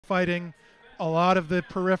fighting, a lot of the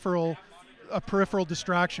peripheral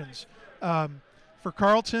distractions. For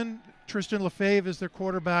Carleton, Tristan Lefebvre is their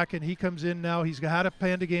quarterback, and he comes in now. He's had a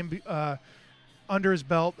Panda game under his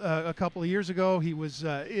belt a couple of years ago. He's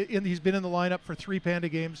been in the lineup for 3 Panda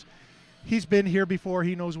games. He's been here before.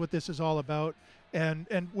 He knows what this is all about.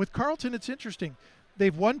 And with Carleton, it's interesting.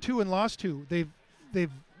 They've won 2 and lost 2.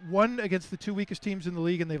 They've won against the 2 weakest teams in the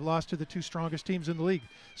league, and they've lost to the 2 strongest teams in the league.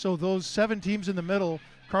 So those 7 teams in the middle,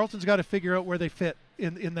 Carleton's got to figure out where they fit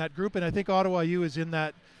in that group, and I think Ottawa U is in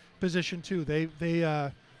that position too.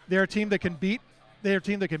 They're a team that can beat. They're a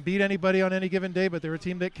team that can beat anybody on any given day, but they're a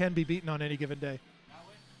team that can be beaten on any given day.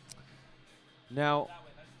 Now,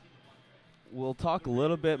 we'll talk a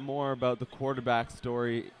little bit more about the quarterback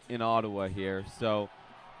story in Ottawa here. So,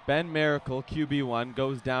 Ben Miracle, QB1,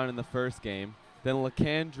 goes down in the first game. Then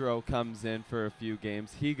Lacandro comes in for a few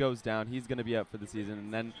games. He goes down. He's going to be out for the season.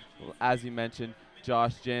 And then, as you mentioned,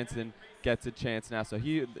 Josh Jansen gets a chance now. So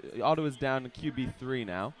Ottawa's down to QB3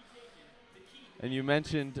 now. And you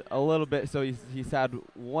mentioned a little bit, so he's had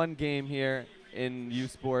 1 game here in U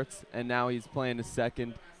Sports, and now he's playing his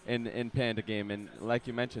second in Panda game. And like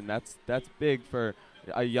you mentioned, that's big for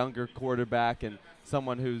a younger quarterback and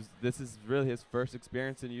someone this is really his first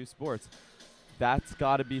experience in U Sports. That's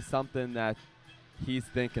got to be something that he's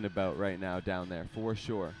thinking about right now down there, for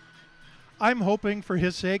sure. I'm hoping for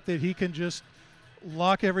his sake that he can just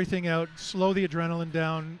lock everything out, slow the adrenaline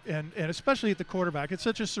down, and especially at the quarterback. It's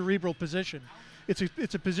such a cerebral position.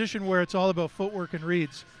 It's a position where it's all about footwork and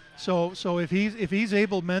reads. So if he's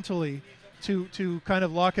able mentally to kind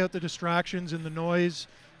of lock out the distractions and the noise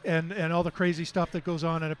and all the crazy stuff that goes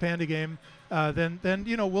on in a Panda game, then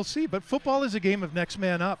we'll see. But football is a game of next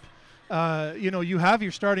man up. You have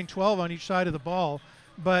your starting 12 on each side of the ball,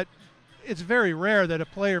 but it's very rare that a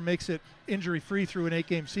player makes it injury-free through an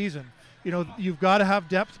 8-game season. You've got to have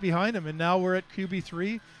depth behind him, and now we're at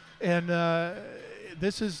QB3, and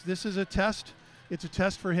this is a test. It's a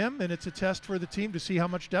test for him, and it's a test for the team to see how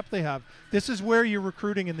much depth they have. This is where your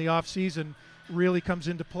recruiting in the off-season really comes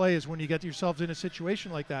into play, is when you get yourselves in a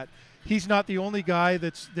situation like that. He's not the only guy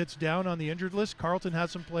that's down on the injured list. Carleton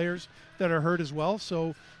has some players that are hurt as well.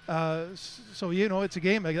 So it's a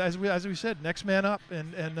game, as we said, next man up,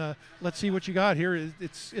 and let's see what you got here.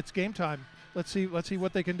 It's game time. Let's see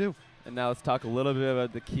what they can do. And now let's talk a little bit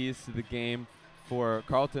about the keys to the game for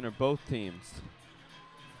Carleton or both teams.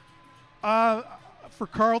 For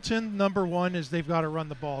Carleton, number 1 is they've got to run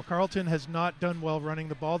the ball. Carleton has not done well running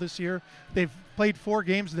the ball this year. They've played 4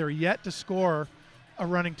 games. They're yet to score a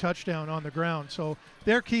running touchdown on the ground. So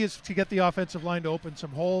their key is to get the offensive line to open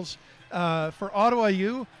some holes. For Ottawa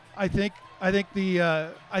U, I think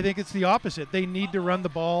it's the opposite. They need to run the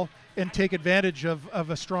ball and take advantage of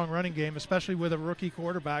a strong running game, especially with a rookie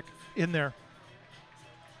quarterback in there.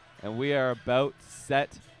 And we are about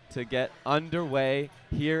set to get underway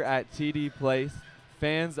here at TD Place.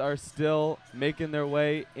 Fans are still making their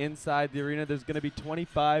way inside the arena. There's going to be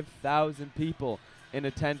 25,000 people in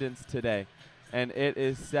attendance today, and it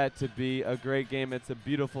is set to be a great game. It's a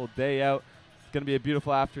beautiful day out. It's going to be a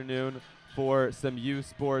beautiful afternoon for some U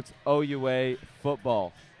Sports OUA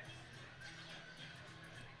football.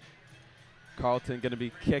 Carleton going to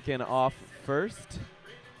be kicking off first.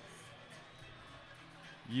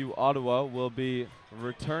 U Ottawa will be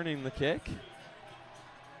returning the kick.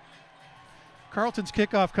 Carleton's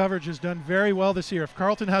kickoff coverage has done very well this year. If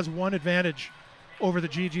Carleton has one advantage over the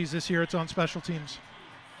GGs this year, it's on special teams.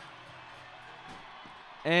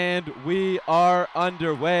 And we are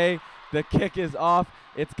underway. The kick is off.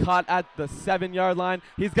 It's caught at the 7-yard line.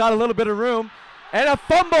 He's got a little bit of room. And a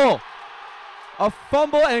fumble! A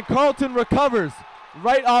fumble, and Carleton recovers.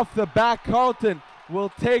 Right off the bat, Carleton will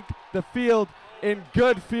take the field in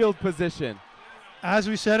good field position. As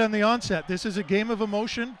we said on the onset, this is a game of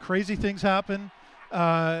emotion. Crazy things happen.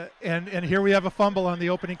 And here we have a fumble on the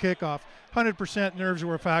opening kickoff. 100% nerves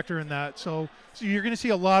were a factor in that. So you're going to see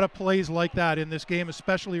a lot of plays like that in this game,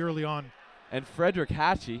 especially early on. And Frederick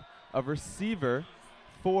Hatchie, a receiver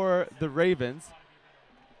for the Ravens,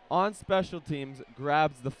 on special teams,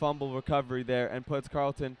 grabs the fumble recovery there and puts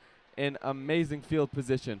Carleton in amazing field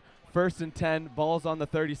position. 1st and 10, ball's on the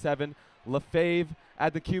 37. Lefebvre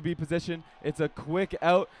at the QB position. It's a quick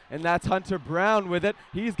out, and that's Hunter Brown with it.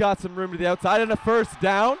 He's got some room to the outside and a first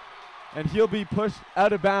down, and he'll be pushed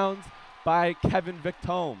out of bounds by Kevin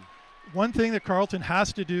Victome. One thing that Carleton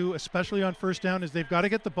has to do, especially on first down, is they've got to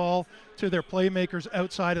get the ball to their playmakers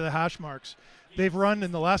outside of the hash marks. They've run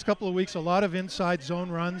in the last couple of weeks a lot of inside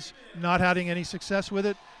zone runs, not having any success with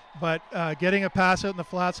it, but getting a pass out in the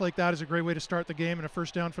flats like that is a great way to start the game, and a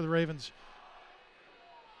first down for the Ravens.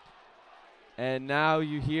 And now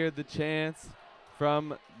you hear the chants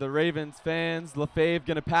from the Ravens fans. Lefebvre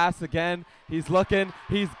gonna pass again. He's looking,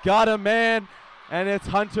 he's got a man, and it's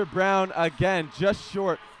Hunter Brown again, just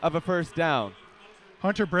short of a first down.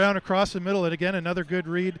 Hunter Brown across the middle, and again, another good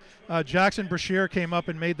read. Jackson Brashear came up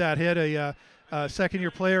and made that hit, a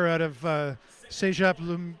second-year player out of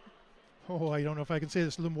Cégep I don't know if I can say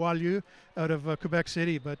this, Limoilou, out of Quebec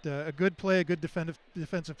City, but a good play, a good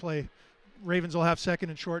defensive play. Ravens will have second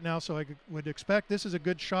and short now, so I would expect this is a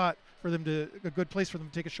good shot for them a good place for them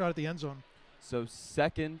to take a shot at the end zone. So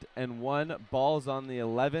 2nd and 1, ball's on the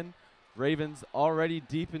 11. Ravens already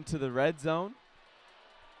deep into the red zone.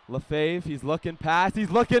 Lefebvre, he's looking pass, he's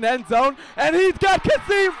looking end zone, and he's got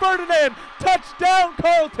Kasim Ferdinand. Touchdown,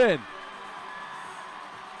 Carleton.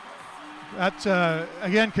 That's,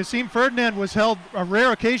 again, Kasim Ferdinand was held, a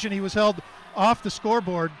rare occasion, he was held off the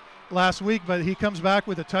scoreboard last week, but he comes back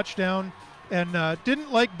with a touchdown and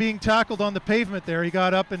didn't like being tackled on the pavement there. He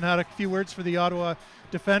got up and had a few words for the Ottawa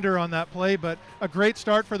defender on that play, but a great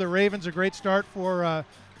start for the Ravens, a great start for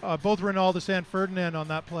both Ronaldus and Ferdinand on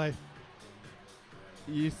that play.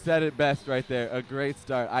 You said it best right there, a great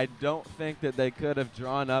start. I don't think that they could have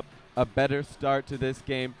drawn up a better start to this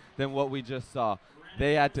game than what we just saw.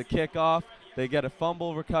 They had to kick off, they get a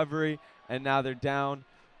fumble recovery, and now they're down,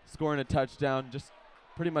 scoring a touchdown just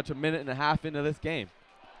pretty much a minute and a half into this game.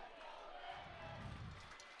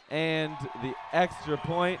 And the extra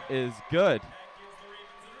point is good.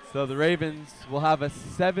 So the Ravens will have a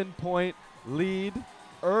 7-point lead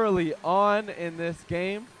early on in this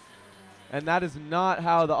game. And that is not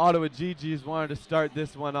how the Ottawa GGs wanted to start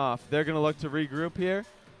this one off. They're going to look to regroup here.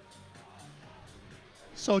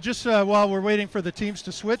 So just while we're waiting for the teams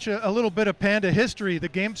to switch, a little bit of Panda history. The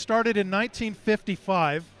game started in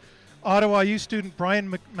 1955. Ottawa U student Brian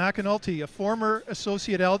McAnulty, a former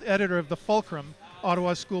associate editor of the Fulcrum,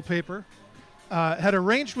 Ottawa school paper, had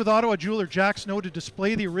arranged with Ottawa jeweler Jack Snow to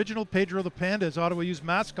display the original Pedro the Panda as Ottawa U's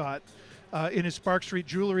mascot in his Spark Street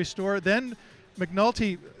jewelry store. Then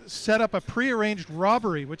McNulty set up a prearranged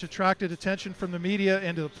robbery, which attracted attention from the media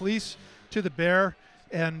and to the police to the bear.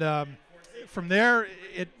 And from there,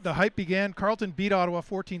 the hype began. Carleton beat Ottawa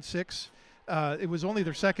 14-6. It was only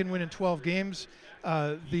their second win in 12 games.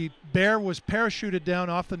 The bear was parachuted down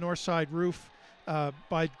off the north side roof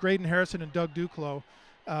by Graydon Harrison and Doug Duclos.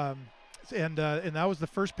 And that was the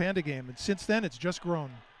first Panda game. And since then, it's just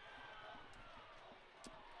grown.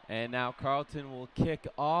 And now Carleton will kick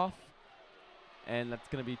off. And that's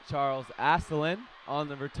going to be Charles Asselin on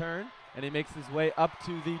the return. And he makes his way up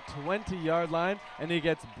to the 20-yard line. And he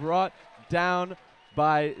gets brought down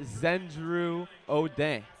by Zendru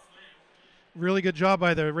Odin. Really good job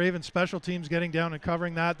by the Ravens special teams getting down and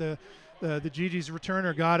covering that. The GG's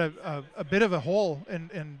returner got a bit of a hole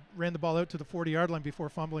and ran the ball out to the 40-yard line before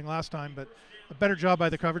fumbling last time. But a better job by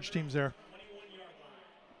the coverage teams there.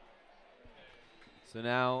 So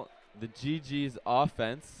now the GG's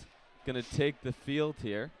offense going to take the field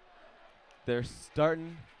here. They're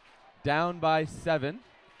starting down by 7.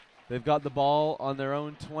 They've got the ball on their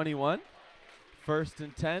own 21. 1st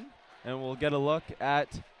and 10. And we'll get a look at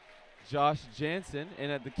Josh Jansen in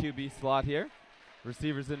at the QB slot here.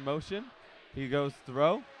 Receivers in motion. He goes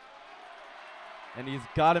throw. And he's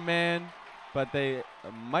got a man, but they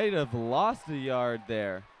might have lost a yard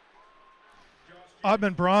there.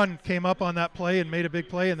 Odman Braun came up on that play and made a big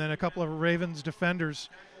play, and then a couple of Ravens defenders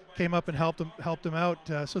came up and helped him out.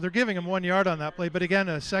 So they're giving him 1 yard on that play. But again,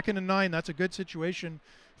 a 2nd and 9, that's a good situation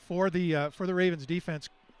for the Ravens defense.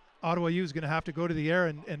 Ottawa U is going to have to go to the air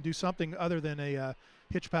and do something other than a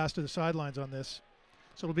hitch pass to the sidelines on this.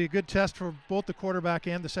 So it'll be a good test for both the quarterback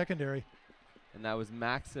and the secondary. And that was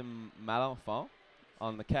Maxime Malenfant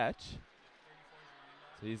on the catch.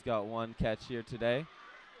 So he's got 1 catch here today.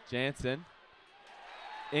 Jansen,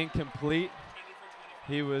 incomplete.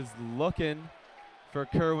 He was looking for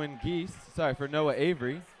for Noah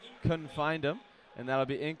Avery. Couldn't find him. And that'll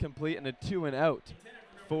be incomplete and a 2 and out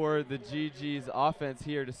for the GG's offense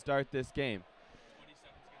here to start this game.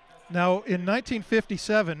 Now, in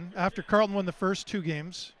 1957, after Carleton won the first 2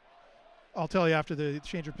 games, I'll tell you after the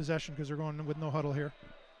change of possession because they're going with no huddle here.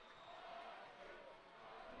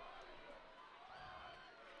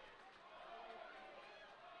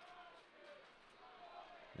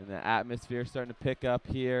 And the atmosphere starting to pick up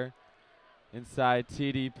here inside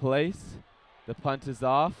TD Place. The punt is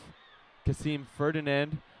off. Kasim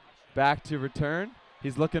Ferdinand back to return.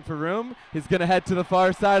 He's looking for room. He's going to head to the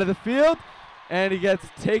far side of the field. And he gets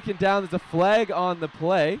taken down. There's a flag on the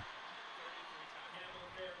play.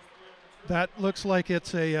 That looks like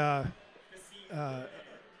it's a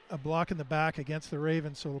block in the back against the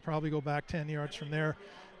Ravens, so it'll probably go back 10 yards from there.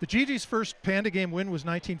 The GG's first Panda game win was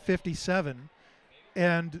 1957,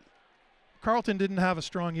 and Carleton didn't have a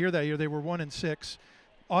strong year that year. They were 1-6.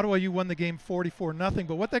 Ottawa U won the game 44-0.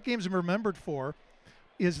 But what that game's remembered for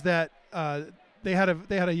is that they had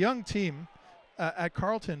a young team at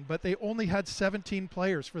Carleton, but they only had 17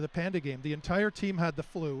 players for the Panda game. The entire team had the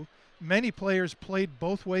flu. Many players played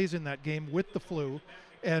both ways in that game with the flu,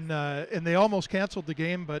 and they almost canceled the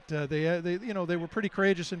game. But they were pretty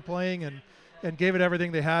courageous in playing and gave it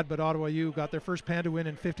everything they had. But Ottawa U got their first Panda win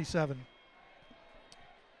in 57.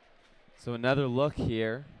 So another look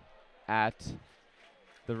here at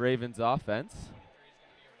the Ravens offense.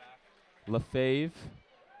 Lefebvre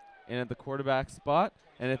in at the quarterback spot,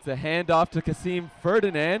 and it's a handoff to Kasim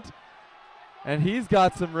Ferdinand, and he's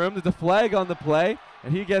got some room. There's a flag on the play,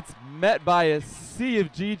 and he gets met by a sea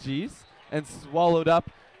of GGs and swallowed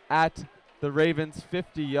up at the Ravens'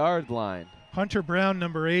 50-yard line. Hunter Brown,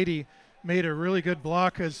 number 80, made a really good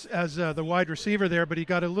block as the wide receiver there, but he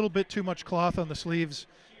got a little bit too much cloth on the sleeves,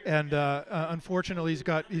 and unfortunately he's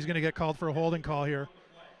going to get called for a holding call here.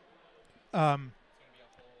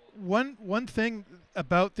 One thing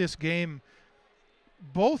about this game,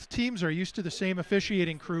 both teams are used to the same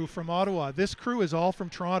officiating crew from Ottawa. This crew is all from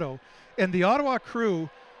Toronto, and the Ottawa crew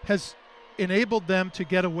has enabled them to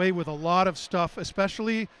get away with a lot of stuff,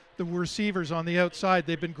 especially the receivers on the outside.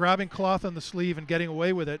 They've been grabbing cloth on the sleeve and getting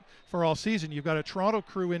away with it for all season. You've got a Toronto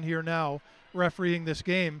crew in here now refereeing this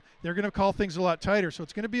game. They're going to call things a lot tighter, so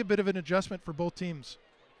it's going to be a bit of an adjustment for both teams.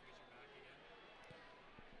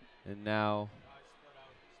 And now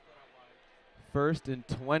 1st and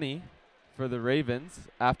 20 for the Ravens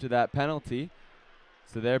after that penalty.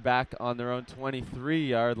 So they're back on their own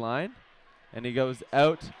 23-yard line. And he goes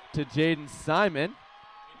out to Jaden Simon.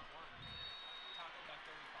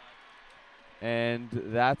 And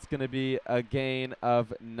that's going to be a gain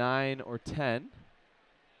of 9 or 10.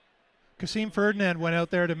 Kasim Ferdinand went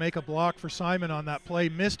out there to make a block for Simon on that play,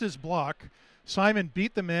 missed his block. Simon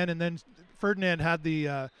beat the man, and then Ferdinand had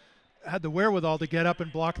the wherewithal to get up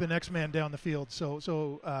and block the next man down the field.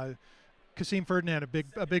 So Kasim Ferdinand,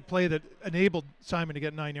 a big play that enabled Simon to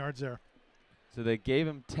get 9 yards there. So they gave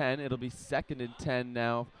him 10. It'll be 2nd and 10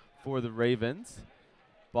 now for the Ravens.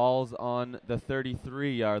 Ball's on the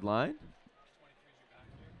 33-yard line.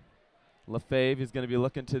 Lefebvre is going to be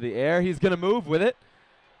looking to the air. He's going to move with it,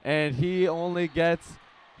 and he only gets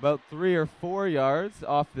about 3 or 4 yards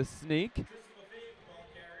off the sneak.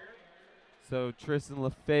 So Tristan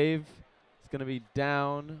Lefebvre is going to be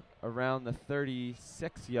down around the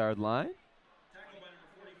 36-yard line.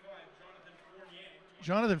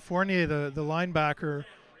 Jonathan Fournier, the linebacker,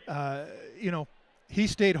 he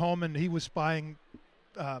stayed home and he was spying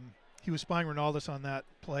Ronaldus on that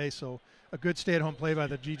play. So a good stay-at-home play by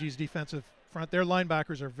the GG's defensive front. Their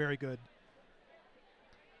linebackers are very good.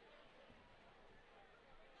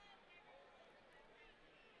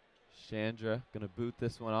 Chandra going to boot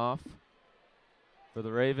this one off for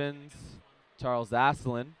the Ravens. Charles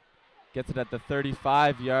Asselin gets it at the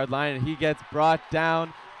 35-yard line, and he gets brought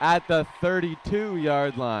down at the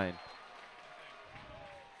 32-yard line.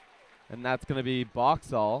 And that's going to be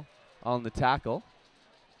Boxall on the tackle.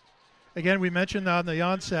 Again, we mentioned on the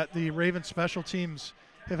onset, the Ravens special teams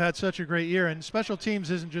have had such a great year, and special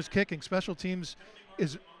teams isn't just kicking. Special teams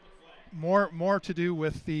is more to do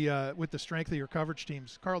with the strength of your coverage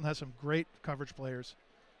teams. Carleton has some great coverage players.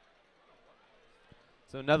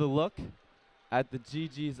 So another look at the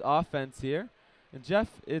GG's offense here. And Jeff,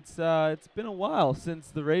 it's been a while since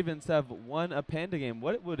the Ravens have won a Panda game.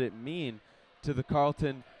 What would it mean to the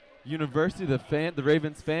Carleton University, the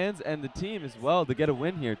Ravens fans, and the team as well to get a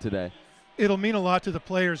win here today? It'll mean a lot to the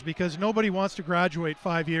players because nobody wants to graduate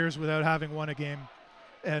 5 years without having won a game.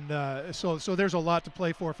 And so there's a lot to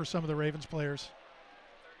play for some of the Ravens players.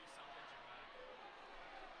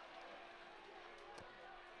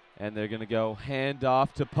 And they're going to go hand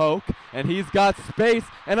off to Polk, and he's got space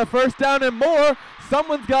and a first down and more.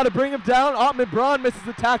 Someone's got to bring him down. Ottman Braun misses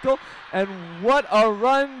the tackle, and what a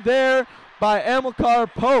run there by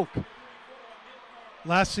Amilcar Polk.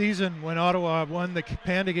 Last season when Ottawa won the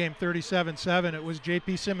Panda game 37-7, it was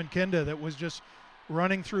J.P. Simonkinda that was just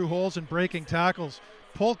running through holes and breaking tackles.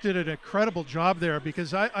 Polk did an incredible job there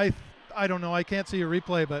because I don't know, I can't see a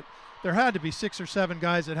replay, but there had to be 6 or 7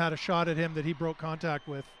 guys that had a shot at him that he broke contact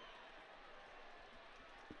with.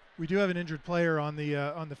 We do have an injured player on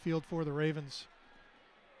the field for the Ravens.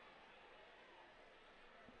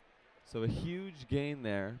 So a huge gain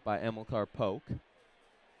there by Amilcar Polk.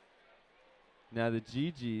 Now the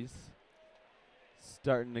GG's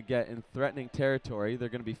starting to get in threatening territory. They're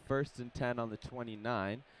going to be 1st and 10 on the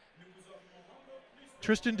 29.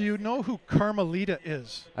 Tristan, do you know who Carmelita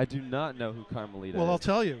is? I do not know who Carmelita Well, is. I'll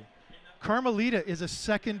tell you. Carmelita is a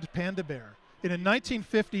second Panda Bear. And in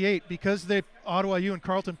 1958, because Ottawa U and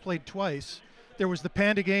Carleton played twice, there was the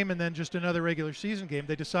Panda game and then just another regular season game.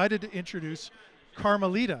 They decided to introduce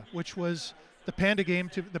Carmelita, which was the Panda game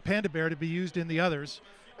to the Panda Bear to be used in the others,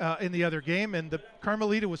 in the other game. And the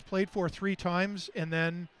Carmelita was played for 3 times and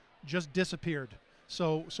then just disappeared.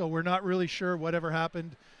 So we're not really sure whatever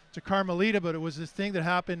happened to Carmelita, but it was this thing that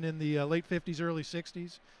happened in the late 50s, early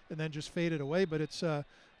 60s, and then just faded away. But it's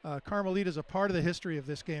Carmelita is a part of the history of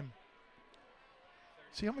this game.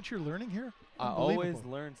 See how much you're learning here? I always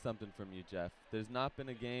learn something from you, Jeff. There's not been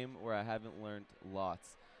a game where I haven't learned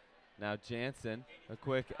lots. Now Jansen, a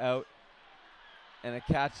quick out and a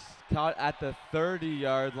catch caught at the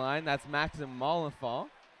 30-yard line. That's Maxim Molenfant,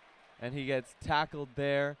 and he gets tackled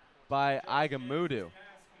there by Igamudu.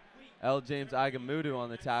 L. James Igamudu on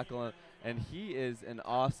the tackle, and he is an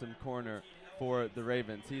awesome corner for the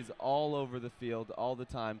Ravens. He's all over the field all the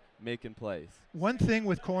time making plays. One thing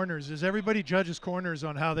with corners is everybody judges corners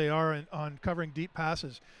on how they are on covering deep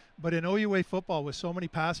passes. But in OUA football, with so many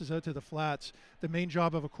passes out to the flats, the main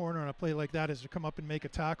job of a corner on a play like that is to come up and make a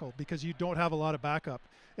tackle because you don't have a lot of backup.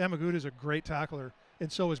 Amagudu is a great tackler,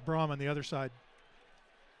 and so is Brahm on the other side.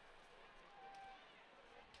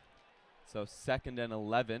 So 2nd and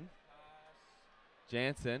 11.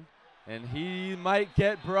 Jansen, and he might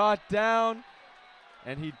get brought down,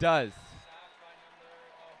 and he does.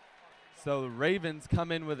 So the Ravens come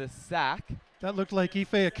in with a sack. That looked like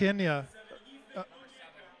Ife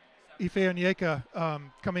Onyeka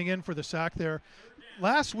coming in for the sack there.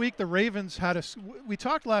 Last week the Ravens had we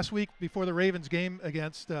talked last week before the Ravens game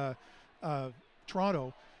against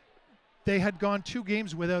Toronto. They had gone 2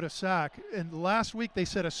 games without a sack, and last week they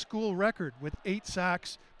set a school record with 8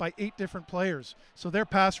 sacks by 8 different players. So their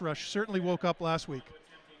pass rush certainly woke up last week.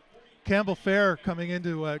 Campbell Fair coming in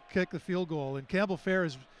to kick the field goal, and Campbell Fair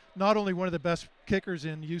is not only one of the best kickers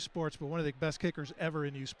in U Sports, but one of the best kickers ever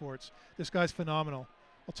in U Sports. This guy's phenomenal.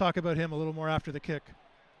 I'll talk about him a little more after the kick.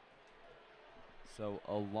 So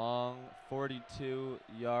a long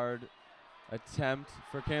 42-yard attempt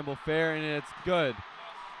for Campbell Fair, and it's good.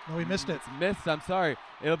 No, he missed it. It's missed, I'm sorry.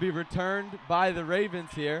 It'll be returned by the Ravens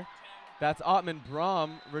here. That's Ottman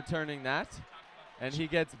Brahm returning that. And he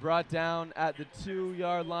gets brought down at the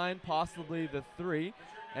 2-yard line, possibly the 3.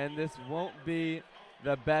 And this won't be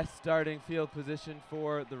the best starting field position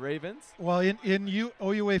for the Ravens. Well, in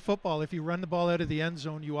OUA football, if you run the ball out of the end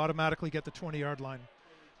zone, you automatically get the 20-yard line.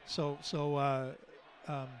 So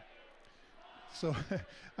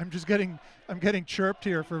I'm getting chirped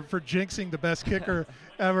here for jinxing the best kicker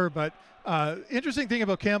ever. But interesting thing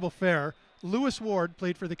about Campbell Fair, Lewis Ward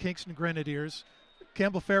played for the Kingston Grenadiers.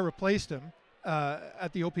 Campbell Fair replaced him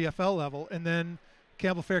at the OPFL level, and then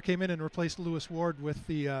Campbell Fair came in and replaced Lewis Ward with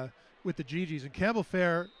the GGs. And Campbell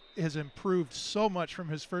Fair has improved so much from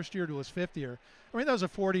his first year to his 5th year. I mean, that was a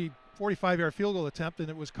 45-yard field goal attempt, and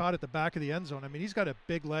it was caught at the back of the end zone. I mean, he's got a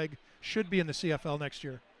big leg, should be in the CFL next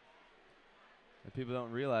year. And people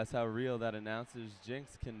don't realize how real that announcer's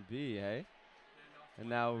jinx can be, eh? And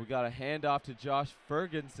now we got a handoff to Josh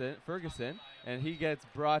Ferguson, and he gets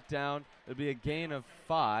brought down. It'll be a gain of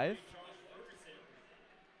 5.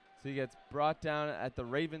 So he gets brought down at the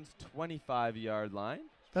Ravens' 25-yard line.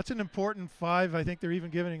 That's an important 5. I think they're even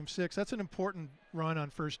giving him 6. That's an important run on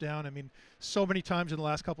first down. I mean, so many times in the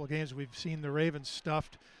last couple of games we've seen the Ravens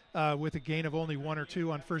stuffed with a gain of only 1 or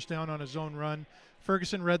 2 on first down on a zone run.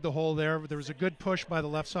 Ferguson read the hole there. There was a good push by the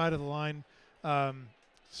left side of the line.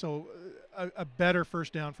 So a better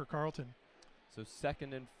first down for Carleton. So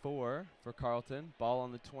 2nd and 4 for Carleton. Ball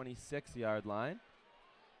on the 26-yard line.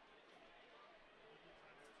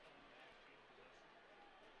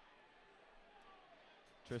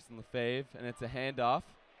 Tristan Lefebvre, and it's a handoff.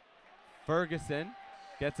 Ferguson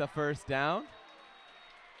gets a first down.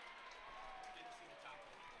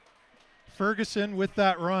 Ferguson, with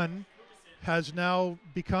that run, has now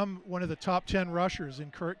become one of the top 10 rushers in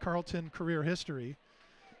Carleton career history.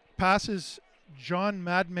 Passes John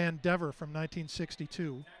Madman Dever from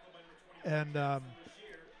 1962. And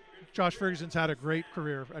Josh Ferguson's had a great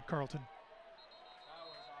career at Carleton.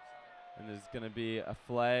 And there's going to be a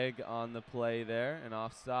flag on the play there, and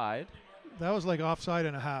offside. That was like offside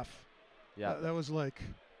and a half. Yeah. That was like.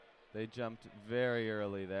 They jumped very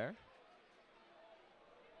early there.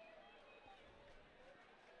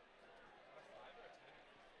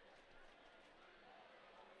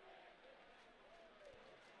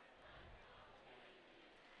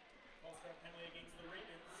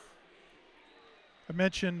 I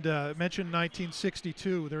mentioned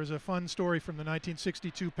 1962. There's a fun story from the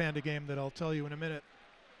 1962 Panda game that I'll tell you in a minute.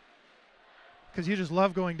 because you just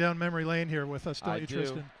love going down memory lane here with us, don't you,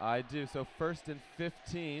 Tristan? I do. So 1st and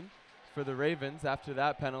 15 for the Ravens after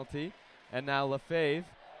that penalty. And now Lefebvre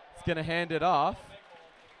is going to hand it off.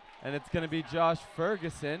 And it's going to be Josh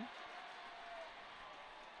Ferguson.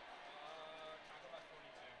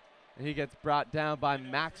 And he gets brought down by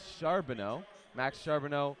Max Charbonneau. Max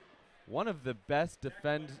Charbonneau, one of the best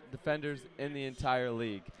defenders in the entire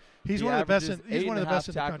league. He's one of the best. He's one of the best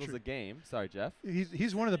in the tackles country. a game. Sorry, Jeff.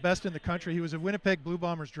 He's one of the best in the country. He was a Winnipeg Blue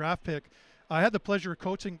Bombers draft pick. I had the pleasure of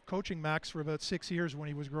coaching Max for about 6 years when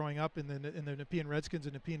he was growing up in the Nepean Redskins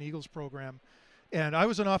and Nepean Eagles program. And I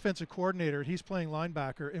was an offensive coordinator. He's playing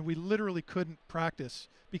linebacker, and we literally couldn't practice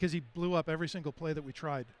because he blew up every single play that we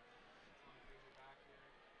tried.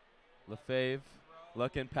 Lefebvre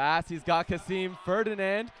looking pass. He's got Kasim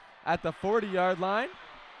Ferdinand at the 40-yard line.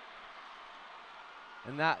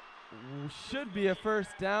 And that should be a first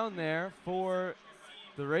down there for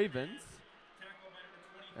the Ravens.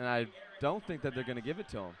 And I don't think that they're going to give it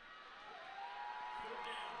to him.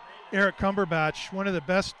 Eric Cumberbatch, one of the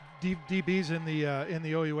best DBs in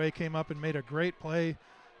the OUA, came up and made a great play,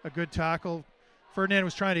 a good tackle. Ferdinand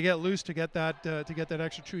was trying to get loose to get that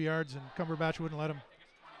extra 2 yards, and Cumberbatch wouldn't let him.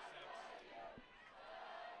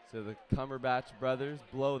 So the Cumberbatch brothers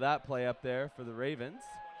blow that play up there for the Ravens.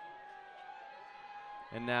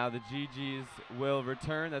 And now the GGs will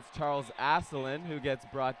return. That's Charles Asselin who gets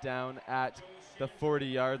brought down at the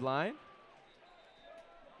 40-yard line.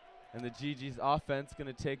 And the GGs offense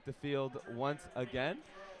going to take the field once again.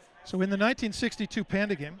 So in the 1962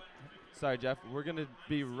 Panda game. Sorry, Jeff. We're going to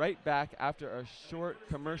be right back after a short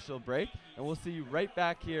commercial break. And we'll see you right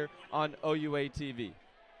back here on OUA TV.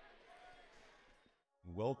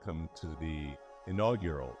 Welcome to the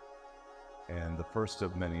inaugural and the first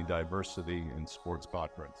of many diversity in sports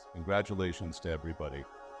conference. Congratulations to everybody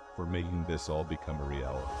for making this all become a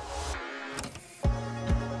reality.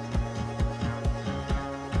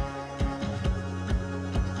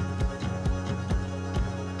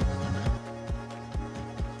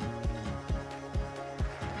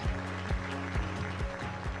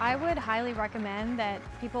 I would highly recommend that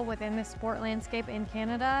people within the sport landscape in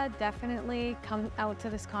Canada definitely come out to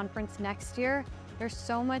this conference next year. There's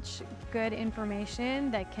so much good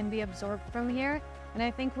information that can be absorbed from here, and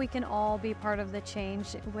I think we can all be part of the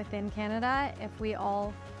change within Canada if we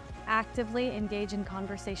all actively engage in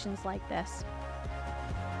conversations like this.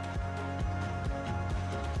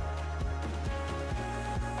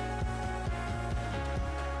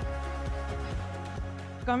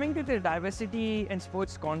 Coming to the Diversity in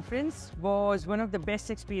Sports Conference was one of the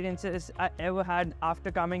best experiences I ever had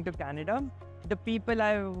after coming to Canada. The people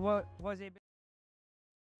I was able.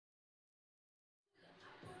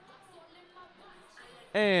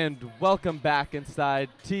 And welcome back inside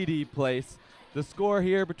TD Place. The score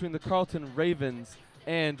here between the Carleton Ravens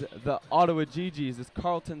and the Ottawa GGs is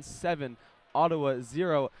Carleton 7, Ottawa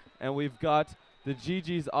 0. And we've got the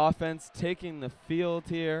GGs offense taking the field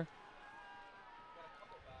here.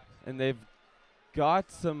 And they've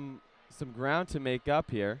got some ground to make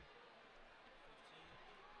up here.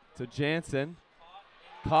 So Jansen,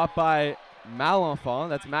 caught by Malenfant.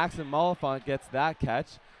 That's Maxime Malenfant gets that catch.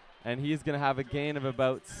 And he's going to have a gain of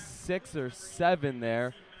about 6 or 7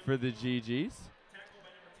 there for the GGs.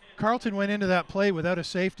 Carleton went into that play without a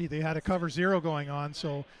safety. They had a cover 0 going on.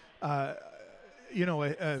 So,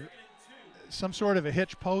 some sort of a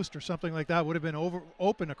hitch post or something like that would have been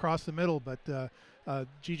open across the middle. But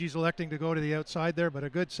GG's electing to go to the outside there, but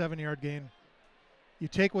a good 7-yard gain. You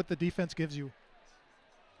take what the defense gives you.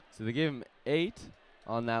 So they gave him 8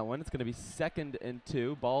 on that one. It's going to be 2nd and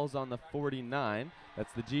 2. Ball's on the 49.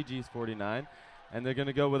 That's the GG's 49. And they're going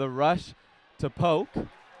to go with a rush to Poke.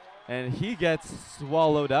 And he gets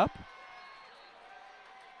swallowed up.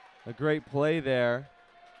 A great play there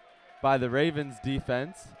by the Ravens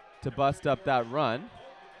defense to bust up that run.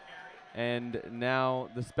 And now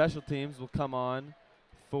the special teams will come on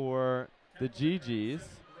for the GGs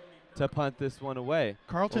to punt this one away.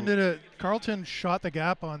 Carleton shot the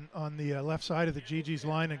gap on the left side of the GG's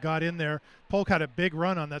line and got in there. Polk had a big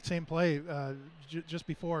run on that same play just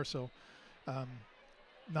before, so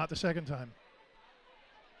not the second time.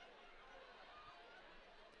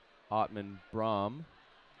 Ottman Brom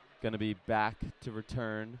going to be back to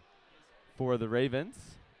return for the Ravens.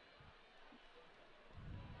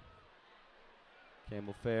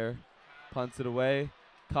 Campbell Fair punts it away,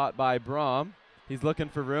 caught by Brom. He's looking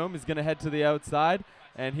for room. He's going to head to the outside,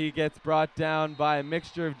 and he gets brought down by a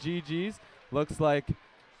mixture of GGs. Looks like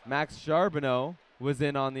Max Charbonneau was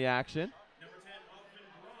in on the action.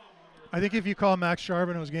 I think if you call Max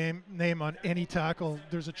Charbonneau's name on any tackle,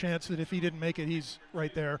 there's a chance that if he didn't make it, he's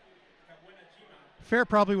right there. Fair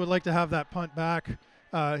probably would like to have that punt back.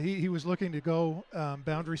 He was looking to go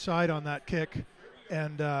boundary side on that kick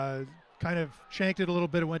and kind of shanked it a little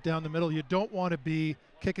bit and went down the middle. You don't want to be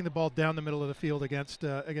kicking the ball down the middle of the field against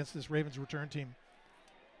this Ravens return team.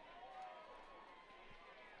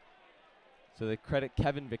 So they credit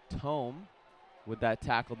Kevin Victome with that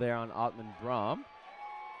tackle there on Ottman Brom.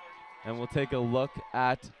 And we'll take a look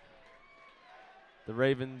at the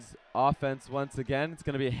Ravens offense once again. It's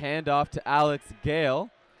going to be a handoff to Alex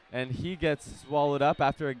Gale, and he gets swallowed up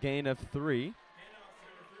after a gain of 3.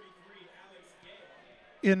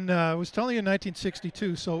 I was telling you in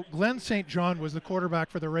 1962, so Glenn St. John was the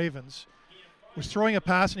quarterback for the Ravens, was throwing a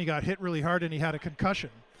pass and he got hit really hard and he had a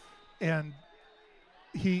concussion. And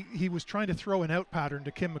he was trying to throw an out pattern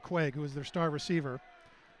to Kim McQuaig, who was their star receiver.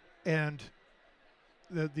 And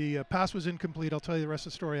the pass was incomplete. I'll tell you the rest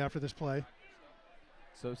of the story after this play.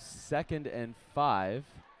 So 2nd and 5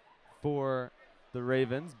 for the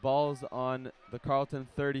Ravens. Ball's on the Carleton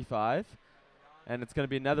 35. And it's going to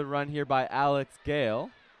be another run here by Alex Gale.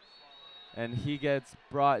 And he gets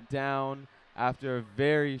brought down after a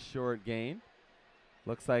very short gain.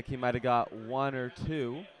 Looks like he might have got 1 or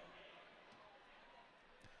 2.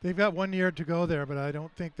 They've got 1 yard to go there, but I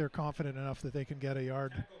don't think they're confident enough that they can get a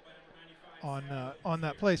yard on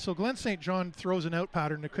that play. So Glenn St. John throws an out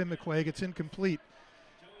pattern to Kim McQuaig. It's incomplete.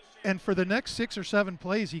 And for the next 6 or 7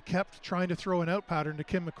 plays, he kept trying to throw an out pattern to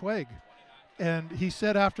Kim McQuaig. And he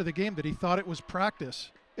said after the game that he thought it was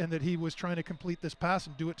practice and that he was trying to complete this pass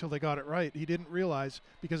and do it till they got it right. He didn't realize,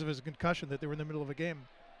 because of his concussion, that they were in the middle of a game.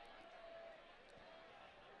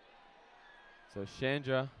 So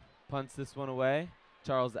Chandra punts this one away.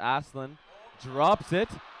 Charles Aslan drops it.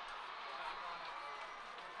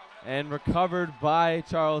 And recovered by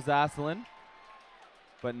Charles Aslan.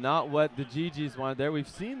 But not what the GGs wanted there. We've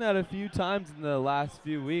seen that a few times in the last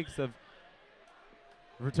few weeks of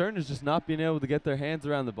returners just not being able to get their hands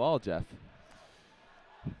around the ball, Jeff.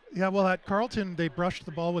 Yeah, well, at Carleton, they brushed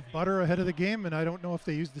the ball with butter ahead of the game, and I don't know if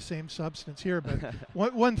they used the same substance here.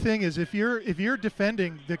 But one thing is, if you're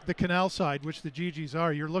defending the canal side, which the GGs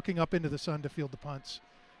are, you're looking up into the sun to field the punts,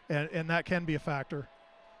 and that can be a factor.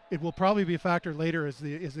 It will probably be a factor later as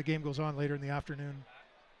the game goes on later in the afternoon.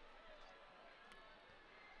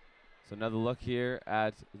 So another look here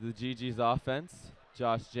at the GG's offense.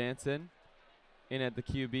 Josh Jansen in at the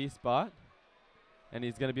QB spot. And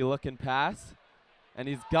he's going to be looking pass. And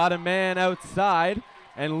he's got a man outside.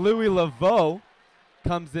 And Louis Laveau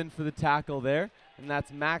comes in for the tackle there. And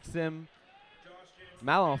that's Maxime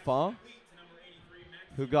Malenfant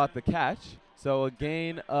who got the catch. So a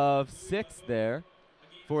gain of 6 there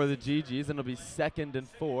for the GGs. And it'll be 2nd and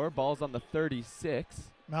 4. Ball's on the 36.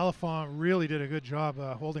 Malenfant really did a good job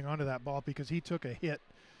holding onto that ball because he took a hit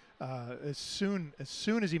as soon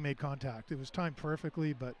as he made contact. It was timed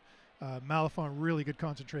perfectly, but Malenfant really good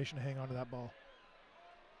concentration to hang onto that ball.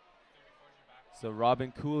 So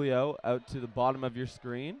Robin Coolio out to the bottom of your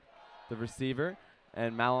screen, the receiver,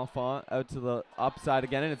 and Malenfant out to the upside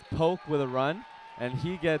again, and it's Polk with a run, and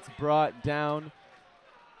he gets brought down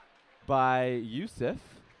by Youssef.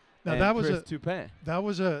 Now and that was Chris Toupin. That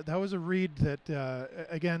was a read that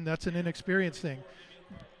again, that's an inexperienced thing.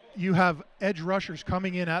 You have edge rushers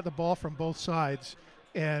coming in at the ball from both sides,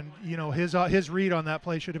 and you know his read on that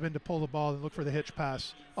play should have been to pull the ball and look for the hitch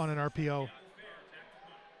pass on an RPO.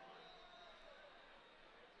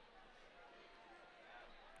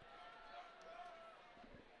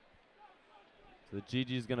 So the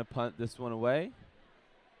GG is going to punt this one away.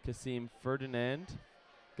 Kasim Ferdinand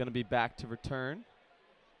going to be back to return.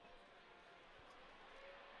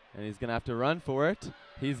 And he's going to have to run for it.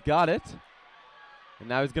 He's got it. And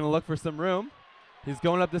now he's going to look for some room. He's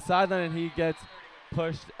going up the sideline and he gets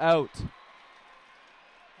pushed out.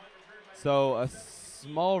 So a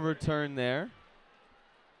small return there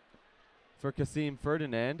for Kasim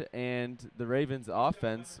Ferdinand, and the Ravens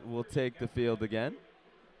offense will take the field again.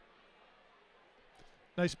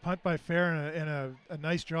 Nice punt by Fair and a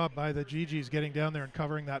nice job by the GGs getting down there and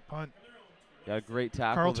covering that punt. Got a great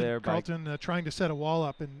tackle there. Carleton trying to set a wall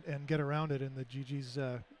up and get around it, and the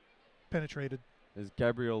GGs penetrated. Is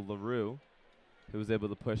Gabriel LaRue, who was able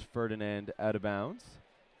to push Ferdinand out of bounds.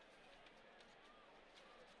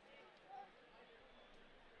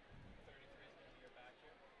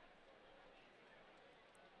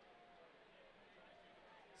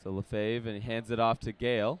 So Lefebvre, and he hands it off to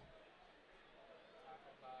Gale.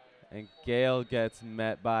 And Gale gets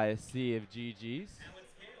met by a sea of GGs.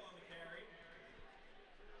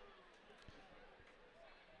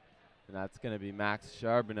 And that's going to be Max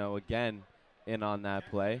Charbonneau again in on that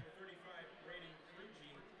play.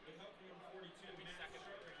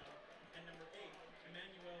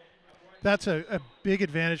 That's a big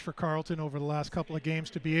advantage for Carleton over the last couple of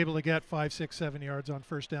games to be able to get 5, 6, 7 yards on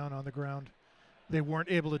first down on the ground. They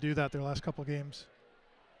weren't able to do that their last couple of games.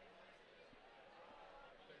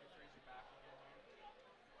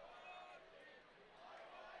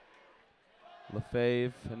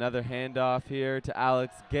 Lefebvre, another handoff here to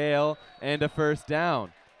Alex Gale, and a first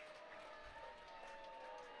down.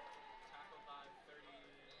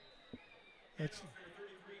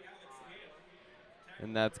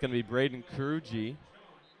 And that's going to be Braden Krugy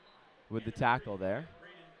with the tackle there.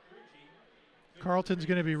 Carleton's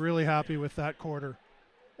going to be really happy with that quarter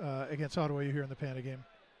against Ottawa here in the Panda game.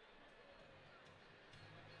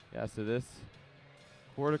 Yeah, so this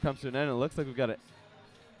quarter comes to an end. It looks like we've got an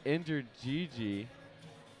injured Gigi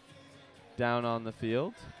down on the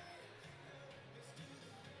field.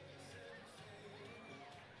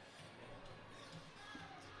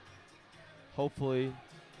 Hopefully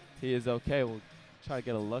he is okay. We'll try to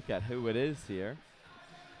get a look at who it is here.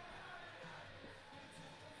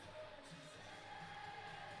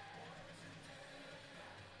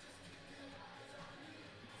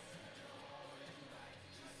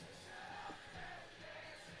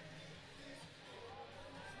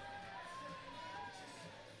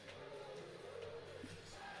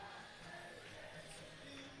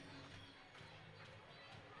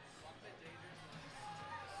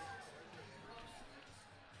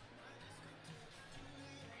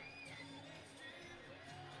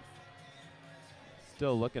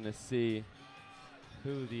 Still looking to see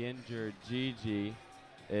who the injured Gigi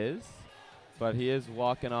is, but he is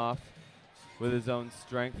walking off with his own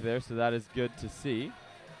strength there, so that is good to see.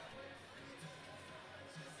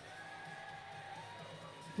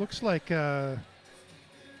 Looks like Paulie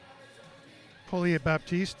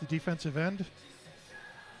Baptiste, the defensive end,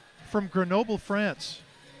 from Grenoble, France.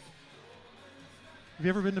 Have you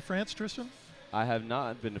ever been to France, Tristan? I have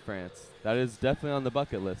not been to France. That is definitely on the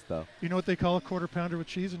bucket list, though. You know what they call a quarter pounder with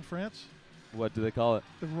cheese in France? What do they call it?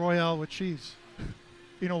 The Royale with cheese.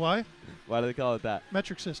 You know why? Why do they call it that?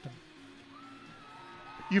 Metric system.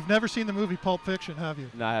 You've never seen the movie Pulp Fiction, have you?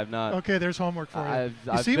 No, I have not. Okay, there's homework for you.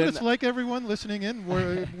 I've See what it's like, everyone listening in?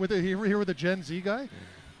 We're here with a Gen Z guy?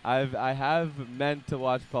 I have meant to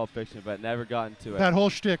watch Pulp Fiction, but never gotten to it. That whole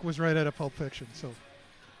shtick was right out of Pulp Fiction, so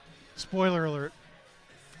spoiler alert.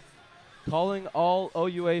 Calling all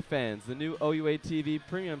OUA fans, the new OUA TV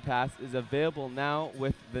Premium Pass is available now.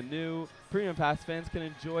 With the new Premium Pass, fans can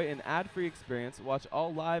enjoy an ad-free experience, watch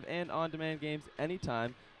all live and on-demand games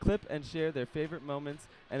anytime, clip and share their favorite moments,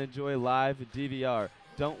 and enjoy live DVR.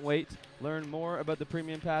 Don't wait. Learn more about the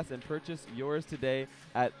Premium Pass and purchase yours today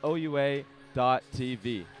at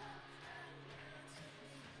OUA.tv.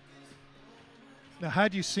 Now,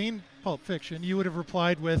 had you seen Pulp Fiction, you would have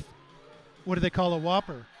replied with, what do they call a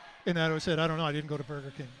Whopper? And I would have said, I don't know, I didn't go to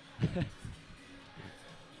Burger King.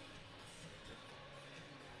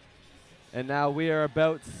 And now we are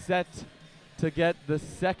about set to get the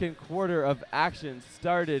second quarter of action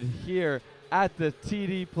started here at the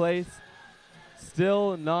TD Place.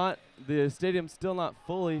 The stadium's still not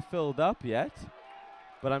fully filled up yet,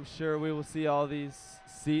 but I'm sure we will see all these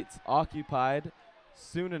seats occupied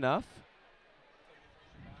soon enough.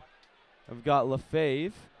 We've got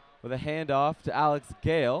Lefebvre with a handoff to Alex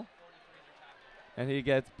Gale, and he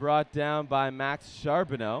gets brought down by Max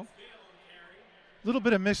Charbonneau. A little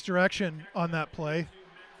bit of misdirection on that play,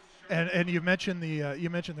 and you mentioned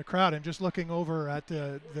the crowd, and just looking over at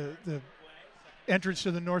the entrance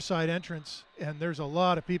to the north side entrance, and there's a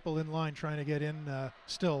lot of people in line trying to get in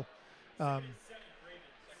still. But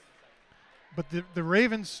the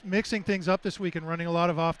Ravens mixing things up this week and running a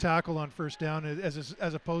lot of off tackle on first down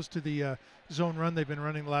as opposed to the zone run they've been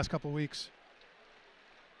running the last couple of weeks.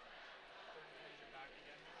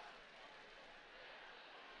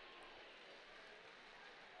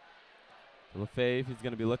 Lefebvre, he's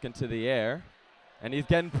going to be looking to the air, and he's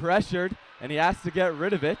getting pressured, and he has to get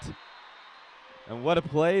rid of it. And what a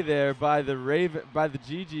play there by the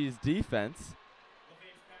GG's defense.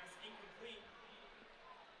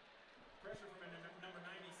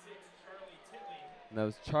 And that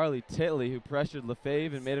was Charlie Titley who pressured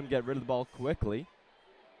Lefebvre and made him get rid of the ball quickly.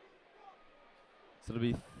 So it'll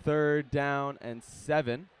be 3rd down and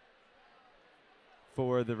 7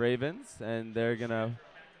 for the Ravens, and they're going to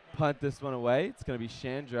punt this one away. It's going to be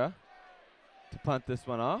Chandra to punt this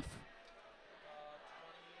one off.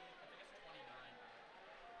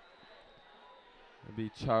 It'll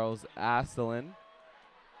be Charles Asselin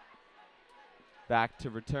back to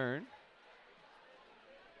return.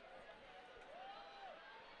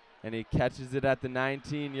 And he catches it at the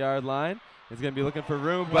 19-yard line. He's going to be looking for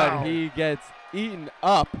room, but he gets eaten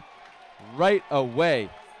up right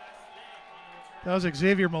away. That was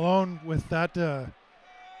Xavier Malone with that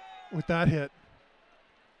hit.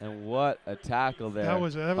 And what a tackle there. That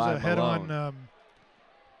was by a head-on. Malone.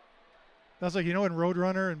 That's like, you know, in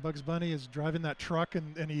Roadrunner and Bugs Bunny is driving that truck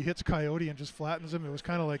and he hits Coyote and just flattens him. It was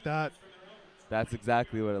kind of like that. That's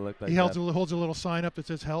exactly what it looked like. He holds a little sign up that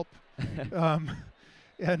says help. And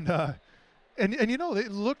you know,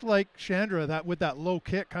 it looked like Chandra that with that low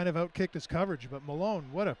kick kind of outkicked his coverage. But Malone,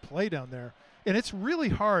 what a play down there. And it's really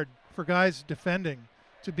hard for guys defending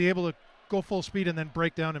to be able to go full speed and then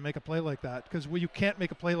break down and make a play like that, because you can't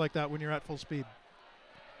make a play like that when you're at full speed.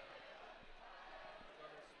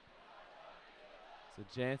 So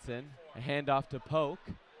Jansen, a handoff to Polk,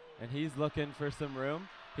 and he's looking for some room.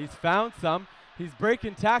 He's found some. He's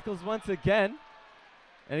breaking tackles once again,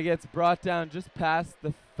 and he gets brought down just past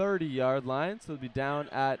the 30-yard line, so he'll be down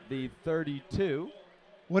at the 32.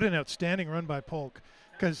 What an outstanding run by Polk,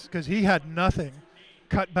 because he had nothing.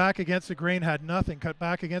 Cut back against the grain, had nothing. Cut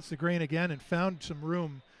back against the grain again and found some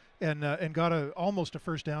room and got almost a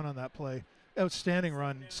first down on that play. Outstanding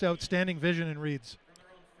run, outstanding vision and reads.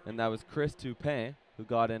 And that was Chris Toupin who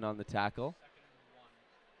got in on the tackle.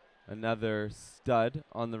 Another stud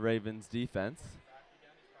on the Ravens defense.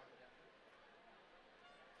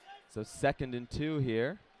 So 2nd and 2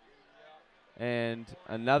 here. And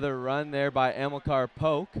another run there by Amilcar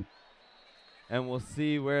Polk. And we'll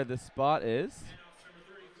see where the spot is.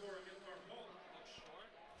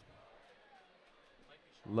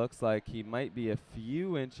 Looks like he might be a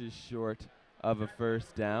few inches short of a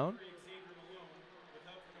first down.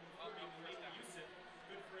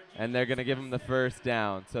 And they're going to give him the first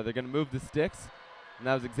down. So they're going to move the sticks. And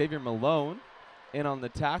that was Xavier Malone in on the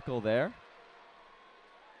tackle there.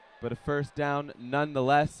 But a first down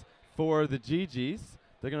nonetheless for the GGs.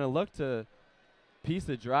 They're going to look to piece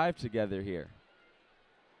a drive together here.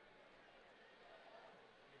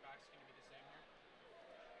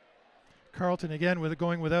 Carleton again with it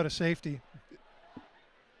going without a safety.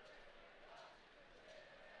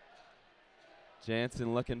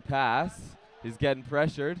 Jansen looking pass. He's getting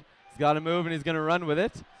pressured. He's got to move and he's going to run with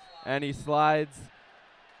it. And he slides.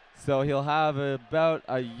 So he'll have about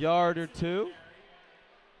a yard or two.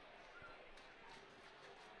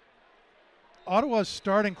 Ottawa's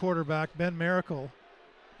starting quarterback, Ben Miracle.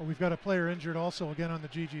 Well, we've got a player injured also again on the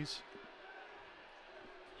GGs.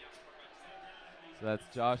 So that's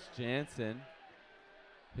Josh Jansen,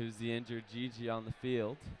 who's the injured GG on the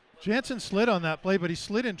field. Jansen slid on that play, but he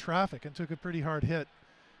slid in traffic and took a pretty hard hit.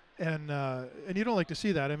 And you don't like to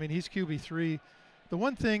see that. I mean, he's QB3. The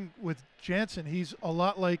one thing with Jansen, he's a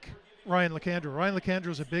lot like Ryan Lecandro. Ryan Lecandro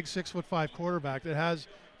is a big 6'5" quarterback that has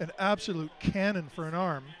an absolute cannon for an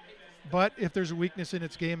arm. But if there's a weakness in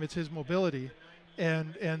its game, it's his mobility.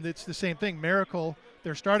 And it's the same thing. Miracle,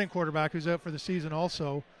 their starting quarterback, who's out for the season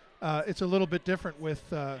also. It's a little bit different with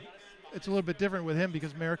him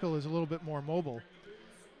because Miracle is a little bit more mobile.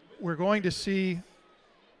 We're going to see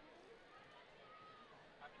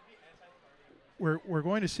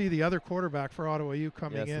the other quarterback for Ottawa U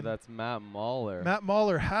coming in. So that's Matt Mahler. Matt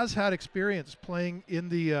Mahler has had experience playing in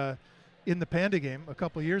the Panda game a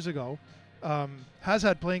couple years ago. Has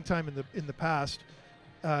had playing time in the past.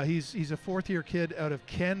 He's a 4th-year kid out of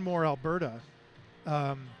Canmore, Alberta.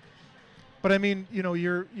 But I mean, you know,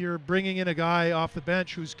 you're bringing in a guy off the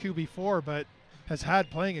bench who's QB4, but has had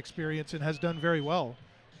playing experience and has done very well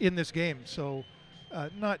in this game. So,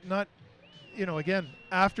 not you know, again,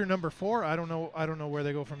 after number 4, I don't know where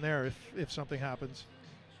they go from there if something happens.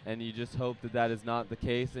 And you just hope that is not the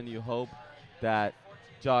case, and you hope that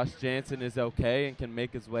Josh Jansen is okay and can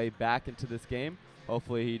make his way back into this game.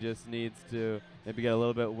 Hopefully, he just needs to maybe get a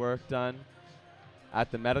little bit of work done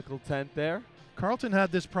at the medical tent there. Carleton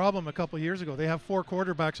had this problem a couple years ago. They have 4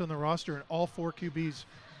 quarterbacks on the roster, and all 4 QBs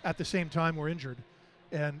at the same time were injured,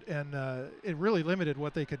 and it really limited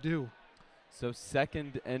what they could do. So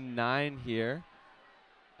 2nd and 9 here.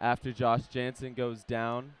 After Josh Jansen goes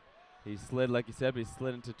down, he slid, like you said, but he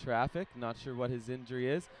slid into traffic. Not sure what his injury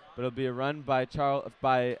is, but it'll be a run by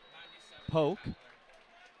Polk,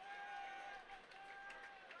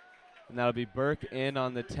 and that'll be Burke in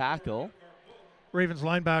on the tackle. Ravens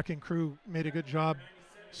linebacking crew made a good job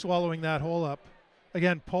swallowing that hole up.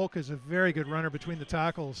 Again, Polk is a very good runner between the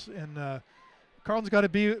tackles, and Carleton's got to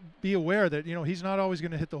be aware that, you know, he's not always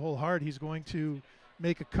going to hit the hole hard. He's going to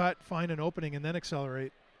make a cut, find an opening, and then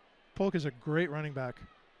accelerate. Polk is a great running back.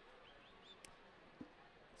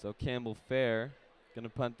 So Campbell Fair going to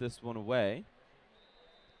punt this one away.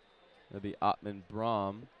 It'll be Ottman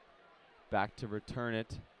Brom back to return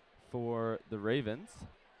it for the Ravens.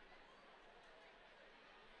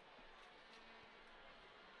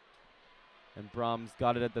 And Brahms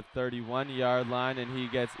got it at the 31-yard line, and he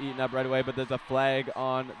gets eaten up right away, but there's a flag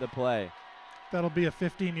on the play. That'll be a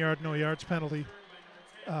 15-yard no yards penalty.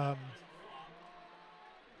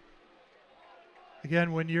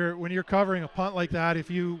 Again, when you're covering a punt like that,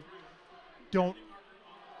 if you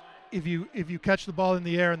catch the ball in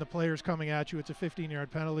the air and the player's coming at you, it's a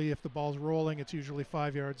 15-yard penalty. If the ball's rolling, it's usually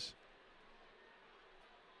 5 yards,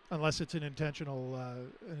 unless it's an intentional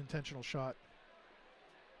shot.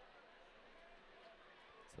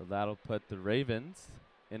 So that'll put the Ravens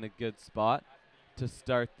in a good spot to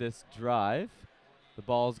start this drive. The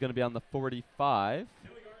ball is going to be on the 45.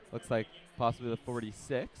 Looks like possibly the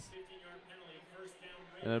 46.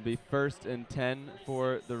 And it'll be 1st and 10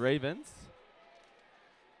 for the Ravens.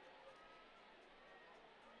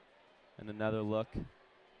 And another look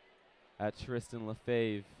at Tristan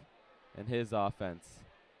Lefebvre and his offense.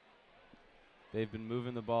 They've been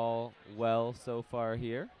moving the ball well so far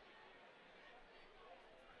here.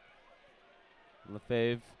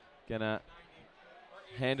 Lefebvre gonna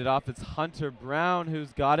hand it off. It's Hunter Brown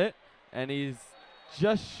who's got it, and he's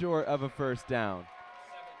just short of a first down.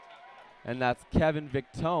 And that's Kevin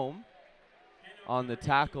Victome on the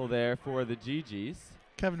tackle there for the GGs.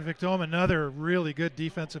 Kevin Victome, another really good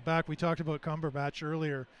defensive back. We talked about Cumberbatch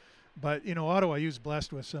earlier, but Ottawa is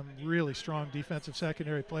blessed with some really strong defensive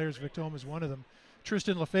secondary players. Victome is one of them.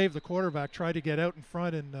 Tristan Lefebvre, the quarterback, tried to get out in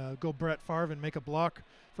front and go Brett Favre and make a block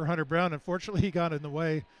for Hunter Brown. Unfortunately, he got in the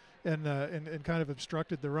way and kind of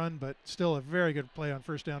obstructed the run, but still a very good play on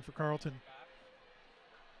first down for Carleton.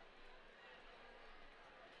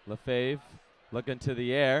 Lefebvre looking to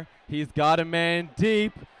the air. He's got a man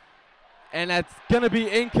deep, and that's going to be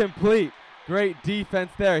incomplete. Great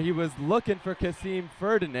defense there. He was looking for Kasim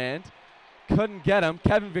Ferdinand. Couldn't get him.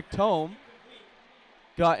 Kevin Victome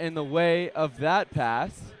got in the way of that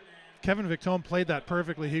pass. Kevin Victome played that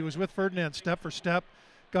perfectly. He was with Ferdinand step for step,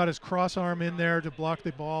 got his cross arm in there to block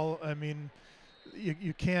the ball. I mean,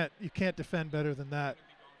 you can't defend better than that.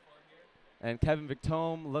 And Kevin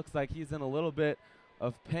Victome looks like he's in a little bit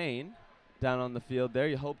of pain down on the field there.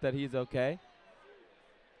 You hope that he's okay.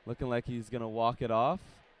 Looking like he's going to walk it off.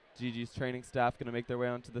 GG's training staff going to make their way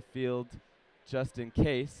onto the field just in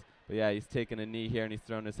case. But yeah, he's taking a knee here and he's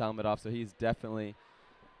throwing his helmet off, so he's definitely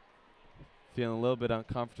feeling a little bit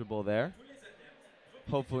uncomfortable there.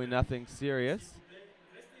 Hopefully nothing serious.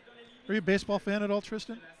 Are you a baseball fan at all,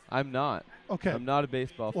 Tristan? I'm not. Okay. I'm not a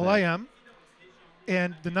baseball fan. Well, I am.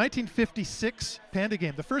 And the 1956 Panda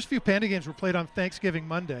game, the first few Panda games were played on Thanksgiving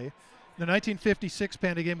Monday. The 1956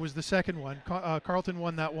 Panda game was the second one. Carleton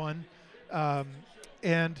won that one.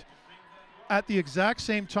 And at the exact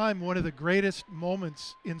same time, one of the greatest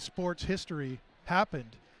moments in sports history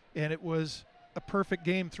happened. And it was a perfect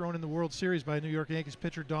game thrown in the World Series by New York Yankees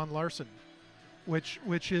pitcher Don Larson, which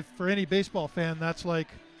if for any baseball fan, that's like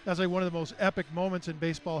one of the most epic moments in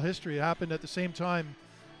baseball history. It happened at the same time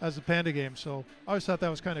as the Panda game. So I always thought that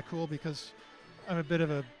was kind of cool because I'm a bit of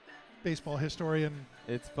a baseball historian.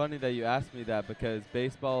 It's funny that you asked me that because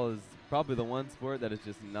baseball is probably the one sport that is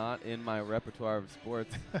just not in my repertoire of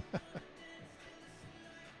sports.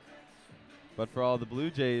 But for all the Blue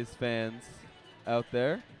Jays fans out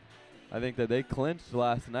there, I think that they clinched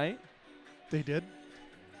last night. They did.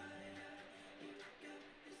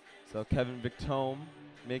 So Kevin Victome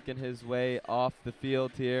making his way off the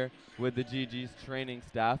field here with the GG's training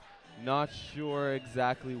staff. Not sure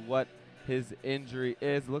exactly what his injury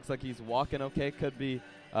is. Looks like he's walking okay. Could be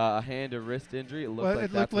a hand or wrist injury. It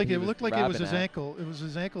looked like it was his ankle. It was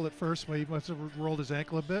his ankle at first, but he must have rolled his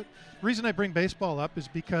ankle a bit. The reason I bring baseball up is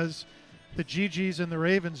because the GGs and the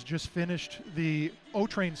Ravens just finished the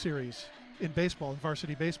O-Train series in baseball, in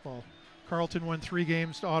varsity baseball. Carleton won 3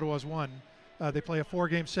 games to Ottawa's 1. They play a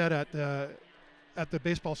 4-game set at the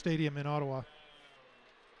baseball stadium in Ottawa.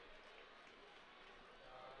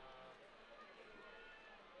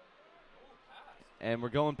 And we're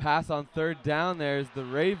going pass on third down. There's the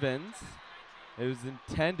Ravens. It was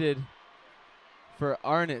intended for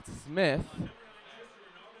Arnett Smith,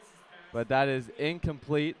 but that is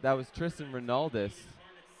incomplete. That was Tristan Ronaldus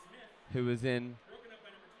who was in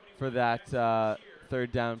for that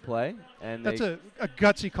third down play. And that's a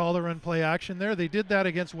gutsy call to run play action there. They did that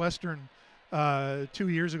against Western 2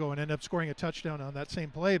 years ago and ended up scoring a touchdown on that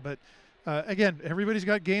same play. But again, everybody's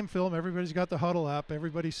got game film. Everybody's got the Huddle app.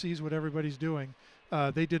 Everybody sees what everybody's doing.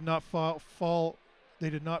 They did not They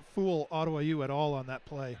did not fool Ottawa U at all on that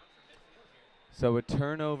play. So a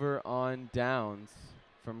turnover on downs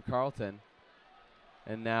from Carleton.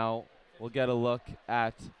 And now we'll get a look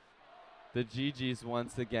at the GGs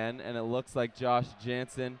once again. And it looks like Josh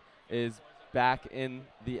Jansen is back in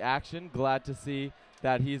the action. Glad to see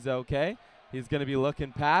that he's okay. He's going to be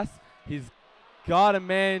looking past. He's got a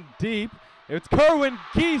man deep. It's Kerwin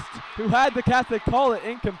Geist who had the catch. They call it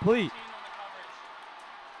incomplete.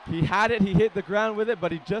 He had it, he hit the ground with it,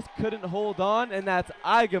 but he just couldn't hold on, and that's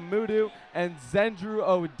Igamudu and Zendru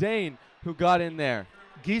O'Dane who got in there.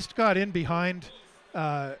 Geist got in behind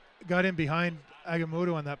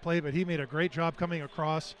Agamudu on that play, but he made a great job coming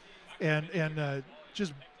across and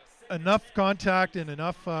just enough contact and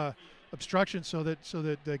enough obstruction so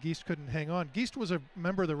that Geist couldn't hang on. Geist was a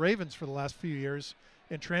member of the Ravens for the last few years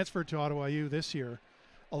and transferred to Ottawa U this year.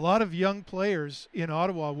 A lot of young players in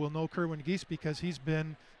Ottawa will know Kerwin Geist because he's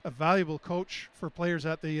been a valuable coach for players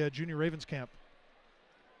at the Junior Ravens camp.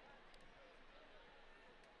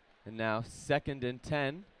 And now 2nd and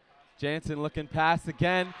 10. Jansen looking pass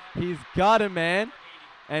again. He's got a man,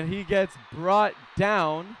 and he gets brought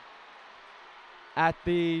down at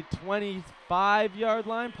the 25-yard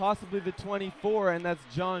line, possibly the 24, and that's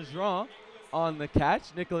Jean Jean on the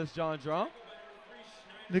catch, Nicolas Jean Jean.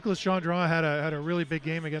 Nicolas Jean Jean had a really big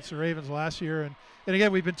game against the Ravens last year, and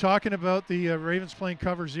again, we've been talking about the Ravens playing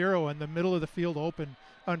cover 0 and the middle of the field open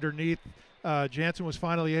underneath. Jansen was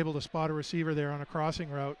finally able to spot a receiver there on a crossing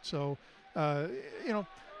route, so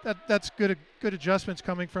that's good adjustments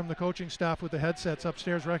coming from the coaching staff with the headsets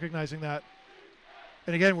upstairs, recognizing that.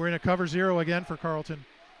 And again, we're in a cover 0 again for Carleton.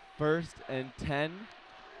 1st and 10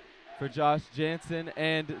 for Josh Jansen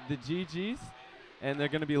and the GGs, and they're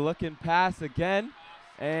going to be looking pass again,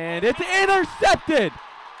 and it's intercepted.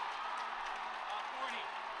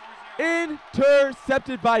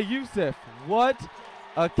 Intercepted by Youssef. What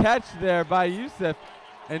a catch there by Youssef.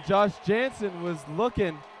 And Josh Jansen was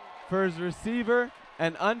looking for his receiver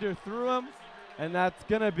and underthrew him, and that's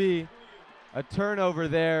going to be a turnover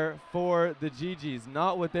there for the GGs.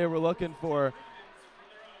 Not what they were looking for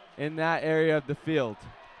in that area of the field.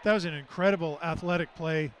 That was an incredible athletic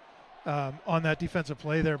play on that defensive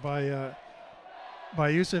play there by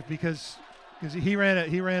Youssef because he ran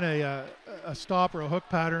a stop or a hook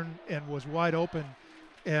pattern and was wide open,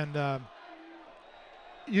 and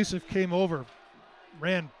Youssef came over,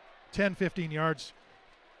 ran 10-15 yards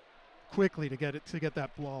quickly to get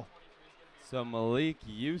that ball. So Malik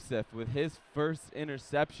Youssef with his first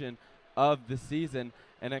interception of the season,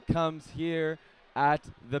 and it comes here at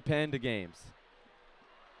the Panda Games.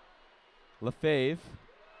 Lefebvre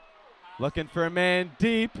looking for a man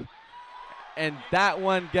deep, and that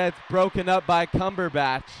one gets broken up by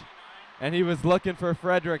Cumberbatch, and he was looking for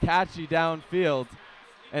Frederick Hatchie downfield,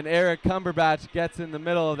 and Eric Cumberbatch gets in the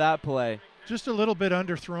middle of that play. Just a little bit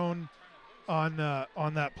underthrown on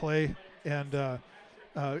that play, and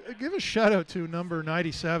give a shout out to number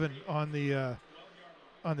 97 on the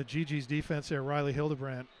GG's defense there, Riley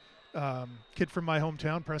Hildebrandt, kid from my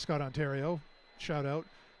hometown, Prescott, Ontario. Shout out.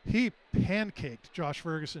 He pancaked Josh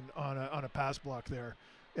Ferguson on a pass block there,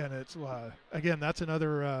 and it's again, that's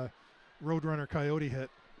another Roadrunner Coyote hit.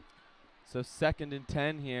 So 2nd and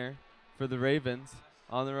 10 here for the Ravens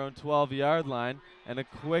on their own 12-yard line, and a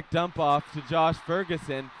quick dump off to Josh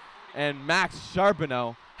Ferguson, and Max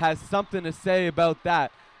Charbonneau has something to say about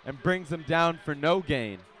that and brings him down for no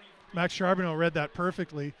gain. Max Charbonneau read that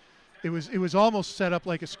perfectly. It was almost set up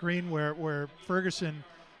like a screen where Ferguson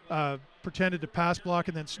pretended to pass block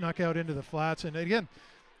and then snuck out into the flats. And again,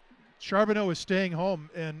 Charbonneau was staying home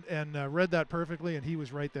and read that perfectly, and he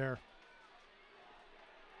was right there.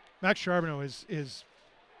 Max Charbonneau is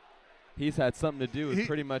he's had something to do with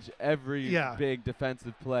pretty much every big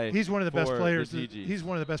defensive play. He's one of the best players. The he's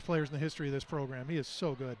one of the best players in the history of this program. He is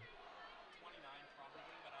so good.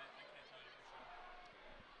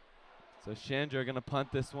 So Chandra going to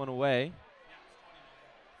punt this one away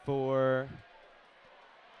for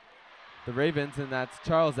the Ravens, and that's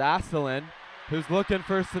Charles Asselin, who's looking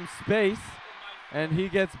for some space, and he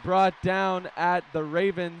gets brought down at the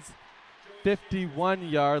Ravens'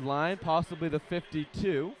 51-yard line, possibly the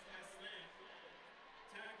 52.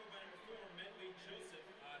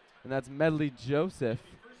 And that's Medley Joseph.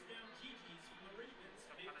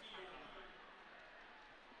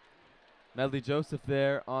 Medley Joseph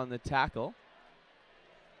there on the tackle.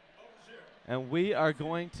 And we are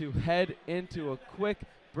going to head into a quick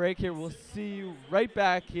break here. We'll see you right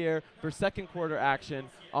back here for second quarter action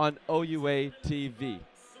on OUA TV.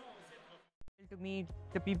 To meet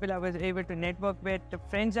the people I was able to network with, the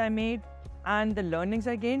friends I made, and the learnings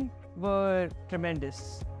I gained were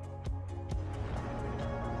tremendous.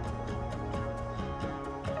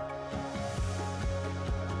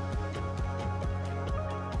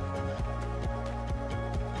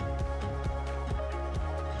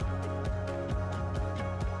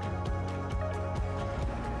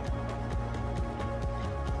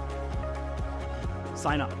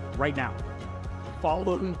 Sign up right now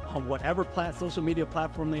follow them on whatever social media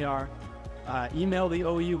platform they are. Email the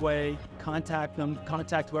OUA, contact them,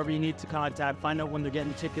 contact whoever you need to contact, find out when they're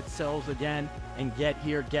getting ticket sales again, and get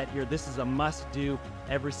here. This is a must-do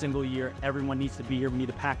every single year. Everyone needs to be here. We need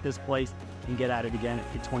to pack this place and get at it again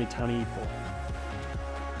in 2024.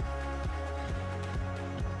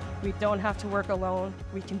 We don't have to work alone.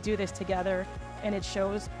 We can do this together, and it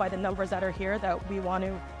shows by the numbers that are here that we want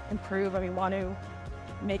to improve and we want to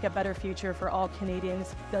make a better future for all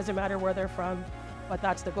Canadians. Doesn't matter where they're from, but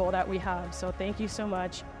that's the goal that we have. So thank you so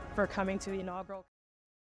much for coming to the inaugural.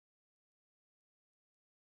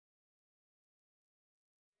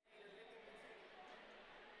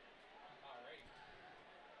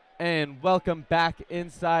 And welcome back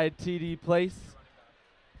inside TD Place.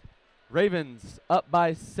 Ravens up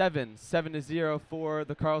by 7-0 for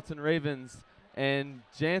the Carleton Ravens. And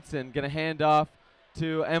Jansen gonna hand off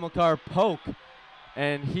to Amilcar Polk.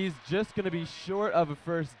 And he's just gonna be short of a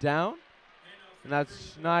first down. And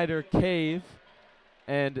that's Schneider Cave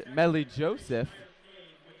and Medley Joseph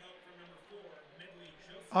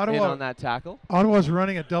in on that tackle. Ottawa's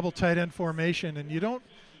running a double tight end formation,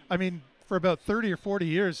 and for about 30 or 40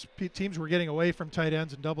 years, teams were getting away from tight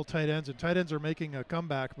ends and double tight ends, and tight ends are making a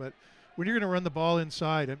comeback. But when you're going to run the ball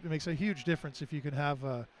inside, it makes a huge difference if you can have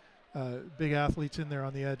big athletes in there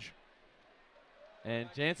on the edge. And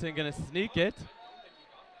Jansen going to sneak it.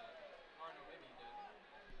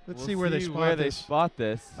 Let's see where they spot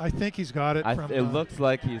this. I think he's got it. It looks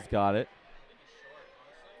like he's got it.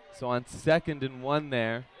 So on 2nd and 1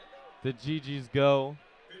 there, the GGs go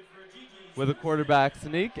with a quarterback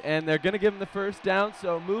sneak, and they're going to give him the first down,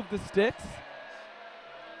 so move the sticks.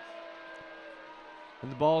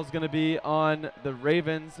 And the ball is going to be on the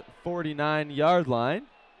Ravens' 49-yard line.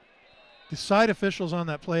 The side officials on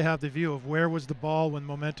that play have the view of where was the ball when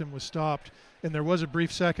momentum was stopped. And there was a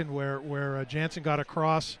brief second where Jansen got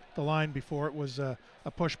across the line before it was a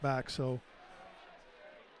pushback. So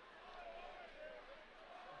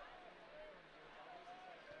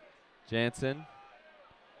Jansen,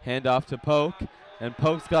 hand off to Polk, and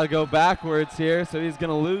Polk's got to go backwards here, so he's going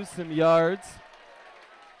to lose some yards.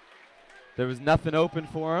 There was nothing open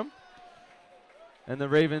for him, and the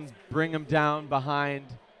Ravens bring him down behind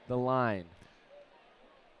the line.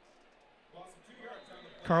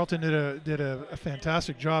 Carleton did a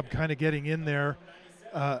fantastic job kind of getting in there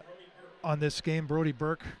on this game. Brody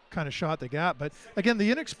Burke kind of shot the gap. But, again,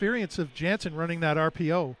 the inexperience of Jansen running that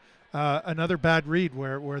RPO, another bad read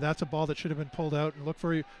where that's a ball that should have been pulled out. And look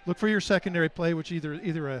for your secondary play, which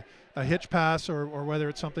either a hitch pass or whether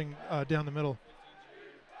it's something down the middle.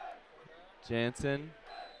 Jansen,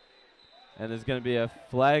 and there's going to be a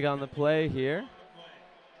flag on the play here.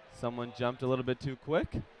 Someone jumped a little bit too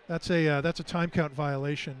quick. That's a time count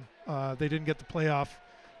violation. They didn't get the play off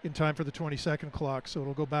in time for the 20-second clock, so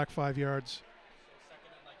it'll go back 5 yards.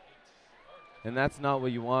 And that's not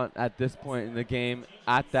what you want at this point in the game,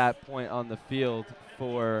 at that point on the field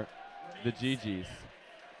for the GGs.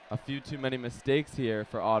 A few too many mistakes here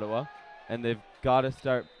for Ottawa, and they've got to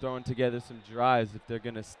start throwing together some drives if they're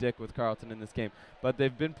going to stick with Carleton in this game. But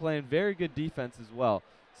they've been playing very good defense as well,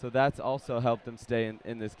 so that's also helped them stay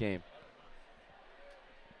in this game.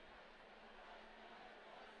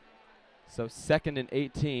 So 2nd and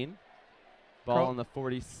 18. Ball on the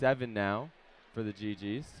 47 now for the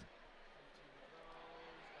GGs.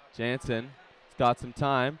 Jansen's got some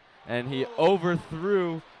time, and he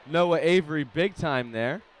overthrew Noah Avery big time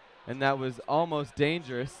there, and that was almost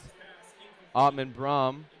dangerous. Ottman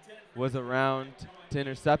Brom was around to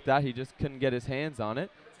intercept that. He just couldn't get his hands on it.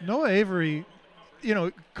 Noah Avery,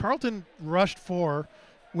 Carleton rushed 4,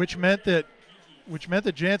 which meant that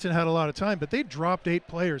Jansen had a lot of time, but they dropped 8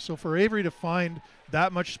 players. So for Avery to find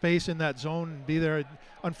that much space in that zone and be there,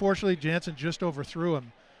 unfortunately Jansen just overthrew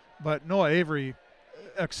him. But Noah Avery,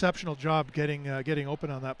 exceptional job getting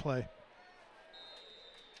open on that play.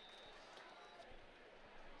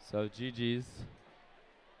 So GG's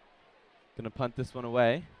gonna punt this one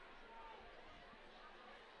away.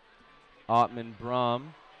 Ottman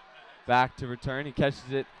Brom back to return. He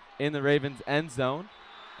catches it in the Ravens' end zone,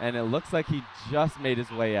 and it looks like he just made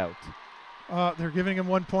his way out. They're giving him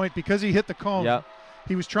 1 point because he hit the cone. Yep.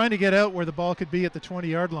 He was trying to get out where the ball could be at the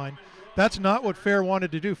 20-yard line. That's not what Fair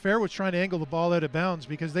wanted to do. Fair was trying to angle the ball out of bounds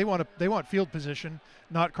because they want field position,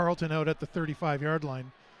 not Carleton out at the 35-yard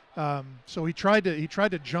line. So he tried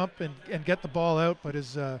to jump and get the ball out, but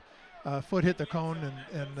his foot hit the cone,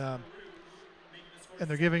 and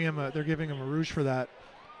they're giving him a rouge for that.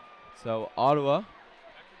 So Ottawa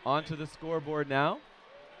onto the scoreboard now.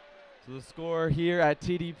 So the score here at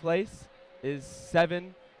TD Place is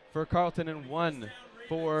 7 for Carleton and 1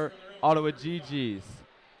 for Ottawa GGs.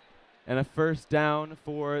 And a first down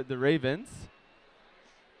for the Ravens.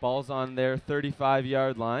 Ball's on their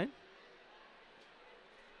 35-yard line.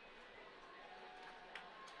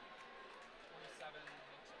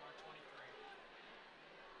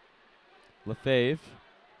 Lefebvre,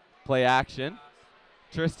 play action.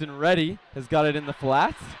 Tristan Reddy has got it in the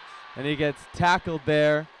flats, and he gets tackled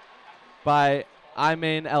there by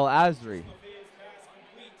Ayman El Azri.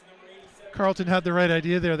 Carleton had the right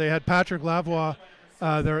idea there. They had Patrick Lavoie,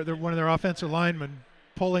 one of their offensive linemen,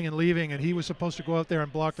 pulling and leaving, and he was supposed to go out there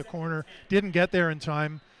and block the corner. Didn't get there in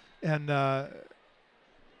time. And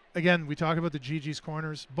again, we talk about the GG's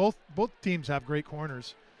corners. Both teams have great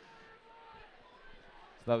corners.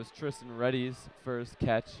 So that was Tristan Reddy's first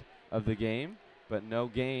catch of the game, but no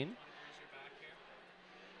gain.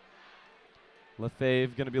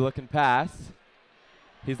 Lefebvre going to be looking pass.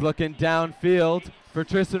 He's looking downfield for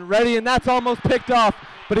Tristan Reddy, and that's almost picked off,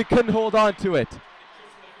 but he couldn't hold on to it.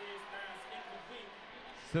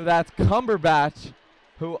 So that's Cumberbatch,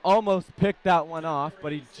 who almost picked that one off,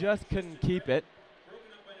 but he just couldn't keep it.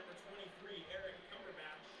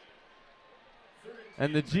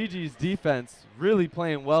 And the GG's defense really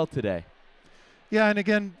playing well today. Yeah, and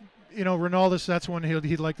again, you know, Ronaldus, that's one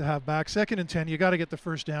he'd like to have back. 2nd and 10, you got to get the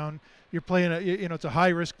first down. You're playing, it's a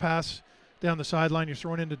high-risk pass down the sideline. You're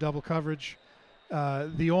thrown into double coverage.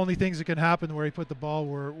 The only things that can happen where he put the ball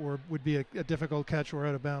would be a difficult catch or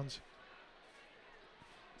out of bounds.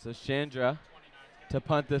 So Chandra to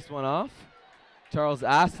punt this one off. Charles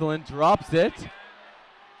Asselin drops it,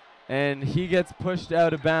 and he gets pushed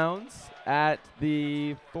out of bounds at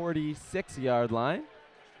the 46-yard line. And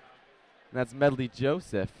that's Medley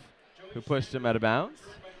Joseph who pushed him out of bounds.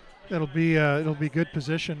 It'll be good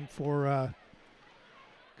position for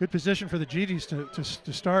the GGs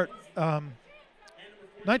to start.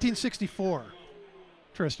 1964,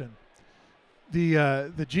 Tristan.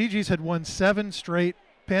 The GGs had won 7 straight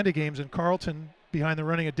Panda games in Carleton behind the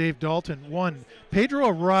running of Dave Dalton. Won. Pedro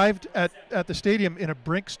arrived at the stadium in a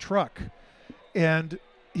Brinks truck, and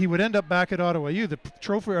he would end up back at Ottawa U. The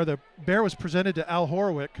trophy or the bear was presented to Al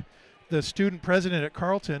Horwick, the student president at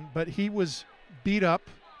Carleton, but he was beat up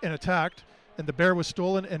and attacked, and the bear was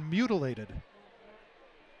stolen and mutilated.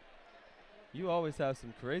 You always have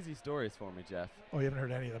some crazy stories for me, Jeff. Oh, you haven't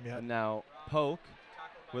heard any of them yet. And now Polk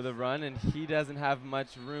with a run, and he doesn't have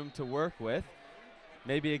much room to work with.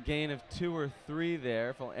 Maybe a gain of 2 or 3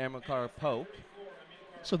 there for Amilcar Polk.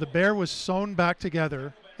 So the bear was sewn back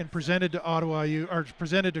together and presented to Ottawa U, or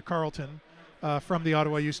presented to Carleton from the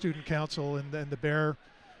Ottawa U Student Council, and the bear,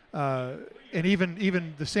 and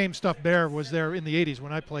even the same stuffed bear was there in the 80s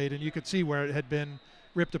when I played, and you could see where it had been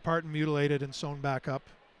ripped apart and mutilated and sewn back up.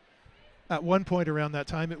 At one point around that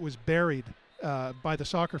time, it was buried by the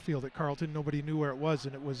soccer field at Carleton. Nobody knew where it was,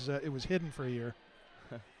 and it was hidden for a year.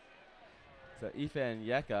 So Ife and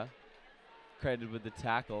Yeka credited with the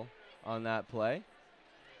tackle on that play.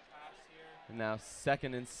 And now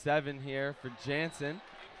 2nd and 7 here for Jansen,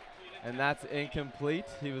 and that's incomplete.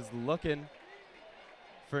 He was looking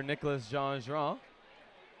for Nicolas Jean-Jean,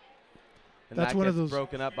 and that's that one gets of those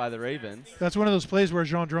broken up by the Ravens. That's one of those plays where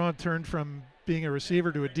Jean-Jean turned from being a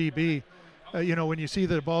receiver to a DB. When you see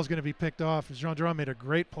that the ball's going to be picked off, Jean-Jean made a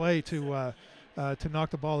great play to knock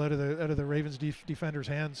the ball out of the Ravens defender's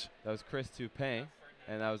hands. That was Chris Toupin,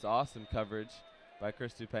 and that was awesome coverage by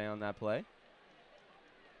Chris Toupin on that play.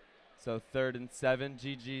 So 3rd and 7,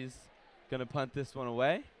 GG's going to punt this one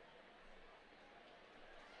away.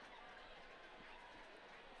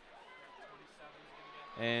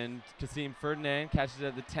 And Kasim Ferdinand catches it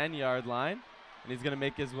at the 10-yard line, and he's going to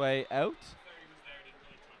make his way out.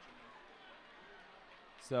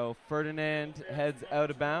 So Ferdinand heads out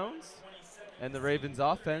of bounds, and the Ravens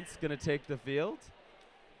offense going to take the field.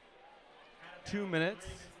 2 minutes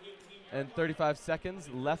and 35 seconds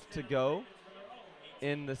left to go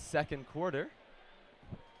in the 2nd quarter,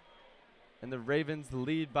 and the Ravens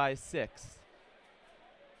lead by 6.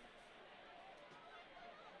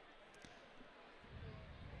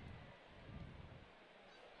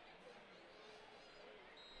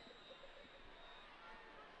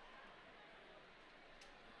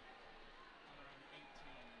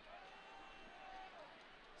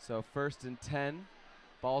 So 1st and 10,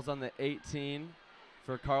 ball's on the 18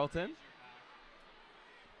 for Carleton.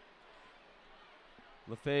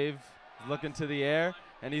 Lefebvre is looking to the air,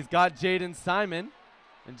 and he's got Jaden Simon,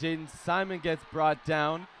 and Jaden Simon gets brought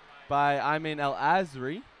down by Ayman El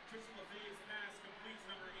Azri.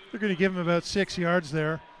 They're going to give him about 6 yards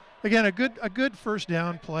there. Again, a good first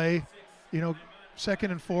down play.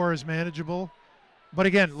 2nd and 4 is manageable, but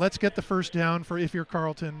again, let's get the first down for if you're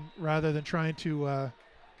Carleton rather than trying to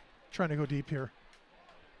trying to go deep here.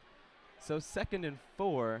 So 2nd and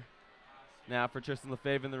 4 now for Tristan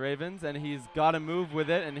Lefebvre and the Ravens, and he's got to move with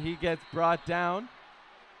it, and he gets brought down.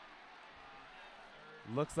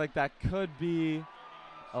 Looks like that could be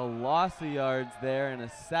a loss of yards there and a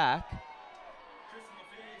sack.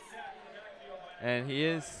 And he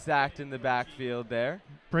is sacked in the backfield there.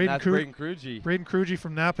 Braden Krugy. Braden Krugy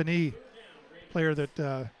from Napanee, player that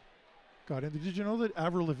got in. Did you know that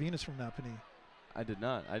Avril Lavigne is from Napanee? I did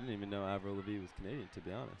not. I didn't even know Avril Lavigne was Canadian, to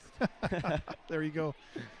be honest. There you go.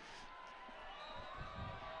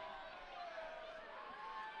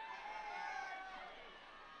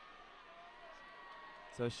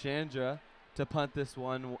 So Chandra to punt this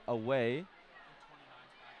one away.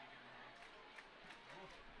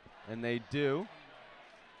 And they do.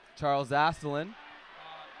 Charles Asselin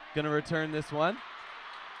going to return this one.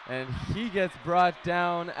 And he gets brought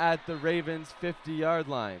down at the Ravens' 50-yard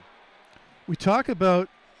line. We talk about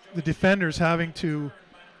the defenders having to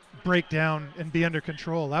break down and be under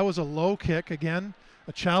control. That was a low kick again,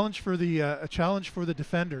 a challenge for the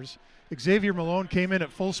defenders. Xavier Malone came in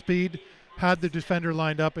at full speed, had the defender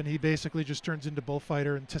lined up, and he basically just turns into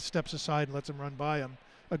bullfighter and steps aside and lets him run by him.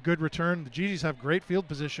 A good return. The GGs have great field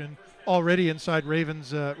position already inside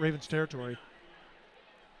Ravens territory.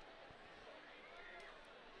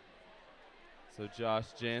 So Josh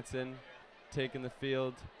Jansen taking the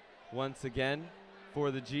field once again for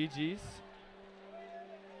the GGs.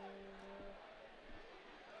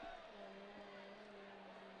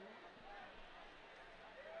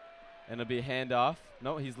 And it'll be a handoff.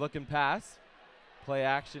 No, he's looking pass. Play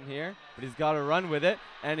action here, but he's got to run with it,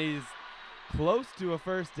 and he's close to a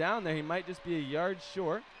first down there. He might just be a yard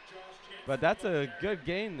short, but that's a good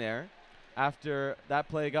gain there after that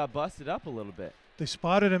play got busted up a little bit. They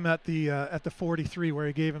spotted him at the 43 where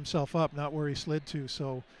he gave himself up, not where he slid to.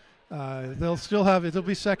 So they'll still have it'll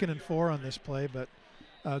be 2nd and 4 on this play, but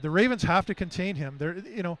the Ravens have to contain him.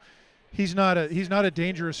 He's not a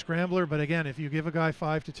dangerous scrambler, but again, if you give a guy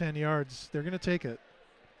 5 to 10 yards, they're going to take it.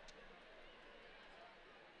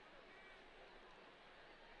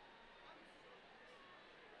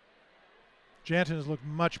 Jansen has looked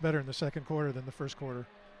much better in the second quarter than the first quarter.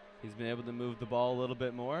 He's been able to move the ball a little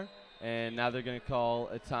bit more, and now they're going to call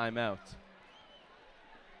a timeout.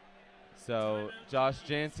 So Josh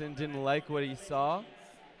Jansen didn't like what he saw,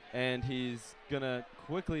 and he's going to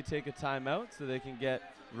quickly take a timeout so they can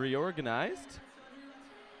get reorganized.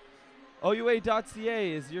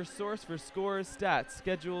 OUA.ca is your source for scores, stats,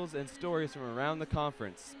 schedules, and stories from around the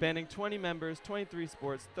conference, spanning 20 members, 23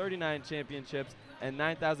 sports, 39 championships, and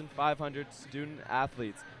 9,500 student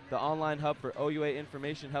athletes. The online hub for OUA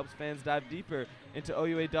information helps fans dive deeper into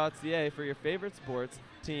OUA.ca for your favorite sports,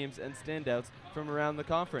 teams, and standouts from around the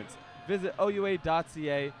conference. Visit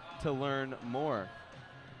OUA.ca to learn more.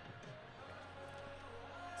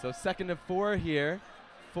 So 2nd and 4 here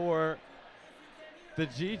for the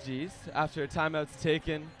GGs after a timeout's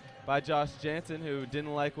taken by Josh Jansen, who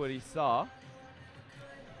didn't like what he saw.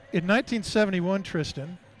 In 1971,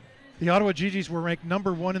 Tristan, the Ottawa GGs were ranked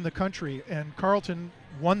number 1 in the country, and Carleton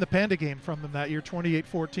won the Panda game from them that year,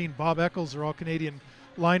 28-14. Bob Eccles, their all-Canadian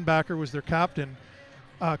linebacker, was their captain.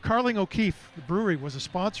 Carling O'Keefe, the brewery, was a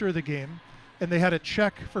sponsor of the game, and they had a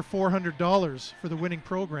check for $400 for the winning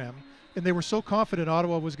program. And they were so confident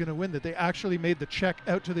Ottawa was going to win that they actually made the check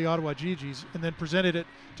out to the Ottawa GGs and then presented it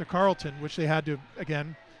to Carleton, which they had to,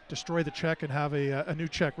 again, destroy the check and have a new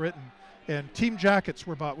check written. And team jackets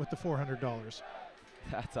were bought with the $400.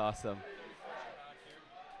 That's awesome.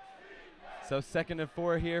 So 2nd and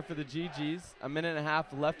 4 here for the GGs. A minute and a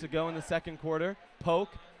half left to go in the second quarter. Polk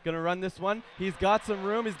going to run this one. He's got some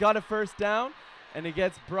room. He's got a first down, and he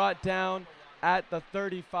gets brought down at the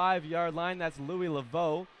 35-yard line. That's Louis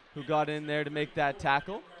Laveau, who got in there to make that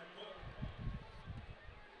tackle.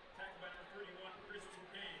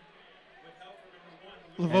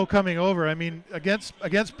 Laveau coming over. I mean, against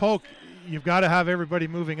Polk, you've got to have everybody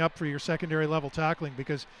moving up for your secondary level tackling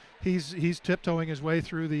because he's tiptoeing his way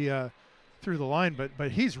through the line,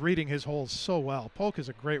 but he's reading his holes so well. Polk is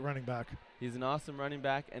a great running back. He's an awesome running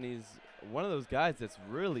back, and he's one of those guys that's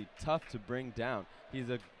really tough to bring down.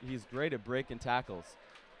 He's great at breaking tackles.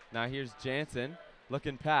 Now here's Jansen.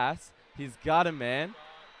 Looking pass. He's got a man,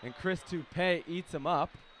 and Chris Toupé eats him up.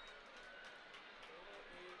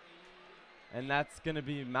 And that's going to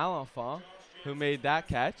be Malenfant who made that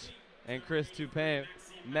catch, and Chris Toupé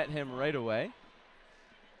met him right away.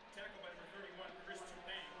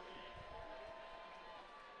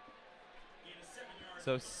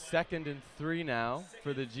 So 2nd and 3 now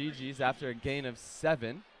for the GGs after a gain of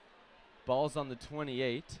 7. Ball's on the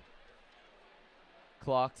 28.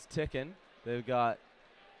 Clock's ticking. They've got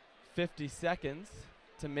 50 seconds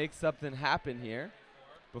to make something happen here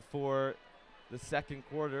before the second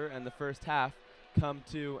quarter and the first half come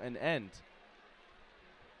to an end.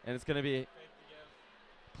 And it's going to be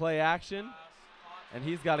play action, and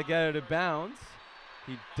he's got to get out of bounds.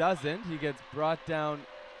 He doesn't. He gets brought down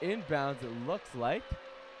inbounds, it looks like.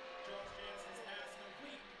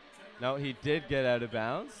 No, he did get out of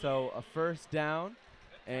bounds, so a first down,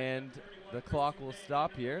 and the clock will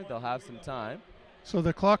stop here. They'll have some time. So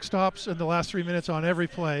the clock stops in the last 3 minutes on every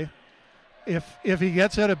play. If he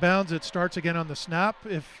gets out of bounds, it starts again on the snap.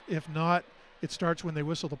 If not, it starts when they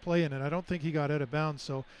whistle the play in, and I don't think he got out of bounds.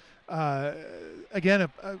 So again,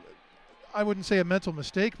 I wouldn't say a mental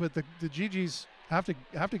mistake, but the GGs have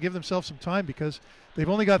to give themselves some time because they've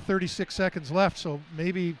only got 36 seconds left. So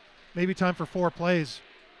maybe time for 4 plays.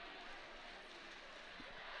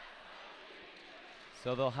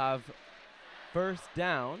 So they'll have first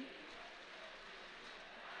down.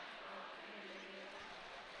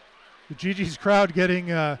 The GG's crowd getting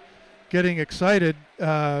excited,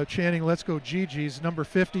 chanting "Let's go GG's." Number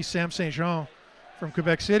 50, Sam St. Jean from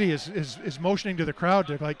Quebec City is motioning to the crowd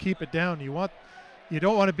to like keep it down. You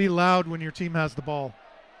don't want to be loud when your team has the ball.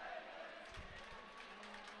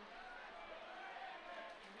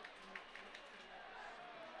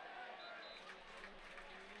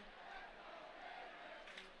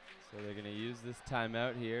 So they're going to use this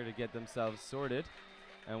timeout here to get themselves sorted,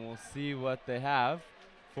 and we'll see what they have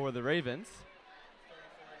for the Ravens.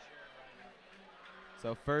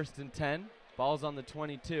 So 1st and 10, ball's on the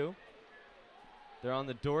 22. They're on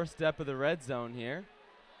the doorstep of the red zone here,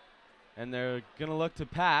 and they're going to look to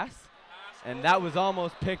pass, and that was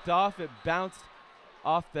almost picked off. It bounced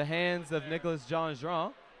off the hands of Nicolas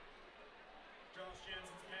Jean-Jean.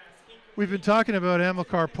 We've been talking about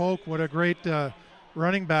Amilcar Polk, what a great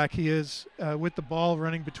running back he is with the ball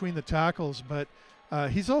running between the tackles, but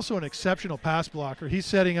he's also an exceptional pass blocker. He's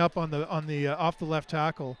setting up on the off the left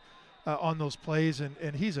tackle on those plays,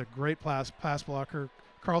 and he's a great pass blocker.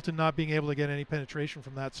 Carleton not being able to get any penetration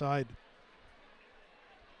from that side.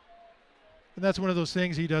 And that's one of those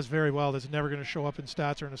things he does very well that's never going to show up in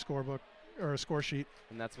stats or in a scorebook or a score sheet.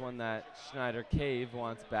 And that's one that Schneider Cave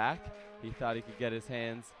wants back. He thought he could get his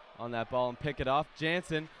hands on that ball and pick it off.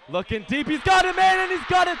 Jansen looking deep. He's got him in, and he's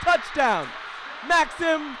got a touchdown.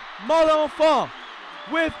 Maxime Malenfant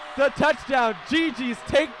with the touchdown. GG's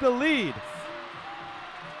take the lead.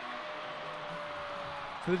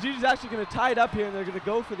 So the GG's actually going to tie it up here, and they're going to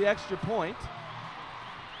go for the extra point.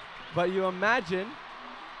 But you imagine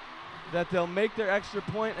that they'll make their extra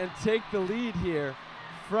point and take the lead here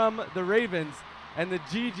from the Ravens, and the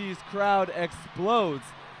GG's crowd explodes,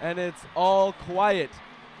 and it's all quiet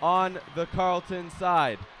on the Carleton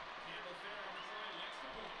side.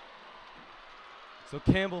 So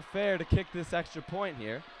Campbell Fair to kick this extra point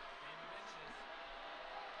here.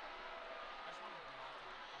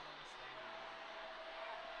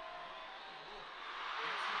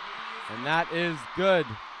 And that is good.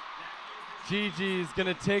 GG's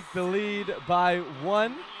going to take the lead by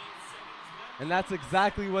 1. And that's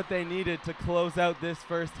exactly what they needed to close out this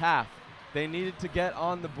first half. They needed to get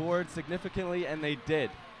on the board significantly, and they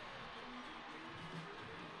did.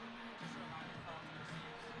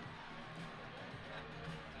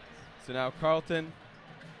 So now Carleton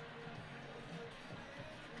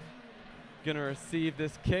going to receive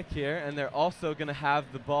this kick here, and they're also going to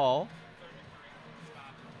have the ball.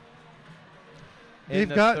 They've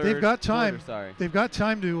got time. Sorry. They've got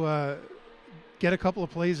time to get a couple of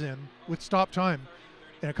plays in with stop time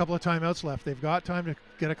and a couple of timeouts left. They've got time to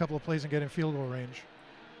get a couple of plays and get in field goal range.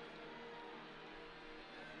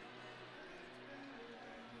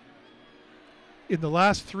 In the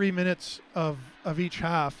last 3 minutes of each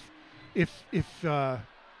half, if a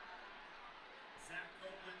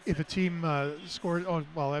team scores,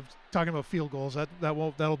 I'm talking about field goals.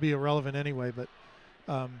 That'll be irrelevant anyway. But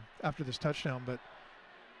after this touchdown, but.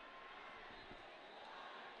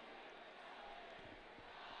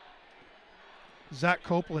 Zach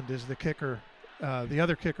Copeland is the kicker, the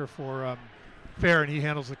other kicker for Fair, and he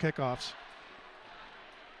handles the kickoffs.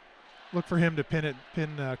 Look for him to pin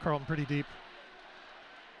Carleton pretty deep.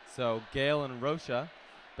 So Gale and Rocha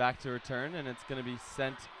back to return, and it's going to be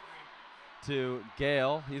sent to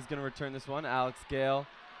Gale. He's going to return this one, Alex Gale,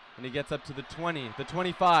 and he gets up to the 20, the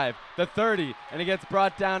 25, the 30, and he gets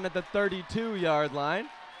brought down at the 32-yard line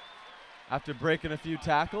after breaking a few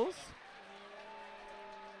tackles.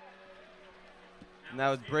 And that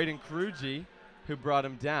was Braden Karuji who brought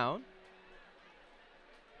him down.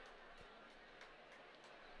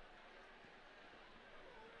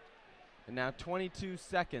 And now 22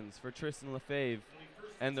 seconds for Tristan Lefebvre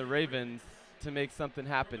and the Ravens to make something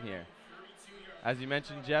happen here. As you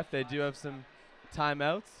mentioned, Jeff, they do have some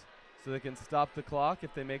timeouts, so they can stop the clock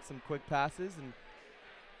if they make some quick passes. And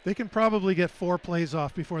they can probably get 4 plays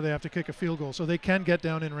off before they have to kick a field goal, so they can get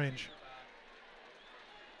down in range.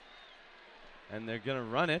 And they're going to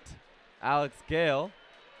run it. Alex Gale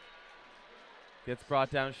gets brought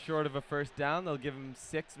down short of a first down. They'll give him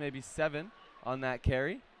 6, maybe 7 on that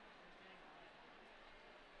carry.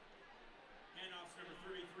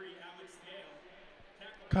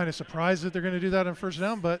 Kind of surprised that they're going to do that on first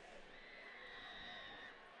down, but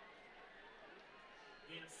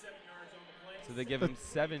so they give him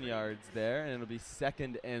 7 yards there, and it'll be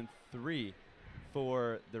 2nd and 3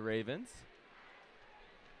 for the Ravens.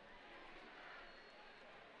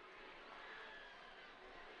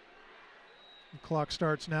 The clock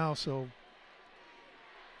starts now, so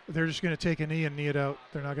they're just going to take a knee and knee it out.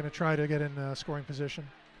 They're not going to try to get in scoring position.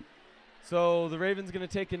 So the Ravens going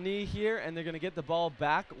to take a knee here, and they're going to get the ball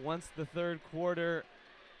back once the third quarter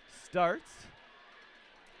starts.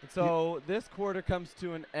 And so this quarter comes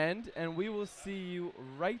to an end, and we will see you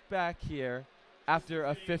right back here after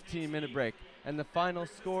a 15-minute break. And the final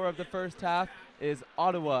score of the first half is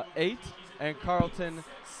Ottawa 8 and Carleton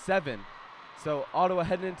 7. So Ottawa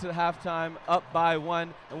heading into the halftime up by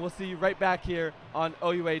 1, and we'll see you right back here on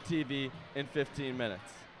OUA TV in 15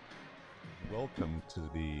 minutes. Welcome to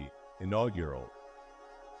the inaugural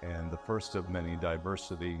and the first of many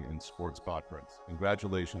diversity in sports conference.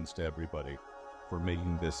 Congratulations to everybody for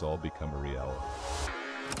making this all become a reality.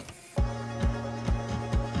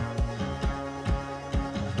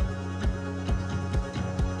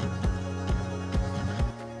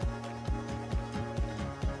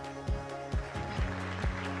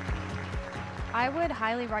 I would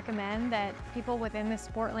highly recommend that people within the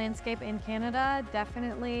sport landscape in Canada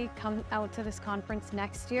definitely come out to this conference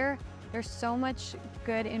next year. There's so much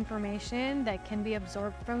good information that can be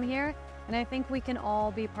absorbed from here, and I think we can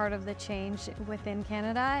all be part of the change within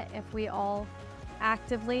Canada if we all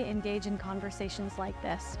actively engage in conversations like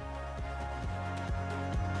this.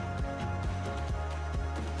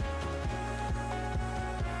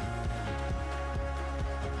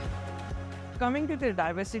 Coming to the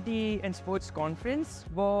Diversity in Sports Conference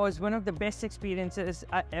was one of the best experiences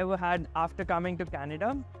I ever had after coming to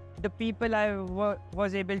Canada. The people I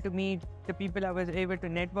was able to meet, the people I was able to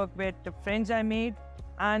network with, the friends I made,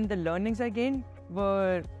 and the learnings I gained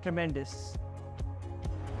were tremendous.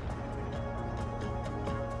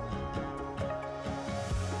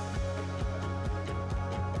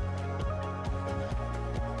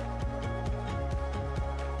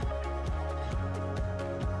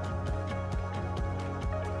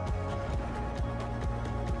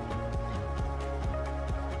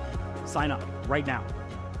 Sign up right now.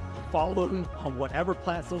 Follow them on whatever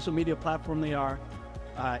social media platform they are.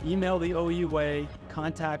 Email the OUA,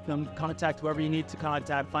 contact them, contact whoever you need to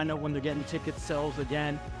contact, find out when they're getting ticket sales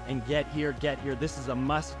again, and get here. This is a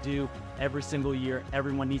must-do every single year.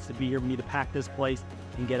 Everyone needs to be here. We need to pack this place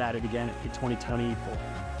and get at it again in 2024.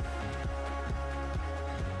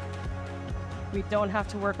 We don't have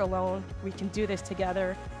to work alone. We can do this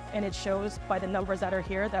together, and it shows by the numbers that are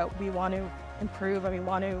here that we want to improve and we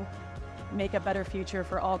want to make a better future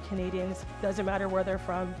for all Canadians. Doesn't matter where they're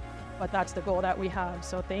from, but that's the goal that we have.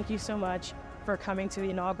 So thank you so much for coming to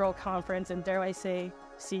the inaugural conference, and dare I say,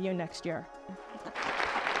 see you next year.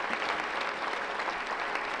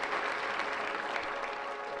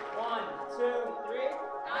 1, 2, 3.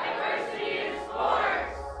 Diversity in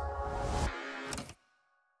sports.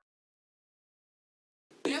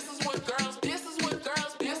 This is what girls do. This is what girls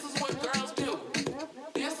do. This is what girls do.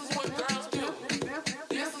 This is what girls do.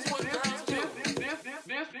 This is what girls do.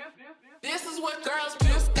 This is what girls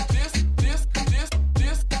do.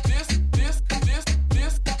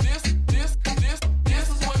 This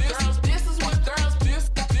is what girls. This is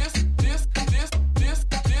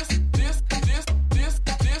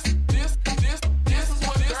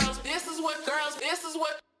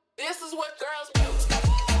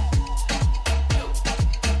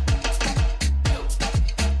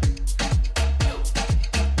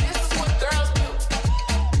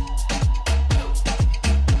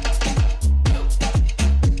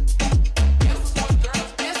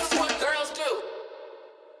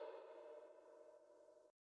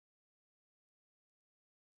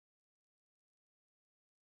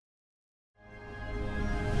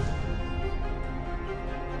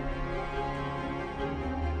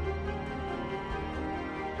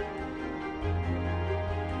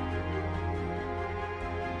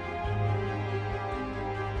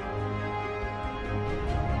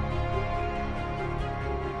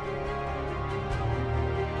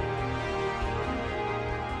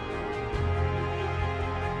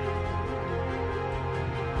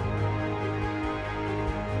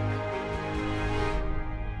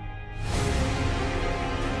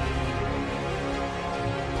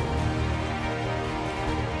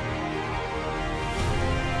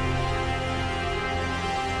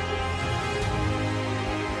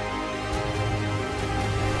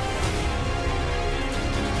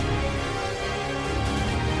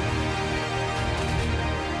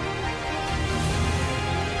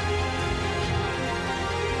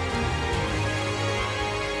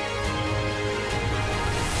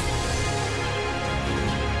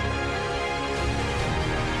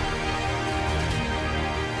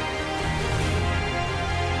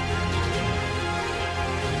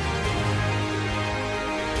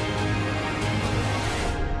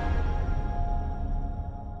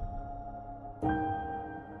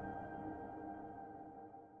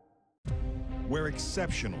where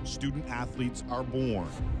exceptional student athletes are born,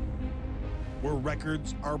 where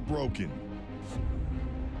records are broken,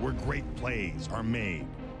 where great plays are made,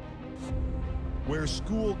 where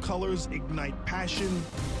school colors ignite passion,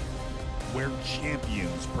 where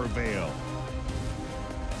champions prevail,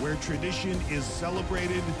 where tradition is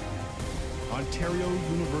celebrated. Ontario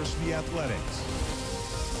University Athletics.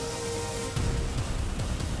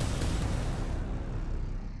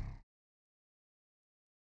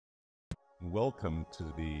 Welcome to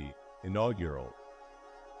the inaugural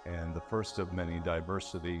and the first of many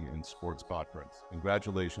diversity in sports conference.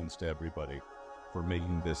 Congratulations to everybody for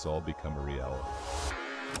making this all become a reality.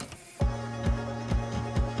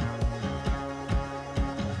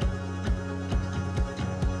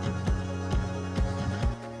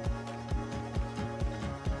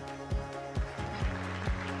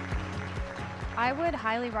 I would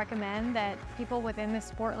highly recommend that people within the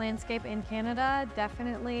sport landscape in Canada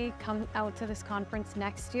definitely come out to this conference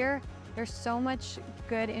next year. There's so much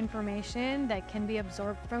good information that can be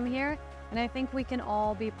absorbed from here, and I think we can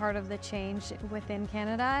all be part of the change within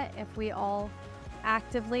Canada if we all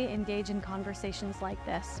actively engage in conversations like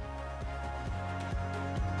this.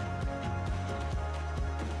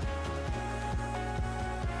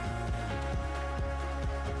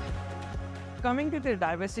 Coming to the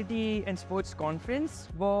Diversity in Sports Conference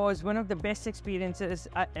was one of the best experiences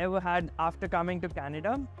I ever had after coming to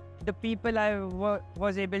Canada. The people I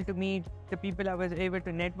was able to meet, the people I was able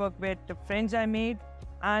to network with, the friends I made,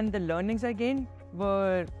 and the learnings I gained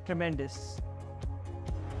were tremendous.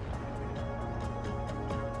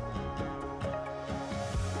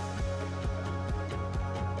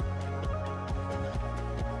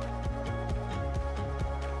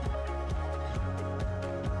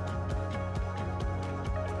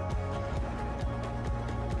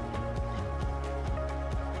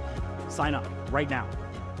 Sign up right now.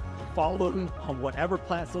 Follow them on whatever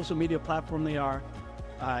social media platform they are.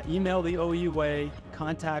 Email the OUA,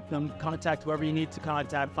 contact them, contact whoever you need to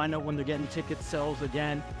contact, find out when they're getting ticket sales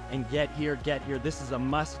again, and get here. This is a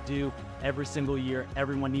must-do every single year.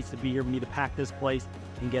 Everyone needs to be here. We need to pack this place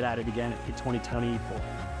and get at it again in 2024.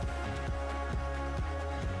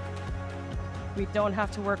 We don't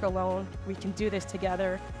have to work alone. We can do this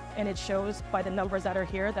together, and it shows by the numbers that are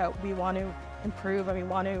here that we want to improve and we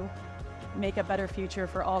want to make a better future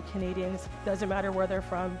for all Canadians. Doesn't matter where they're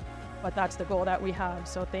from, but that's the goal that we have.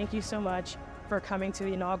 So thank you so much for coming to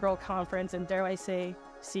the inaugural conference, and dare I say,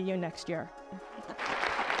 see you next year.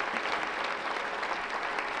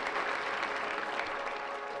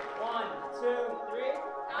 One, two, three.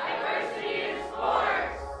 Diversity in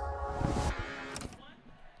sports.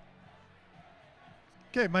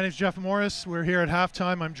 Okay, my name is Jeff Morris. We're here at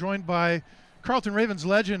halftime. I'm joined by Carleton Ravens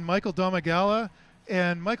legend Michael Domagala.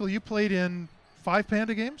 And Michael, you played in 5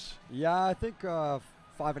 Panda games? Yeah, I think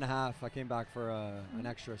 5.5. I came back for an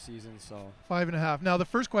extra season, so. 5.5. Now, the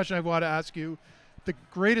first question I want to ask you, the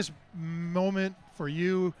greatest moment for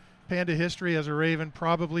you, Panda history as a Raven,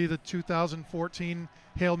 probably the 2014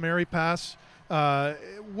 Hail Mary pass.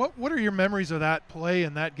 What are your memories of that play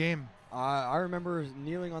in that game? I remember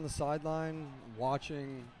kneeling on the sideline,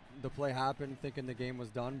 watching the play happen, thinking the game was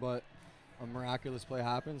done, but a miraculous play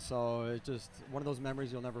happened, so it's just one of those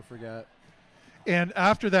memories you'll never forget. And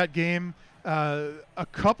after that game, a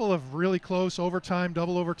couple of really close overtime,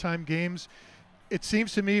 double overtime games. It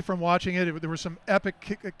seems to me from watching it, there were some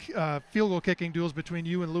epic field goal kicking duels between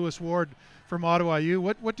you and Lewis Ward from Ottawa U.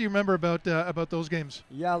 What do you remember about those games?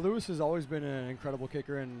 Yeah, Lewis has always been an incredible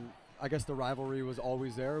kicker, and I guess the rivalry was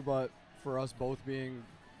always there, but for us both being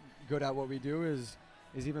good at what we do is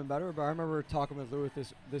even better. But I remember talking with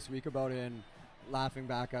Lewis this week about it and laughing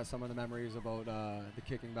back at some of the memories about the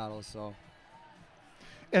kicking battles. So,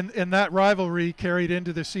 and that rivalry carried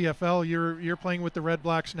into the CFL. You're playing with the Red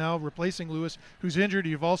Blacks now, replacing Lewis, who's injured.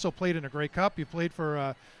 You've also played in a Grey Cup. You played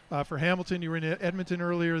for Hamilton. You were in Edmonton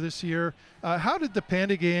earlier this year. How did the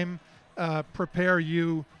Panda game prepare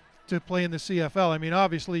you to play in the CFL? I mean,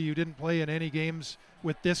 obviously you didn't play in any games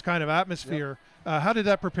with this kind of atmosphere. Yep. How did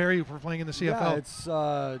that prepare you for playing in the CFL? Yeah, it's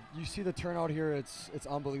you see the turnout here. It's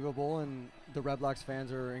unbelievable, and the Red Blacks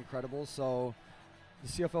fans are incredible. So the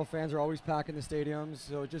CFL fans are always packing the stadiums.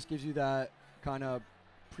 So it just gives you that kind of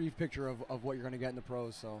pre-picture of what you're going to get in the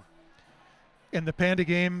pros. So. In the Panda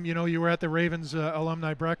game, you know, you were at the Ravens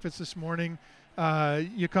alumni breakfast this morning.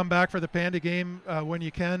 You come back for the Panda game when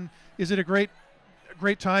you can. Is it a great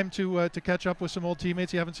time to catch up with some old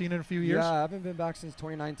teammates you haven't seen in a few years? Yeah, I haven't been back since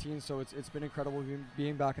 2019, so it's been incredible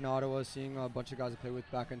being back in Ottawa, seeing a bunch of guys I played with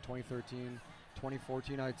back in 2013,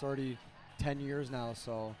 2014. It's already 10 years now,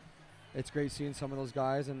 so it's great seeing some of those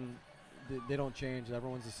guys, and they don't change.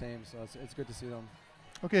 Everyone's the same, so it's good to see them.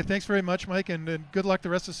 Okay, thanks very much, Mike, and good luck the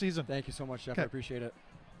rest of the season. Thank you so much, Jeff. Okay. I appreciate it.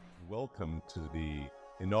 Welcome to the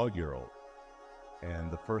inaugural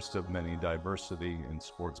and the first of many diversity in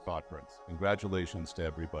sports conference. Congratulations to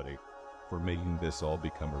everybody for making this all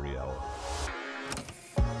become a reality.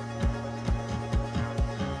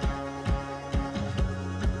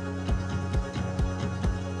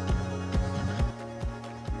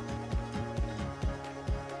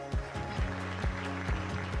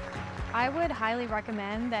 I would highly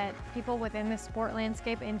recommend that people within the sport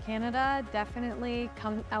landscape in Canada definitely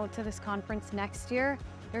come out to this conference next year.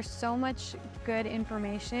 There's so much good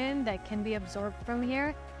information that can be absorbed from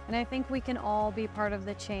here, and I think we can all be part of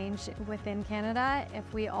the change within Canada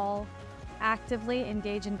if we all actively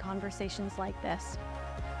engage in conversations like this.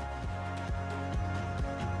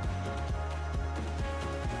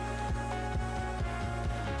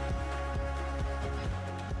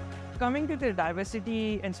 Coming to the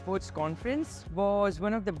Diversity in Sports Conference was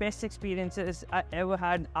one of the best experiences I ever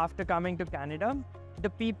had after coming to Canada. The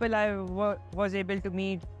people I was able to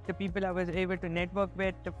meet, the people I was able to network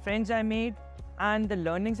with, the friends I made, and the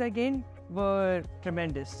learnings I gained were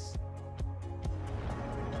tremendous.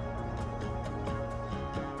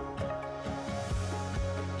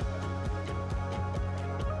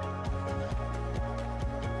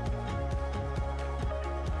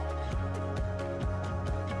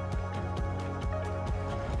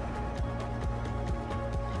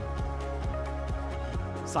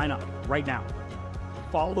 Sign up right now.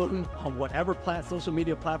 Follow them on whatever social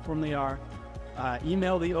media platform they are.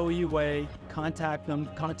 Email the OUA, contact them,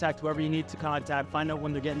 contact whoever you need to contact, find out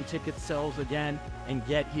when they're getting ticket sales again, and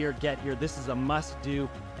get here. This is a must-do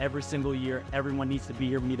every single year. Everyone needs to be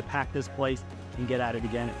here. We need to pack this place and get at it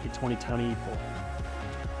again in 2024.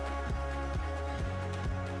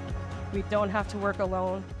 We don't have to work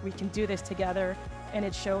alone. We can do this together, and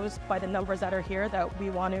it shows by the numbers that are here that we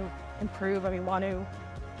want to improve and we want to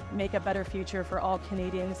make a better future for all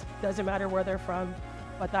Canadians. Doesn't matter where they're from,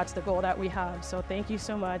 but that's the goal that we have. So thank you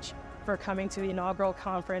so much for coming to the inaugural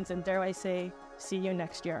conference, and dare I say, see you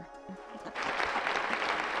next year.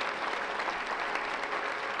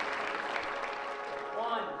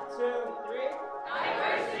 1, 2, 3.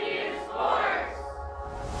 Diversity in sports.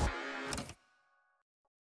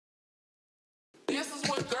 This is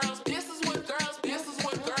what girls do. This is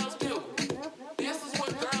what girls do. This is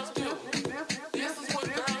what girls do. This is what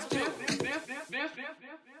girls do.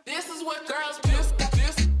 This is what girls do. This is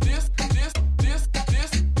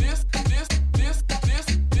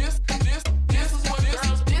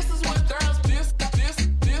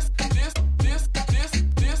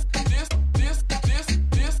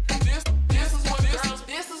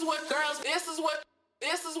what girls do.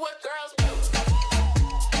 This is what girls do.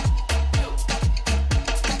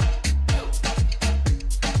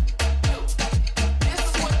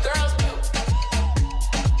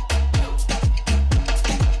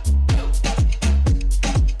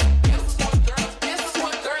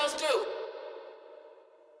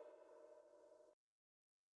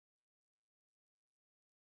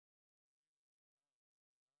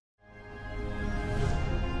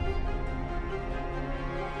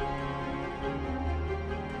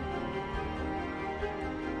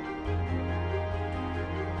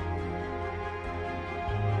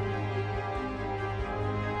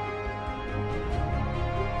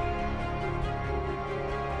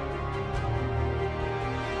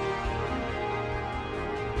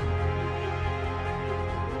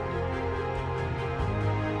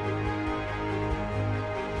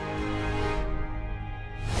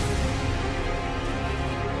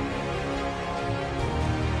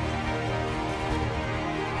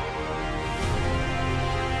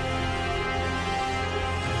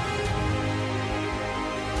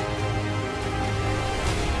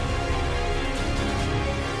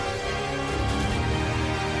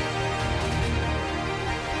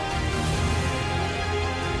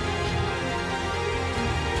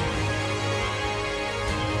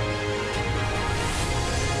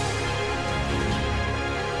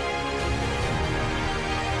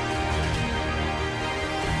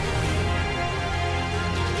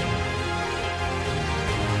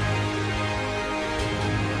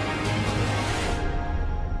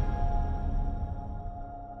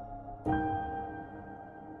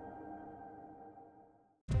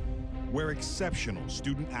 Where exceptional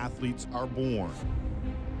student athletes are born,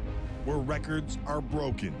 where records are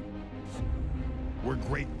broken, where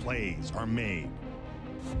great plays are made,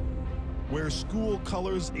 where school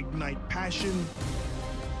colors ignite passion,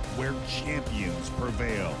 where champions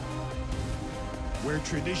prevail, where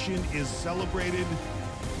tradition is celebrated,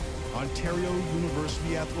 Ontario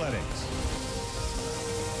University Athletics.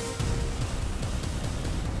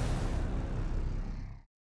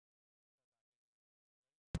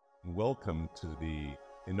 Welcome to the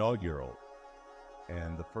inaugural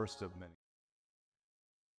and the first of many.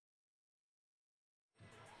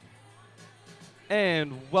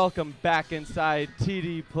 And welcome back inside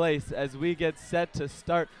TD Place as we get set to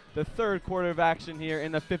start the third quarter of action here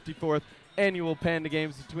in the 54th annual Panda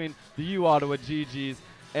Games between the U Ottawa GGs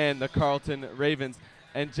and the Carleton Ravens.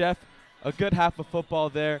 And Jeff, a good half of football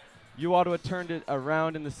there. U Ottawa turned it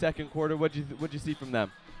around in the second quarter. What'd you see from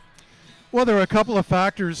them? Well, there were a couple of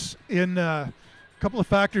factors in that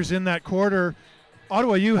quarter.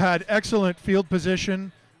 Ottawa U had excellent field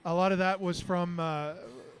position. A lot of that was from their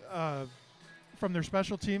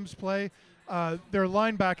special teams play. Their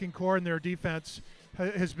linebacking core and their defense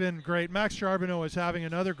has been great. Max Charbonneau is having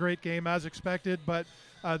another great game as expected, but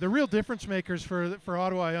the real difference makers for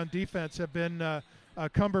Ottawa on defense have been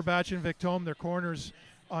Cumberbatch and Victome, their corners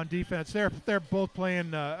on defense. They're both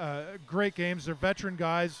playing great games. They're veteran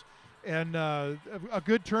guys, and a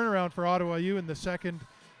good turnaround for Ottawa U in the second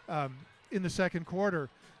quarter.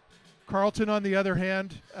 Carleton, on the other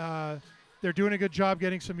hand, they're doing a good job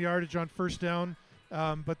getting some yardage on first down,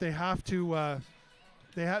 but they have to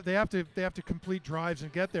complete drives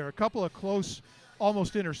and get there. A couple of close,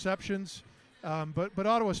 almost interceptions, but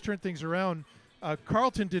Ottawa's turned things around.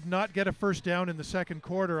 Carleton did not get a first down in the second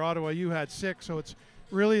quarter. Ottawa U had 6, so it's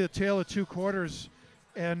really the tale of two quarters.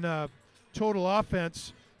 And total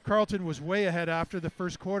offense, Carleton was way ahead after the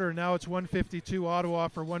first quarter. Now it's 152 Ottawa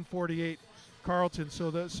for 148 Carleton.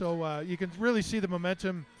 So you can really see the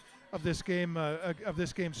momentum of this game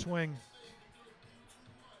swing.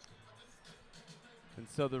 And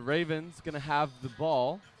so the Ravens going to have the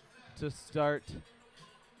ball to start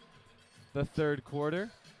the third quarter.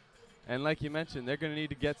 And like you mentioned, they're going to need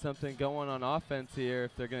to get something going on offense here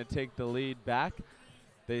if they're going to take the lead back.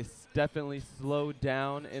 They definitely slowed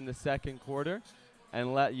down in the second quarter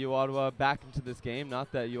and let U Ottawa back into this game.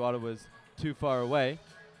 Not that U Ottawa was too far away,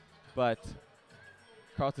 but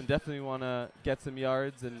Carleton definitely want to get some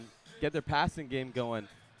yards and get their passing game going.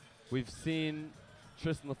 We've seen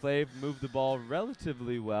Tristan Lefebvre move the ball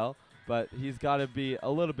relatively well, but he's got to be a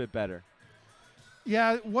little bit better.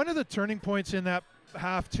 Yeah, one of the turning points in that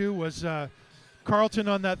half too was Carleton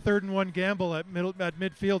on that 3rd and 1 gamble at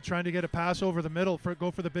midfield, trying to get a pass over the middle go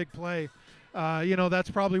for the big play. That's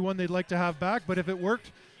probably one they'd like to have back, but if it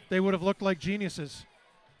worked, they would have looked like geniuses.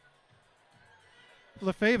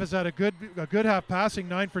 Lefebvre has had a good half passing,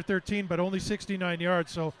 9 for 13, but only 69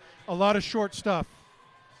 yards, so a lot of short stuff.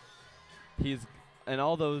 And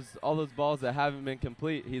all those balls that haven't been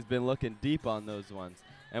complete, he's been looking deep on those ones.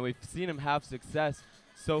 And we've seen him have success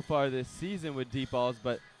so far this season with deep balls,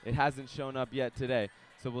 but it hasn't shown up yet today.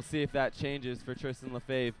 So we'll see if that changes for Tristan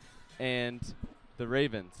Lefebvre and the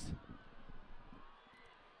Ravens.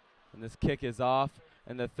 And this kick is off,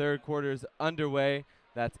 and the third quarter is underway.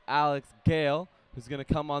 That's Alex Gale, who's going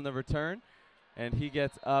to come on the return, and he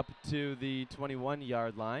gets up to the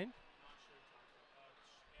 21-yard line.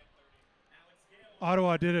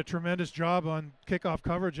 Ottawa did a tremendous job on kickoff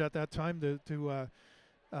coverage at that time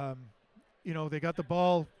they got the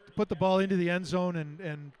ball, put the ball into the end zone,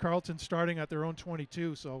 and Carleton starting at their own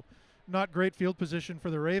 22. So not great field position for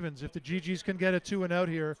the Ravens. If the GGs can get a 2 and out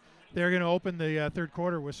here, they're going to open the third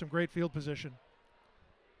quarter with some great field position.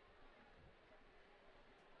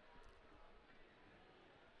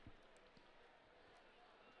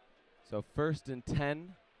 So 1st and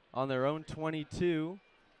 10 on their own 22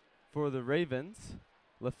 for the Ravens.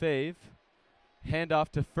 Lefebvre, handoff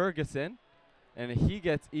to Ferguson, and he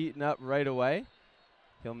gets eaten up right away.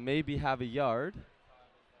 He'll maybe have a yard.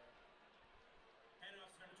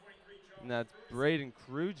 And that's Braden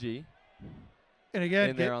Krugy. And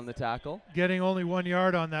again, in there on the tackle. Getting only 1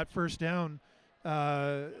 yard on that first down.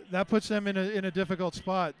 That puts them in a difficult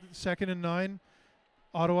spot. 2nd and 9.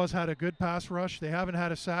 Ottawa's had a good pass rush. They haven't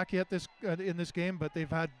had a sack yet in this game, but they've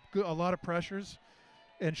had a lot of pressures.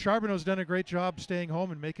 And Charbonneau's done a great job staying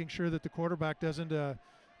home and making sure that the quarterback doesn't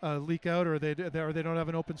leak out or they don't have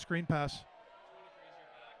an open screen pass.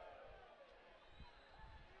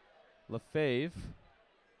 Lefebvre,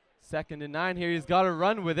 2nd and 9 here. He's got to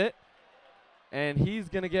run with it. And he's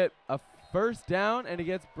going to get a first down, and he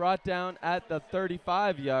gets brought down at the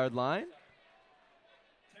 35-yard line.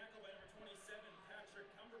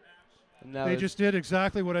 They just did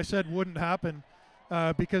exactly what I said wouldn't happen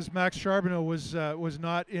because Max Charbonneau was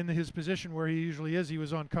not in his position where he usually is. He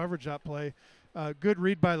was on coverage that play. Good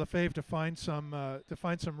read by Lefebvre to find some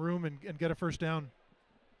room and get a first down.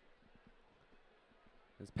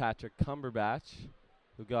 There's Patrick Cumberbatch,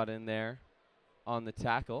 who got in there on the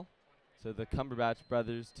tackle. So the Cumberbatch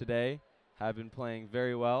brothers today have been playing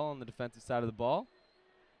very well on the defensive side of the ball.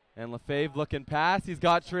 And Lefebvre looking pass. He's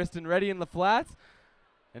got Tristan Reddy in the flats.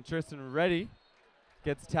 And Tristan Reddy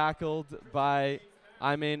gets tackled by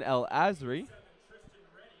Ayman El Azri.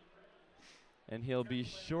 And he'll be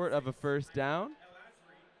short of a first down.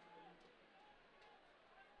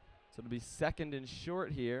 So it'll be 2nd and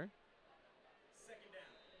short here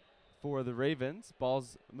for the Ravens.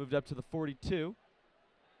 Ball's moved up to the 42.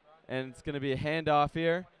 And it's going to be a handoff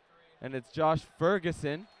here. And it's Josh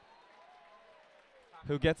Ferguson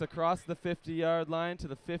who gets across the 50-yard line to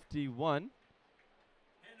the 51.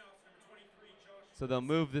 So they'll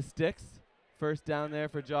move the sticks. First down there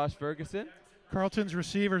for Josh Ferguson. Carleton's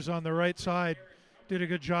receivers on the right side did a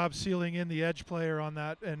good job sealing in the edge player on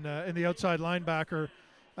that, and the outside linebacker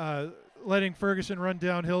letting Ferguson run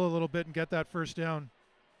downhill a little bit and get that first down.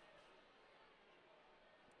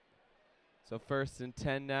 So 1st and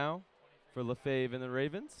 10 now for Lefebvre and the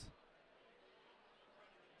Ravens.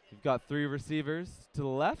 You've got 3 receivers to the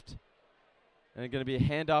left. And it's going to be a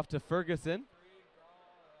handoff to Ferguson.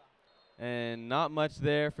 And not much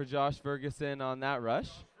there for Josh Ferguson on that rush.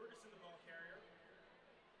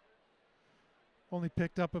 Only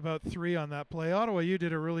picked up about 3 on that play. Ottawa U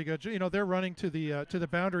did a really good job. You know, they're running to the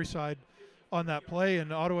boundary side on that play,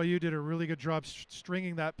 and Ottawa U did a really good job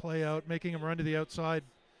stringing that play out, making him run to the outside,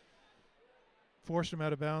 forced him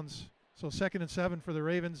out of bounds. So 2nd and 7 for the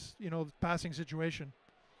Ravens, you know, passing situation.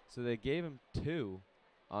 So they gave him 2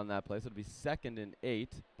 on that play, so it'll be 2nd and 8.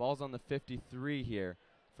 Ball's on the 53 here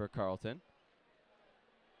for Carleton.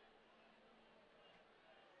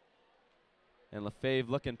 And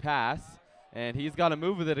Lefebvre looking pass, and he's got to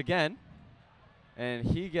move with it again. And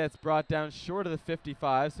he gets brought down short of the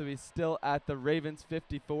 55, so he's still at the Ravens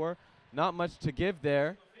 54. Not much to give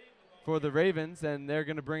there for the Ravens, and they're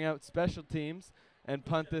going to bring out special teams and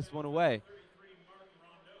punt this one away.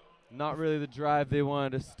 Not really the drive they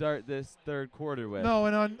wanted to start this 3rd quarter with. No,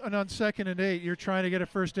 and on 2nd and 8, you're trying to get a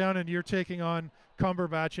first down, and you're taking on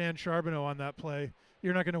Cumberbatch and Charbonneau on that play.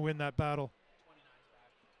 You're not going to win that battle.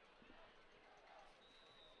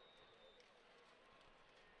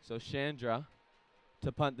 So Chandra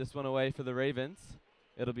to punt this one away for the Ravens.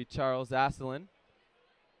 It'll be Charles Asselin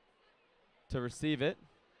to receive it.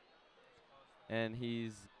 And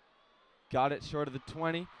he's got it short of the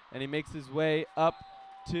 20, and he makes his way up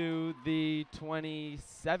to the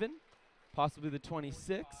 27, possibly the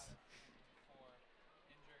 26.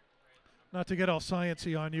 Not to get all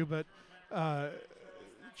sciencey on you, but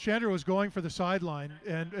Chandra was going for the sideline,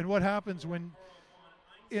 and what happens when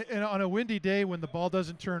on a windy day when the ball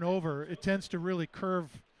doesn't turn over, it tends to really curve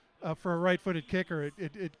for a right-footed kicker.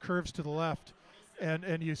 It curves to the left,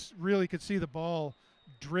 and you really could see the ball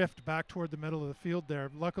drift back toward the middle of the field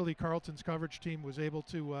there. Luckily, Carleton's coverage team was able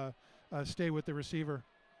to stay with the receiver.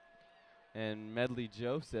 And Medley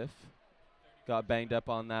Joseph got banged up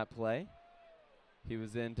on that play. He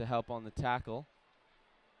was in to help on the tackle.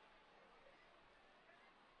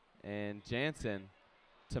 And Jansen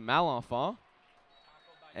to Malenfant.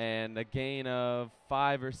 And a gain of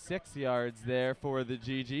 5 or 6 yards there for the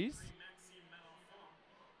GGs.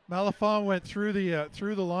 Malenfant went through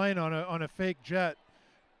the line on a fake jet,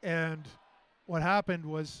 and what happened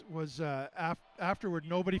was afterward,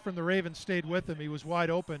 nobody from the Ravens stayed with him. He was wide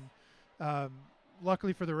open.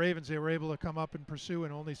 Luckily for the Ravens, they were able to come up and pursue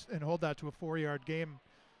and hold that to a 4-yard game.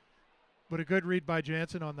 But a good read by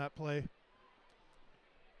Jansen on that play.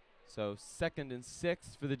 So 2nd and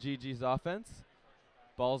 6 for the GG's offense.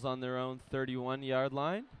 Ball's on their own 31-yard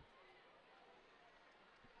line.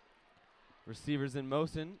 Receivers in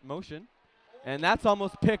motion. And that's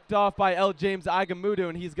almost picked off by L. James Agamudu,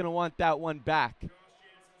 and he's going to want that one back.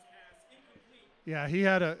 Yeah, he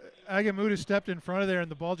had Agamudu stepped in front of there,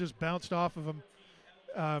 and the ball just bounced off of him.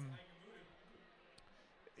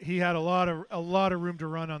 He had a lot of room to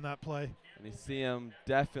run on that play. And you see him,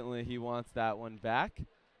 definitely he wants that one back.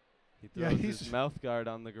 He throws his mouth guard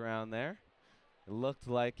on the ground there. It looked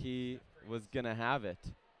like he was going to have it.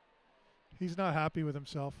 He's not happy with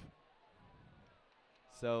himself.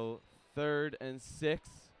 So 3rd and 6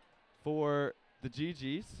 for the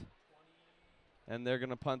GGs. And they're going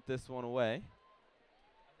to punt this one away.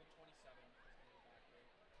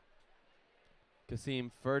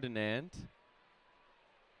 Kasim Ferdinand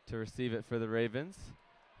to receive it for the Ravens.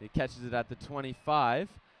 He catches it at the 25,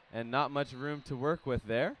 and not much room to work with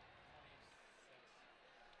there.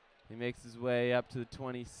 He makes his way up to the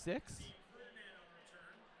 26.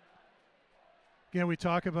 Again, we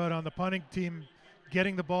talk about on the punting team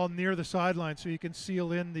getting the ball near the sideline so you can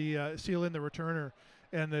seal in the returner.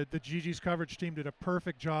 and the GG's coverage team did a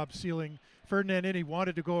perfect job sealing Ferdinand in. He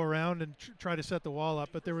wanted to go around and try to set the wall up,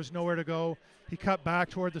 but there was nowhere to go. He cut back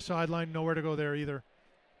toward the sideline, nowhere to go there either.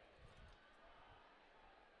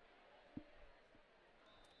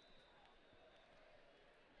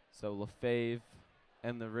 So Lefebvre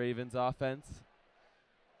and the Ravens offense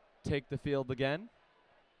take the field again.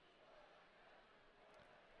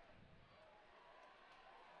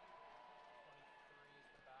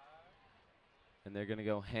 And they're going to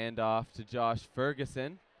go hand off to Josh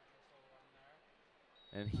Ferguson.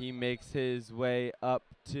 And he makes his way up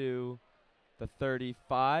to the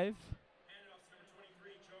 35.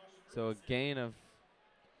 So a gain of,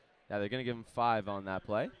 yeah, they're going to give him 5 on that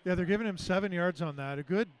play. Yeah, they're giving him 7 yards on that. A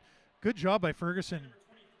good job by Ferguson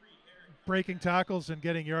breaking tackles and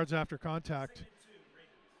getting yards after contact.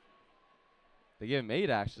 They give him 8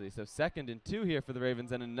 actually. So 2nd and 2 here for the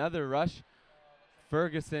Ravens, and another rush.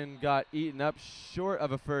 Ferguson got eaten up short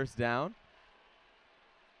of a first down.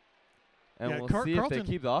 And yeah, we'll see if they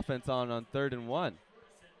keep the offense on 3rd and 1.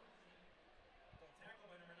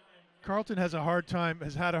 Carleton has had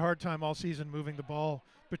a hard time all season moving the ball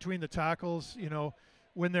between the tackles. You know,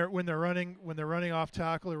 when they're running off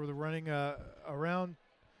tackle or they're running around,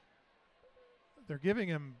 they're giving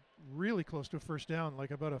him really close to a first down,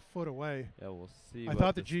 like about a foot away. Yeah, we'll see. I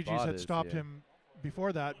thought the GGs had stopped him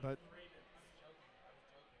before that, but.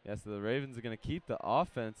 Yeah, so the Ravens are going to keep the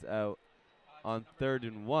offense out on 3rd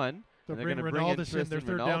and 1. They're going to bring Ronaldus in, their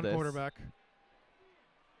third down quarterback.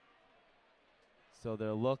 So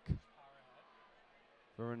they'll look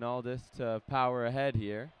for Ronaldus to power ahead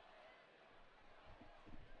here.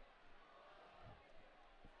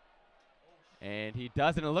 And he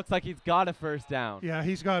doesn't. It looks like he's got a first down. Yeah,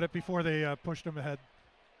 he's got it before they pushed him ahead.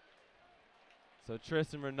 So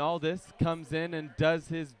Tristan Ronaldus comes in and does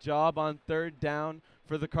his job on 3rd down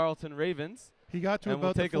for the Carleton Ravens. He got to and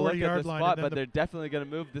about we'll take the 40-yard line. A look at the spot, but they're definitely going to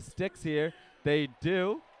move the sticks here. They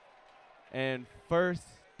do. And first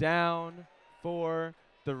down for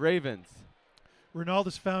the Ravens.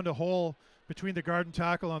 Ronaldus found a hole between the guard and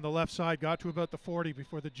tackle on the left side, got to about the 40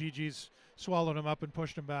 before the GGs swallowed him up and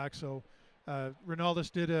pushed him back. So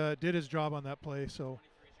Ronaldus did his job on that play. So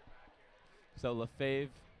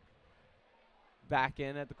Lefebvre back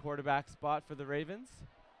in at the quarterback spot for the Ravens.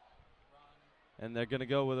 And they're going to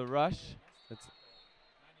go with a rush.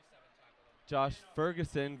 Josh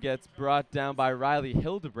Ferguson gets brought down by Riley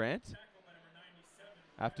Hildebrandt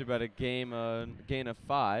after about a gain of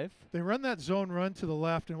 5. They run that zone run to the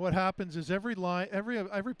left, and what happens is every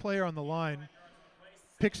player on the line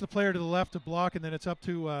picks the player to the left to block, and then it's up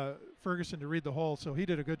to Ferguson to read the hole. So he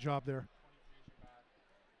did a good job there.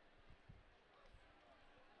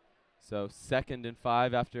 So 2nd and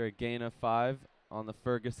 5 after a gain of 5 on the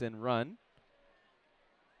Ferguson run.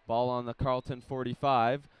 Ball on the Carleton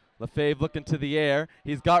 45. Lefebvre looking to the air.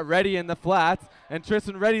 He's got Reddy in the flats, and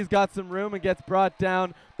Tristan Reddy's got some room and gets brought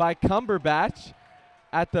down by Cumberbatch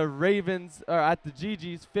at the Ravens, or at the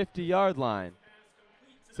GG's 50-yard line.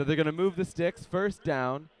 So they're going to move the sticks, first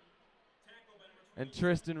down, and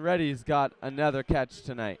Tristan Reddy's got another catch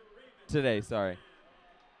today.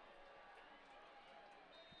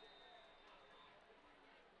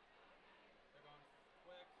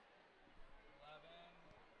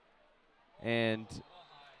 And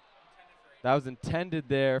that was intended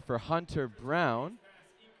there for Hunter Brown.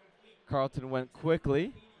 Carleton went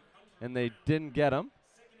quickly, and they didn't get him.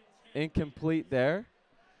 Incomplete there.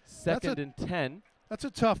 2nd and 10. That's a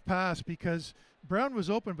tough pass because Brown was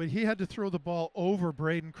open, but he had to throw the ball over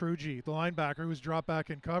Braden Krugy, the linebacker who was dropped back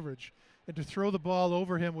in coverage. And to throw the ball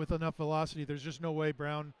over him with enough velocity, there's just no way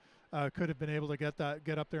Brown could have been able to get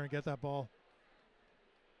up there and get that ball.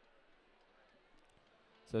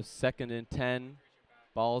 So 2nd and 10,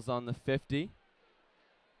 ball's on the 50.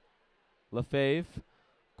 Lefebvre,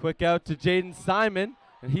 quick out to Jaden Simon,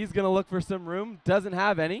 and he's going to look for some room. Doesn't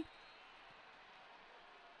have any.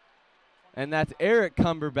 And that's Eric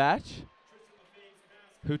Cumberbatch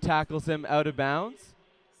who tackles him out of bounds.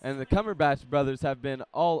 And the Cumberbatch brothers have been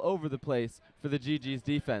all over the place for the GG's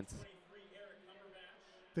defense.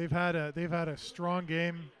 They've had a strong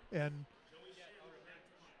game, and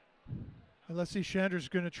let's see, Chandra's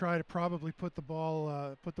going to try to probably put the ball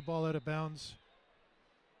out of bounds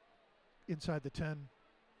inside the 10.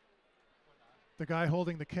 The guy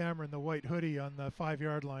holding the camera in the white hoodie on the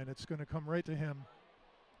 5-yard line, it's going to come right to him.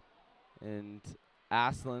 And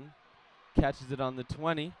Aslan catches it on the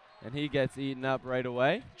 20, and he gets eaten up right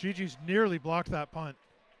away. GG's nearly blocked that punt.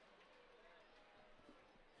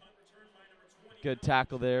 Good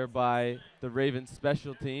tackle there by the Ravens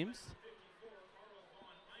special teams.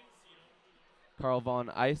 Carl Von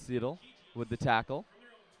Eisedel with the tackle.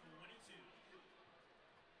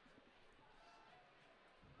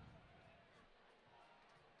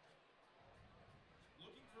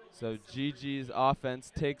 So Gigi's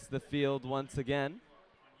offense takes the field once again.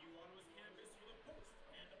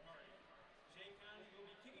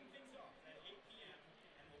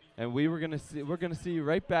 And we're gonna see you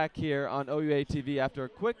right back here on OUA TV after a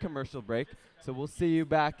quick commercial break. So we'll see you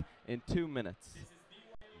back in 2 minutes.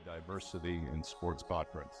 Diversity in sports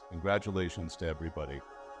conference. Congratulations to everybody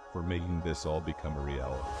for making this all become a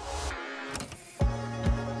reality.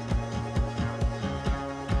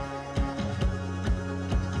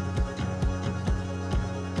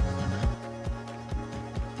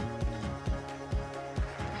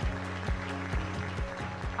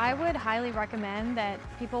 I would highly recommend that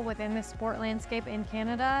people within the sport landscape in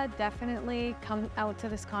Canada definitely come out to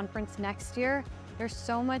this conference next year. There's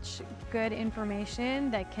so much good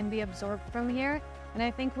information that can be absorbed from here, and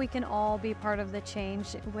I think we can all be part of the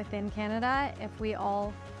change within Canada if we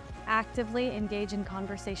all actively engage in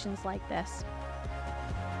conversations like this.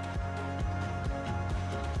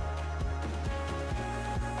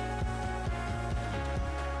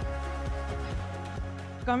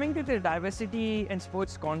 Coming to the Diversity in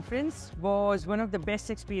Sports Conference was one of the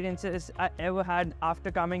best experiences I ever had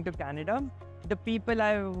after coming to Canada. The people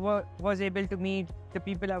I was able to meet, the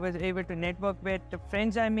people I was able to network with, the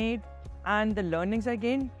friends I made, and the learnings I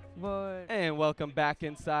gained were... And welcome back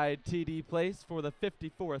inside TD Place for the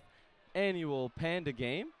 54th annual Panda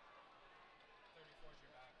game.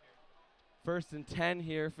 1st and 10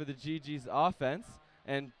 here for the GG's offense,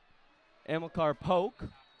 and Amilcar Polk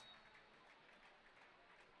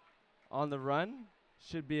on the run.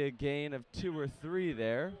 Should be a gain of 2 or 3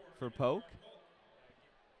 there for Polk.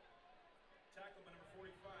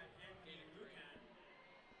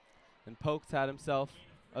 And Polk's had himself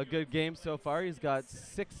a good game so far. He's got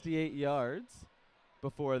 68 yards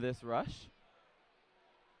before this rush.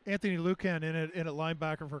 Anthony Lucan in at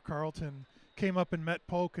linebacker for Carleton came up and met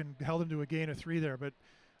Polk and held him to a gain of 3 there. But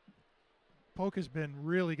Polk has been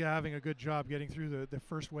really having a good job getting through the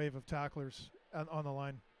first wave of tacklers on the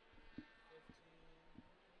line.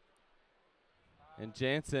 And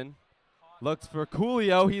Jansen looks for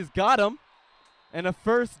Coolio. He's got him. And a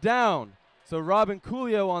first down. So Robin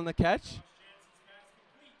Coolio on the catch.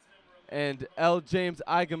 And L. James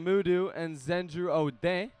Igamudu and Zendru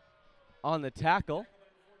Ode on the tackle.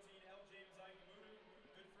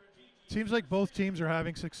 Seems like both teams are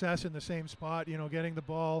having success in the same spot, you know, getting the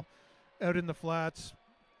ball out in the flats,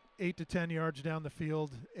 8 to 10 yards down the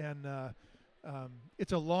field. And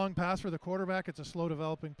it's a long pass for the quarterback. It's a slow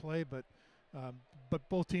developing play, but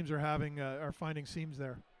both teams are finding seams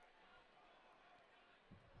there.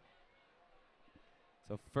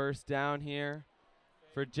 So first down here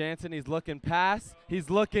for Jansen. He's looking pass. He's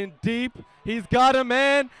looking deep. He's got a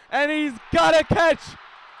man, and he's got a catch.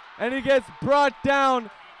 And he gets brought down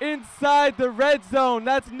inside the red zone.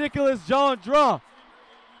 That's Nicolas Gendron.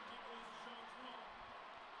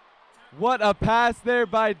 What a pass there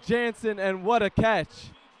by Jansen, and what a catch.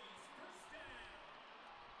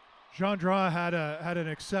 Gendron had an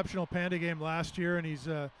exceptional Panda game last year, and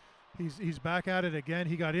he's back at it again.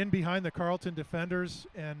 He got in behind the Carleton defenders,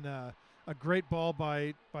 and a great ball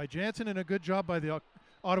by Jansen, and a good job by the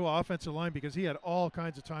Ottawa offensive line, because he had all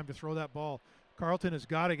kinds of time to throw that ball. Carleton has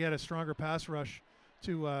got to get a stronger pass rush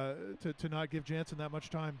to not give Jansen that much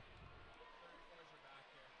time.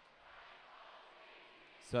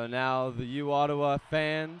 So now the U Ottawa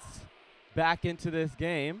fans back into this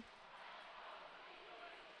game.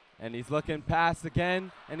 And he's looking pass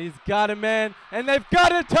again, and he's got a man, and they've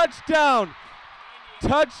got a touchdown!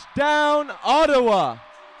 Touchdown, Ottawa!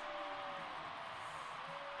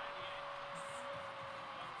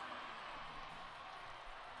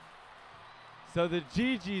 So the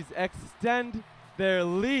GGs extend their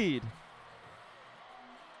lead.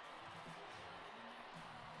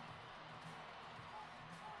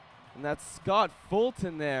 And that's Scott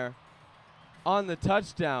Fulton there on the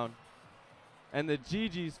touchdown. And the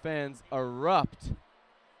GG's fans erupt.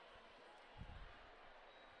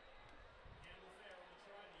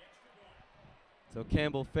 So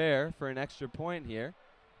Campbell Fair for an extra point here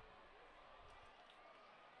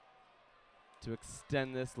to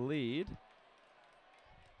extend this lead.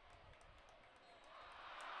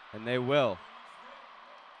 And they will.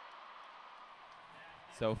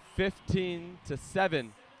 So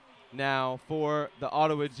 15-7 now for the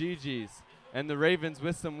Ottawa GGs, and the Ravens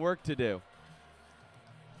with some work to do.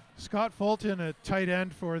 Scott Fulton, a tight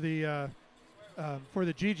end for the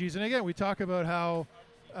GGs, and again, we talk about how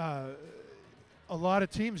a lot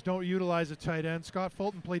of teams don't utilize a tight end. Scott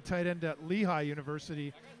Fulton played tight end at Lehigh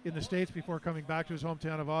University in the States before coming back to his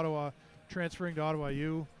hometown of Ottawa, transferring to Ottawa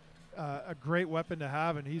U. A great weapon to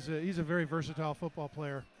have, and he's a very versatile football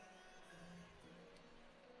player.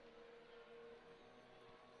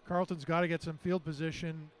 Carleton's got to get some field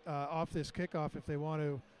position off this kickoff if they want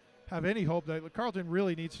to have any hope. That Carleton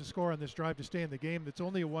really needs to score on this drive to stay in the game. It's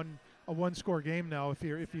only a one-score game now if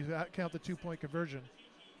you count the 2-point conversion.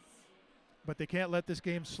 But they can't let this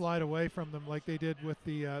game slide away from them like they did with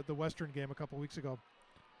the Western game a couple weeks ago.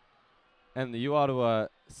 And the U Ottawa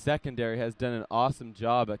secondary has done an awesome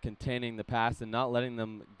job at containing the pass and not letting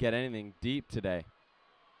them get anything deep today.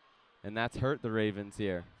 And that's hurt the Ravens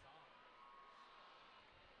here.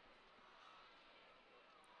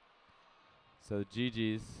 So the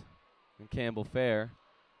GGs and Campbell Fair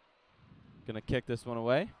going to kick this one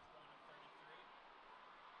away.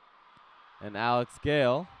 And Alex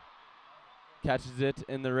Gale catches it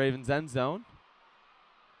in the Ravens end zone.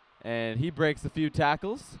 And he breaks a few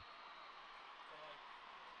tackles.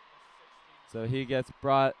 So he gets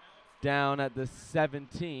brought down at the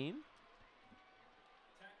 17.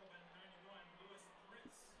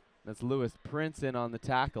 That's Lewis Prince in on the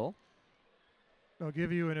tackle. I'll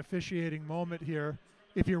give you an officiating moment here.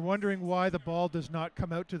 If you're wondering why the ball does not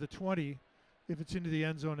come out to the 20, if it's into the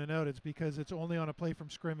end zone and out, it's because it's only on a play from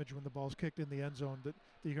scrimmage when the ball's kicked in the end zone that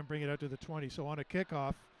you can bring it out to the 20. So on a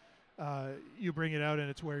kickoff, you bring it out and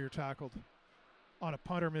it's where you're tackled. On a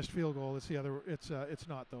punt or missed field goal, it's the other. It's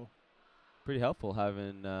not though. Pretty helpful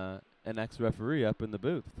having an ex-referee up in the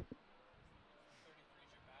booth.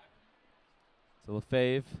 So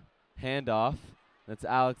Lefebvre, handoff. That's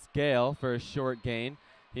Alex Gale for a short gain.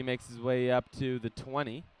 He makes his way up to the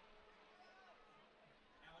 20.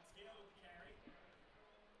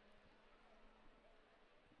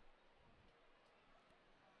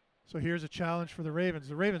 So here's a challenge for the Ravens.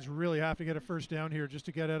 The Ravens really have to get a first down here just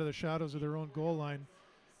to get out of the shadows of their own goal line.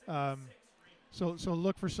 So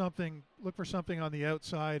look for something. Look for something on the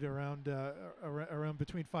outside around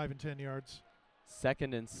between 5 and 10 yards.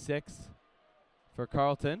 2nd and 6 for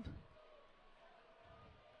Carleton.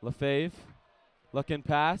 Lefebvre, looking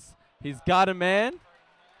pass. He's got a man,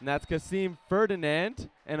 and that's Kasim Ferdinand,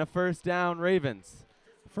 and a first down Ravens.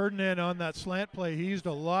 Ferdinand on that slant play, he used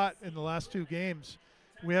a lot in the last 2 games.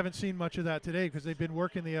 We haven't seen much of that today because they've been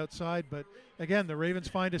working the outside. But again, the Ravens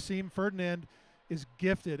find a seam. Ferdinand is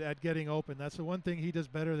gifted at getting open. That's the one thing he does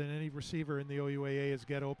better than any receiver in the OUA is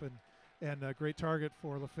get open. And a great target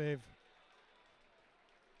for Lefebvre.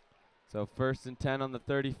 So 1st and 10 on the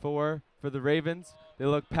 34 for the Ravens. They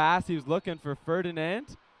look pass. He was looking for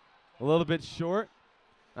Ferdinand. A little bit short.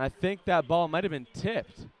 I think that ball might have been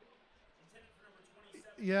tipped.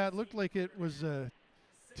 Yeah, it looked like it was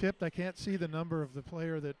tipped. I can't see the number of the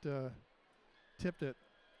player that tipped it.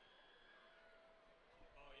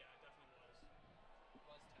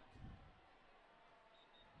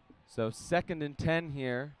 So 2nd and 10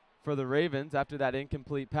 here for the Ravens after that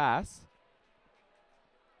incomplete pass.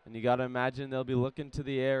 And you got to imagine they'll be looking to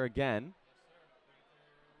the air again.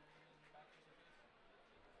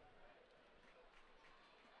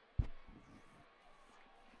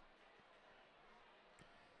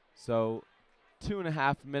 So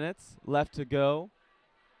 2.5 minutes left to go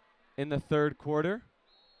in the 3rd quarter.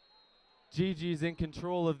 GG's in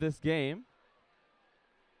control of this game.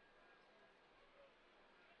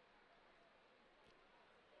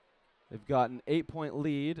 They've got an 8-point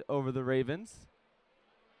lead over the Ravens.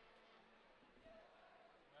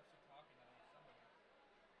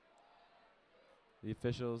 The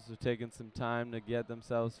officials are taking some time to get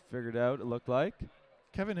themselves figured out, it looked like.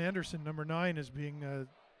 Kevin Anderson, number 9, is being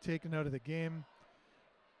taken out of the game.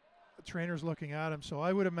 The trainer's looking at him, so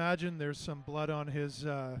I would imagine there's some blood on his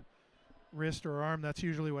wrist or arm. That's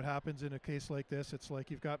usually what happens in a case like this. It's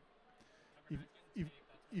like you've got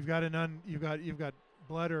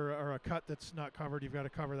blood or a cut that's not covered. You've got to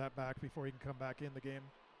cover that back before you can come back in the game.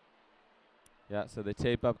 Yeah, so they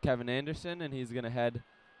tape up Kevin Anderson, and he's going to head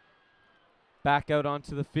back out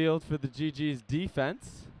onto the field for the GG's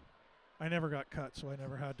defense. I never got cut, so I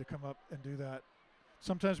never had to come up and do that.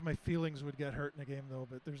 Sometimes my feelings would get hurt in a game, though,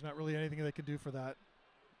 but there's not really anything they can do for that,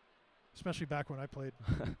 especially back when I played.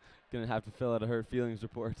 Going to have to fill out a hurt feelings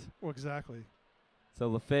report. Well, exactly. So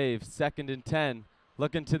Lefebvre, 2nd and 10,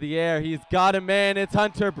 looking to the air. He's got a man. It's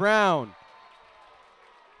Hunter Brown.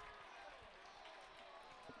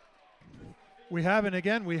 We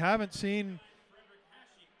haven't seen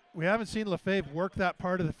Lefebvre work that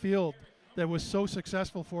part of the field that was so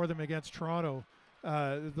successful for them against Toronto.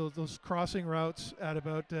 Those crossing routes at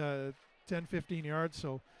about 10, 15 yards.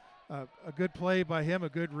 So a good play by him, a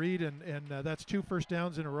good read, and that's 2 first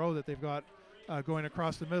downs in a row that they've got going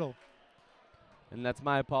across the middle. And that's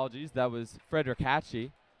my apologies. That was Frederick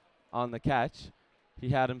Hatchie on the catch. He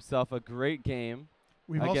had himself a great game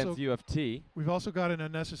against U of T. We've also got an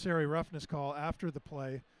unnecessary roughness call after the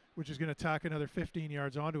play which is going to tack another 15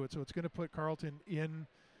 yards onto it. So it's going to put Carleton in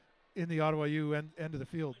the Ottawa U end of the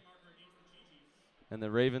field. And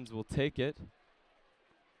the Ravens will take it.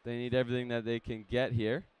 They need everything that they can get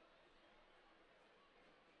here.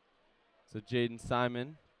 So Jaden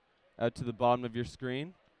Simon out to the bottom of your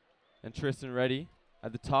screen. And Tristan Reddy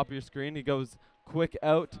at the top of your screen. He goes quick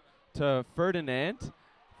out to Ferdinand.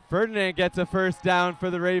 Ferdinand gets a first down for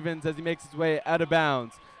the Ravens as he makes his way out of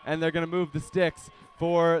bounds. And they're going to move the sticks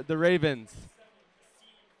for the Ravens.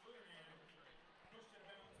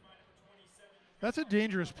 That's a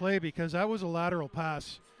dangerous play because that was a lateral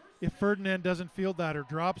pass. If Ferdinand doesn't field that or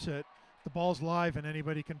drops it, the ball's live and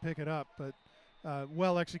anybody can pick it up. But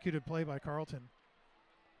well executed play by Carleton.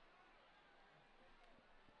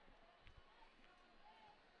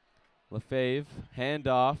 Lefebvre,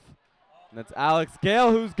 handoff. And that's Alex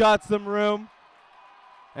Gale who's got some room.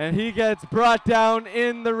 And he gets brought down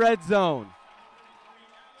in the red zone.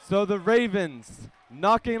 So the Ravens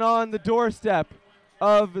knocking on the doorstep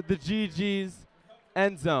of the GG's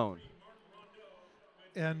end zone.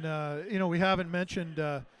 And, we haven't mentioned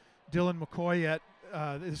Dylan McCoy yet.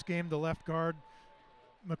 This game, the left guard.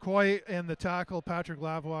 McCoy and the tackle, Patrick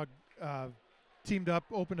Lavoie, teamed up,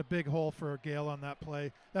 opened a big hole for Gale on that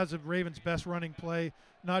play. That's the Ravens' best running play,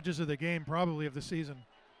 not just of the game, probably of the season.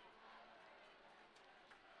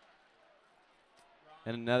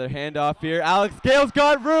 And another handoff here. Alex Gale's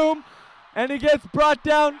got room, and he gets brought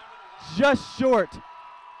down just short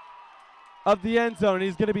of the end zone.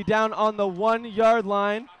 He's going to be down on the 1 yard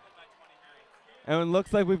line. And it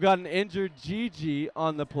looks like we've got an injured GG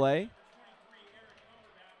on the play.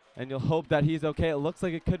 And you'll hope that he's okay. It looks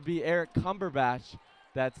like it could be Eric Cumberbatch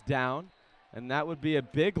that's down. And that would be a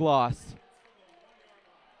big loss.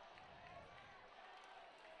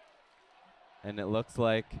 And it looks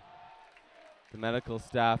like the medical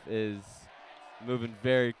staff is moving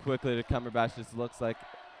very quickly to Cumberbatch. This looks like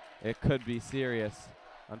it could be serious,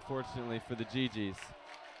 unfortunately, for the GGs.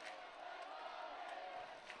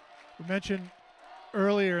 We mentioned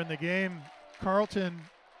earlier in the game, Carleton,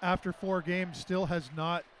 after 4 games, still has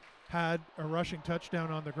not had a rushing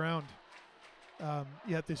touchdown on the ground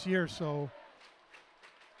yet this year. So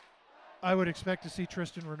I would expect to see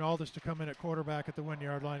Tristan Ronaldus to come in at quarterback at the 1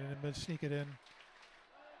 yard line and then sneak it in.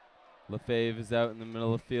 Lefebvre is out in the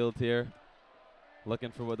middle of the field here,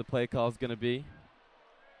 looking for what the play call is going to be.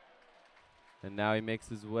 And now he makes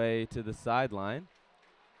his way to the sideline.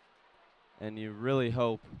 And you really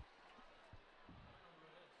hope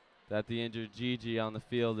that the injured GG on the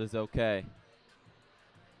field is okay.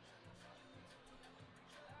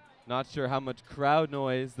 Not sure how much crowd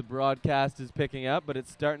noise the broadcast is picking up, but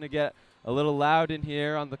it's starting to get a little loud in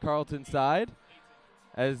here on the Carleton side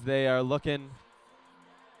as they are looking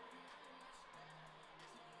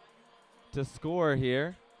to score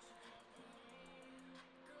here.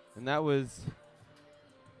 And that was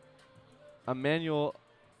Emmanuel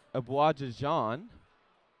Aboudjajan,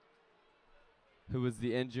 who was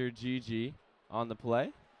the injured GG on the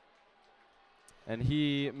play. And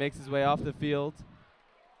he makes his way off the field.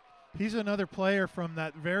 He's another player from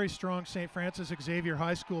that very strong St. Francis Xavier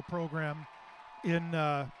High School program in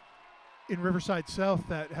Riverside South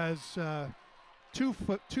that has two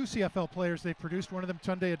CFL players they've produced. One of them,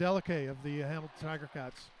 Tunde Adeleke of the Hamilton Tiger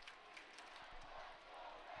Cats.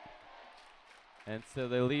 And so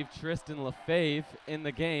they leave Tristan Lefebvre in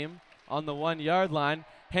the game on the 1 yard line.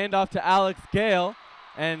 Handoff to Alex Gale,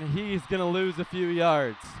 and he's going to lose a few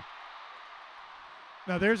yards.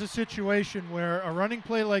 Now there's a situation where a running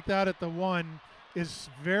play like that at the 1 is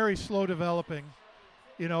very slow developing.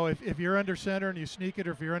 You know, if you're under center and you sneak it,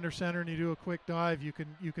 or if you're under center and you do a quick dive, you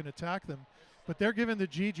can attack them. But they're giving the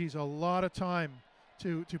GGs a lot of time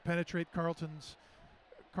to penetrate Carleton's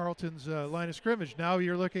line of scrimmage. Now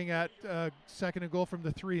you're looking at 2nd and goal from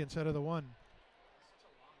the 3 instead of the 1.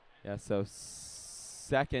 Yeah, so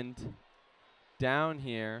 2nd down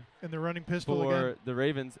here. And they're running pistol for again. the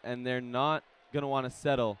Ravens, and they're not going to want to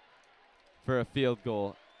settle for a field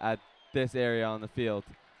goal at this area on the field.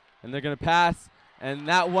 And they're going to pass, and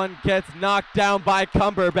that one gets knocked down by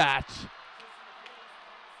Cumberbatch.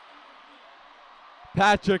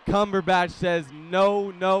 Patrick Cumberbatch says,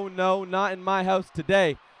 no, no, no, not in my house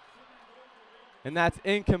today. And that's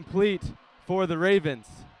incomplete for the Ravens.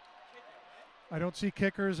 I don't see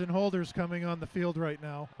kickers and holders coming on the field right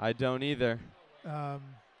now. I don't either.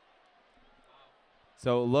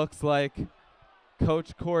 So it looks like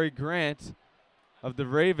Coach Corey Grant of the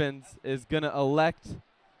Ravens is going to elect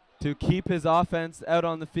to keep his offense out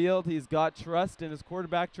on the field. He's got trust in his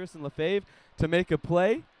quarterback, Tristan Lefebvre, to make a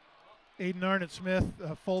play. Aiden Arnott-Smith,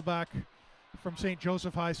 fullback from St.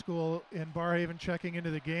 Joseph High School in Barhaven, checking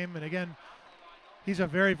into the game. And again, he's a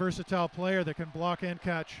very versatile player that can block and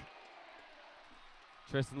catch.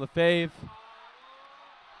 Tristan Lefebvre.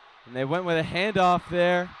 And they went with a handoff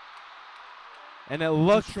there. And it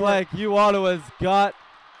looks like Ottawa's got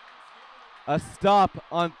a stop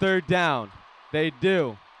on third down. They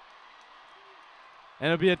do.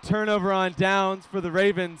 And it'll be a turnover on downs for the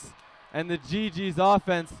Ravens. And the GG's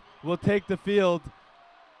offense will take the field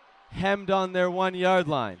hemmed on their 1 yard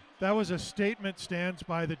line. That was a statement stance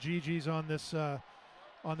by the GG's on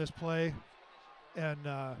this play.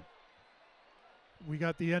 And we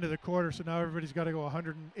got the end of the quarter, so now everybody's got to go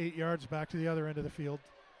 108 yards back to the other end of the field.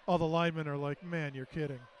 All the linemen are like, man, you're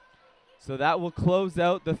kidding. So that will close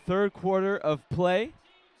out the third quarter of play.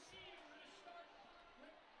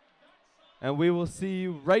 And we will see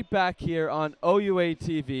you right back here on OUA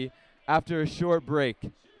TV after a short break.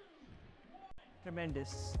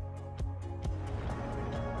 Tremendous.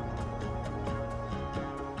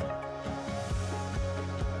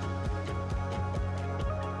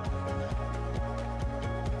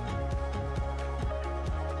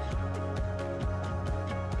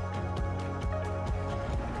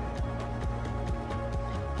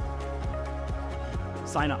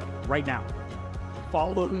 Sign up right now.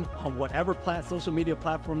 Follow them on whatever social media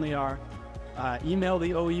platform they are. Email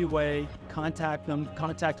the OUA, contact them,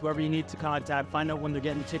 contact whoever you need to contact, find out when they're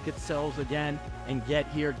getting ticket sales again, and get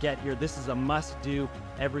here. This is a must-do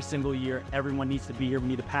every single year. Everyone needs to be here. We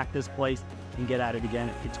need to pack this place and get at it again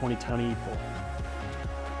in 2024.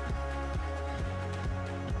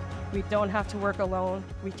 We don't have to work alone.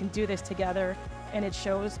 We can do this together, and it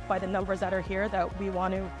shows by the numbers that are here that we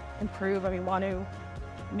want to improve and we want to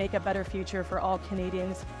make a better future for all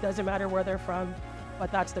Canadians. Doesn't matter where they're from,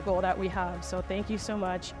 but that's the goal that we have. So thank you so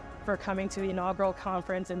much for coming to the inaugural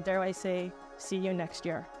conference, and dare I say, see you next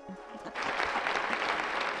year.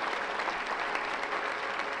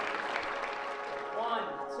 One,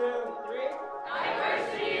 two, three.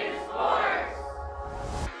 Diversity in sports.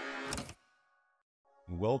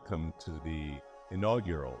 Welcome to the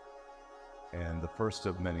inaugural and the first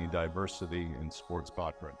of many diversity in sports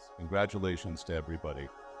conference. Congratulations to everybody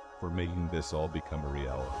for making this all become a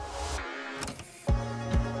reality.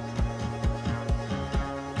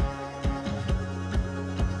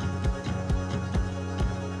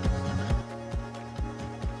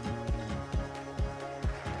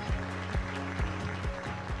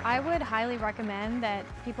 I would highly recommend that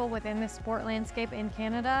people within the sport landscape in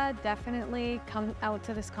Canada definitely come out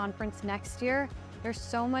to this conference next year. There's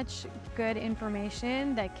so much good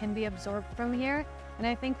information that can be absorbed from here, and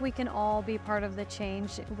I think we can all be part of the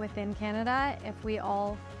change within Canada if we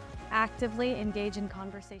all actively engage in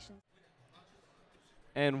conversations.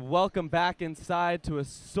 And welcome back inside to a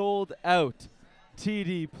sold-out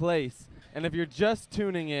TD Place. And if you're just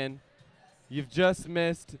tuning in, you've just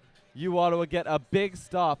missed Ottawa get a big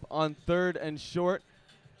stop on third and short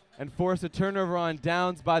and force a turnover on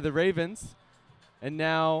downs by the Ravens. And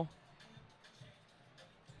now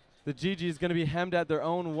the GG is going to be hemmed at their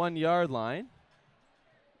own 1 yard line.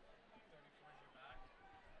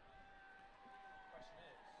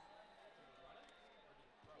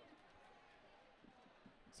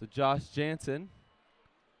 So Josh Jansen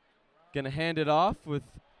going to hand it off with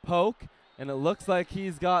Poke, and it looks like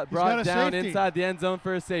he's got brought down inside the end zone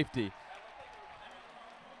for a safety.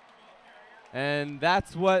 And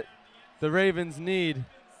that's what the Ravens need.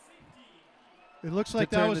 It looks like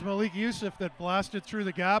that was Malik Yusuf that blasted through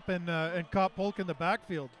the gap and caught Polk in the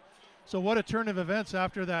backfield. So what a turn of events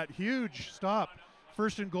after that huge stop.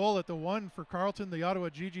 First and goal at the 1 for Carleton. The Ottawa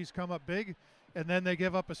GGs come up big, and then they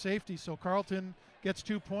give up a safety. So Carleton gets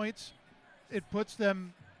 2 points. It puts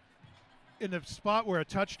them in a spot where a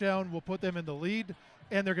touchdown will put them in the lead,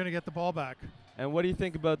 and they're going to get the ball back. And what do you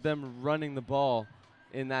think about them running the ball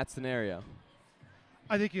in that scenario?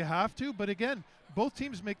 I think you have to, but again, both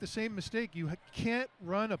teams make the same mistake. You can't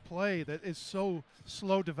run a play that is so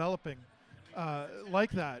slow developing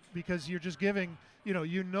like that, because you're just giving,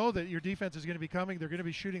 you know that your defense is going to be coming. They're going to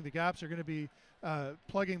be shooting the gaps. They're going to be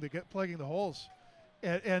plugging the holes,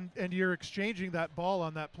 and you're exchanging that ball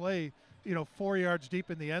on that play, 4 yards deep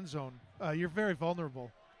in the end zone. You're very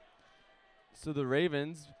vulnerable. So the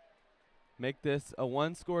Ravens make this a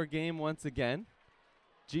one-score game once again.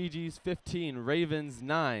 GG's 15, Ravens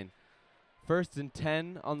 9. First and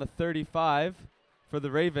 10 on the 35 for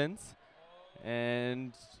the Ravens.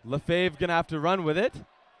 And Lefebvre going to have to run with it.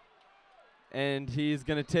 And he's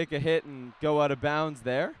going to take a hit and go out of bounds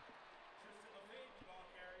there.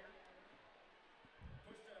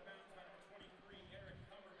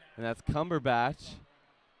 And that's Cumberbatch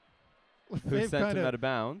who sent him out of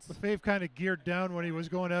bounds. Lefebvre kind of geared down when he was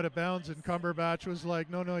going out of bounds, and Cumberbatch was like,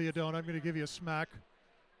 no, you don't. I'm going to give you a smack.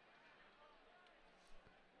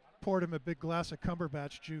 Poured him a big glass of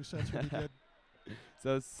Cumberbatch juice. That's what he did.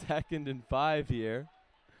 So 2nd and 5 here.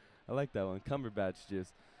 I like that one, Cumberbatch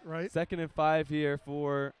juice. Right. 2nd and 5 here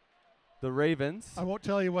for the Ravens. I won't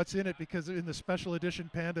tell you what's in it because in the special edition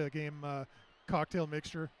Panda game cocktail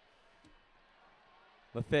mixture.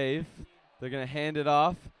 Lefebvre, they're going to hand it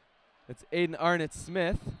off. It's Aiden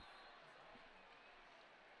Arnott-Smith.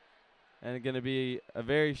 And it's going to be a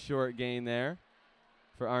very short gain there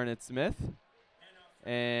for Arnott-Smith.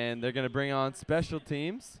 And they're going to bring on special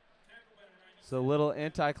teams. So a little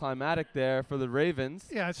anticlimactic there for the Ravens.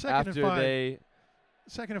 Yeah, it's 2nd and 5. They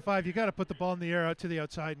 2nd and 5, you got to put the ball in the air out to the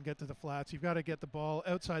outside and get to the flats. You've got to get the ball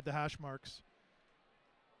outside the hash marks.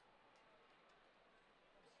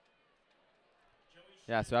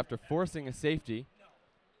 Yeah, so after forcing a safety,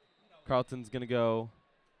 Carleton's going to go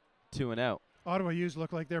 2 and out. Ottawa U's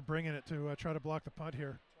look like they're bringing it to try to block the punt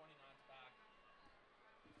here.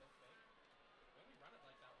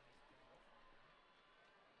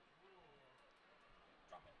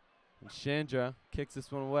 And Chandra kicks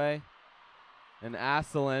this one away. And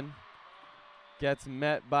Asselin gets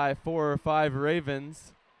met by 4 or 5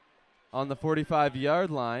 Ravens on the 45-yard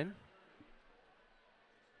line.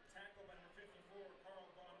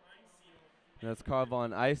 And that's Carl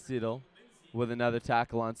Von Eisedel with another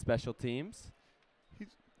tackle on special teams.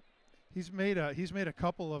 He's made a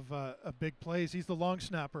couple of big plays. He's the long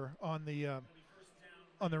snapper on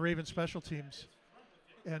the Ravens special teams.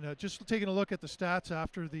 And just taking a look at the stats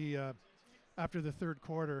after the 3rd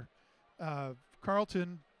quarter,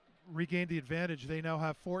 Carleton regained the advantage. They now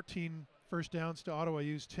have 14 first downs to Ottawa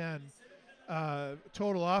U's 10.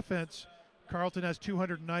 Total offense, Carleton has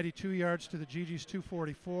 292 yards to the GG's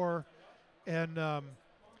 244. And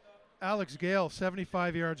Alex Gale,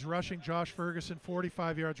 75 yards rushing. Josh Ferguson,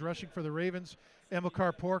 45 yards rushing for the Ravens.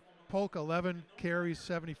 Emilcar Polk, 11 carries,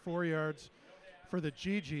 74 yards for the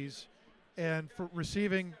GG's. And for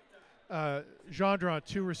receiving, Gendron,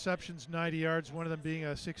 2 receptions, 90 yards, one of them being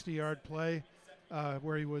a 60-yard play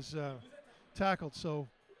where he was tackled. So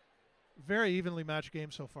very evenly matched game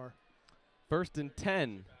so far. 1st and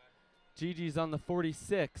 10. GG's on the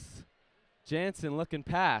 46. Jansen looking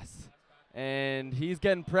pass. And he's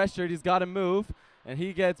getting pressured. He's got to move. And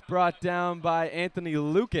he gets brought down by Anthony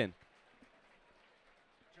Lucan.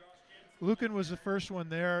 Lucan was the first one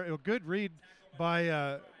there. A good read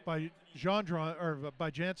by Gendron or by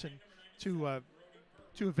Jansen to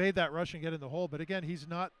evade that rush and get in the hole. But again, he's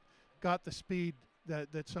not got the speed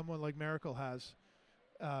that someone like Miracle has.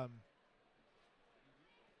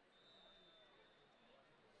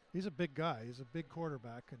 He's a big guy. He's a big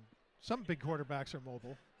quarterback, and some big quarterbacks are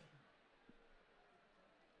mobile.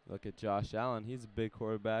 Look at Josh Allen. He's a big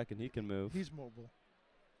quarterback, and he can move. He's mobile.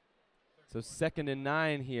 So 2nd and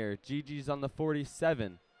 9 here. GG's on the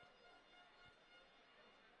 47.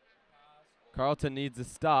 Carleton needs a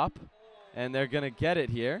stop, and they're going to get it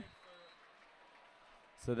here.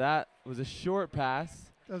 So that was a short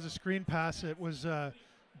pass. That was a screen pass. It was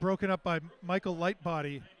broken up by Michael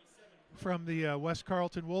Lightbody from the West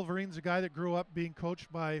Carleton Wolverines, a guy that grew up being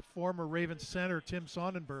coached by former Ravens center Tim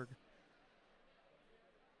Sonnenberg.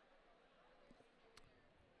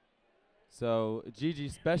 So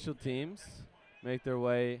GG special teams make their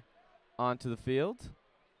way onto the field.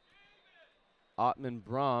 Ottman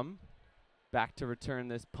Brom back to return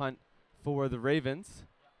this punt for the Ravens.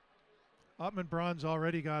 Ottman Braun's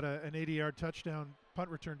already got an 80-yard touchdown punt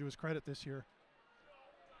return to his credit this year.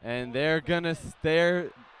 And they're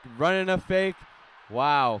running a fake.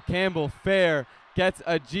 Wow, Campbell Fair gets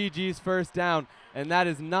a GG's first down, and that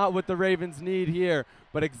is not what the Ravens need here,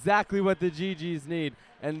 but exactly what the GG's need,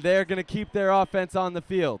 and they're going to keep their offense on the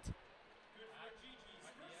field.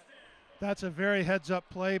 That's a very heads-up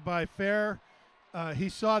play by Fair. He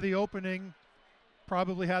saw the opening,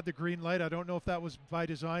 probably had the green light. I don't know if that was by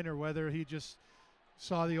design or whether he just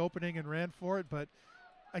saw the opening and ran for it, but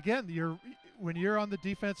again, when you're on the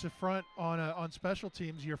defensive front on special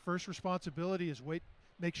teams, your first responsibility is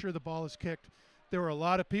make sure the ball is kicked. There were a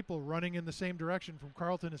lot of people running in the same direction from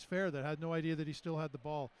Carleton as Fair that had no idea that he still had the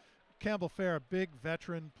ball. Campbell Fair, a big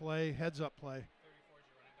veteran play, heads-up play.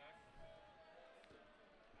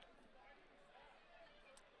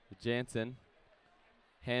 Jansen,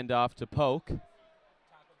 handoff to Polk. And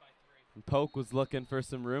Polk was looking for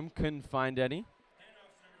some room, couldn't find any.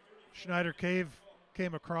 Schneider Cave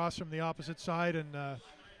came across from the opposite side, and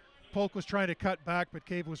Polk was trying to cut back, but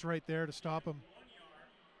Cave was right there to stop him.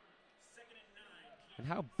 And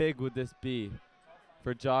how big would this be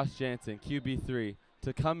for Josh Jansen, QB3?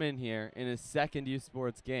 to come in here in his second U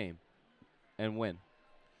Sports game and win.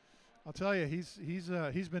 I'll tell you, he's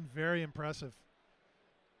been very impressive.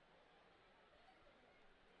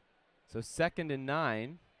 So 2nd and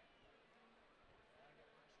 9.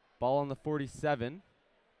 Ball on the 47.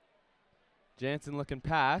 Jansen looking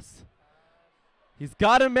pass. He's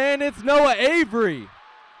got a man. It's Noah Avery.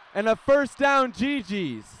 And a first down,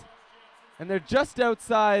 GG's. And they're just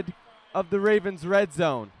outside of the Ravens' red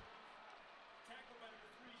zone.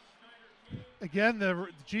 Again, the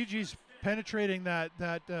GG's penetrating that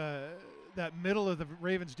middle of the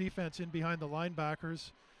Ravens defense in behind the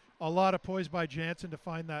linebackers. A lot of poise by Jansen to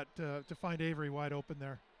find Avery wide open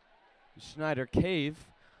there. Schneider Cave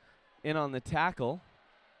in on the tackle.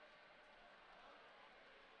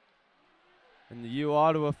 And the U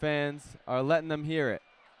Ottawa fans are letting them hear it.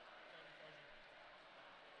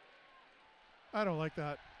 I don't like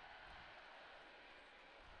that.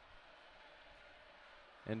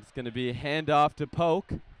 And it's going to be a handoff to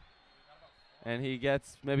Polk. And he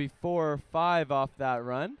gets maybe 4 or 5 off that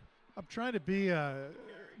run. I'm trying to be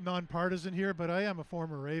nonpartisan here, but I am a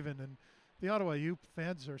former Raven, and the Ottawa U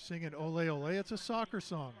fans are singing Ole Ole. It's a soccer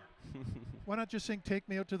song. Why not just sing Take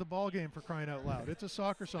Me Out to the Ball Game, for crying out loud? It's a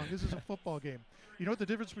soccer song. This is a football game. You know what the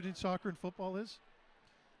difference between soccer and football is?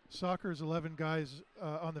 Soccer is 11 guys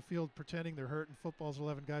on the field pretending they're hurt, and football is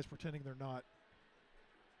 11 guys pretending they're not.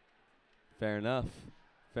 Fair enough.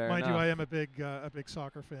 Fair Mind enough. you, I am a big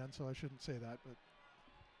soccer fan, so I shouldn't say that. But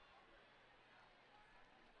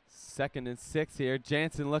 2nd and 6 here.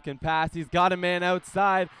 Jansen looking pass. He's got a man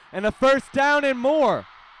outside, and a first down and more.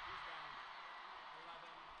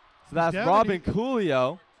 So that's Robin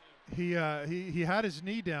Coolio. He had his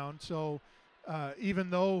knee down, so even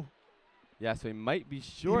though so he might be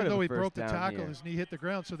short even of though a he first broke the down tackle, here. his knee hit the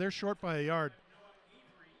ground, so they're short by a yard.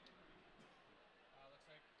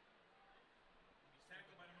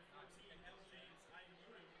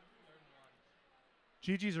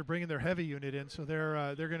 GG's are bringing their heavy unit in, so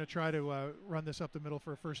they're going to try to run this up the middle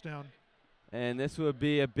for a first down. And this would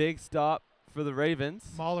be a big stop for the Ravens.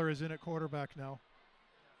 Mahler is in at quarterback now.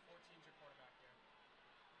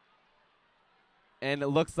 And it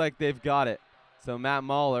looks like they've got it. So Matt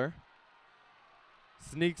Mahler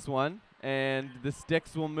sneaks one, and the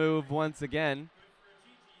sticks will move once again.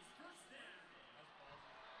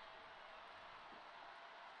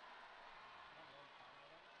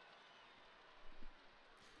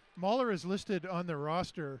 Mahler is listed on the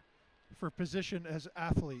roster for position as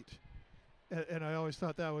athlete, and I always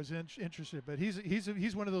thought that was interesting. But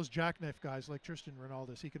he's one of those jackknife guys like Tristan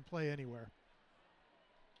Ronaldus. He can play anywhere.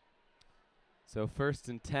 So 1st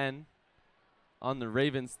and 10 on the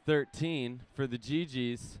Ravens 13 for the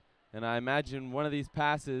GGs, and I imagine one of these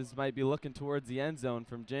passes might be looking towards the end zone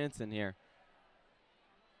from Jansen here.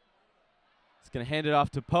 He's going to hand it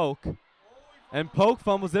off to Polk, and Polk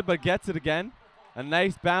fumbles it but gets it again. A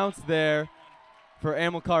nice bounce there for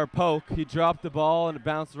Amilcar Polk. He dropped the ball and it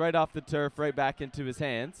bounced right off the turf, right back into his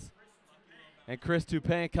hands. And Chris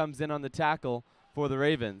Toupin comes in on the tackle for the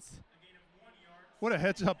Ravens. What a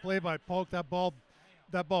heads-up play by Polk. That ball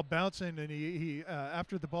bouncing, and he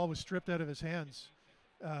after the ball was stripped out of his hands,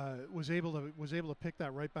 was able to pick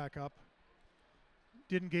that right back up.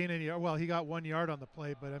 Didn't gain any. Well, he got 1 yard on the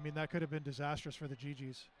play, but I mean that could have been disastrous for the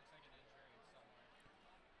GGs.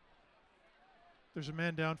 There's a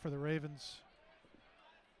man down for the Ravens.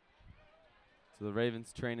 So the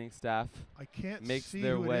Ravens training staff I can't makes see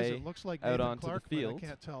their who way it is. It looks like out Nathan onto Clark, the field. but I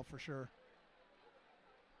can't tell for sure.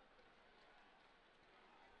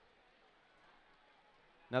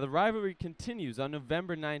 Now the rivalry continues on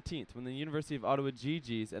November 19th when the University of Ottawa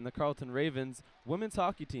GGs and the Carleton Ravens women's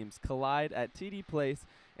hockey teams collide at TD Place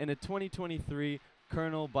in a 2023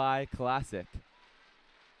 Colonel By Classic.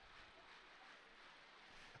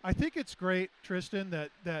 I think it's great, Tristan,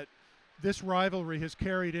 that this rivalry has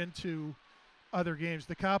carried into other games.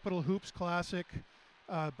 The Capital Hoops Classic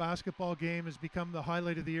basketball game has become the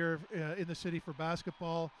highlight of the year in the city for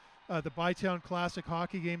basketball. The Bytown Classic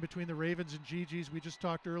hockey game between the Ravens and GGs. We just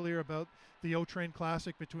talked earlier about the O-Train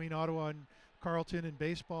Classic between Ottawa and Carleton in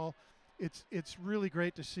baseball. It's really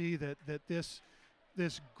great to see that this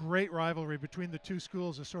great rivalry between the two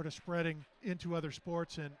schools is sort of spreading into other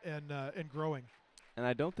sports and growing. And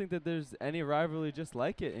I don't think that there's any rivalry just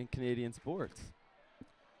like it in Canadian sports.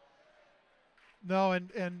 No,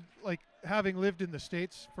 and like having lived in the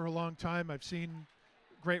States for a long time, I've seen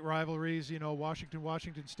great rivalries. You know,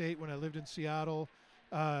 Washington State when I lived in Seattle.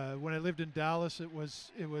 When I lived in Dallas, it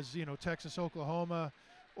was Texas, Oklahoma,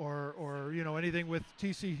 or anything with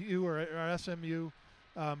TCU or SMU.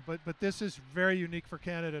 But this is very unique for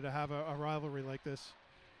Canada to have a rivalry like this.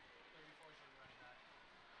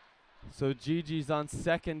 So Gigi's on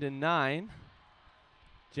 2nd and 9.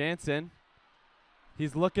 Jansen,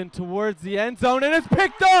 he's looking towards the end zone, and it's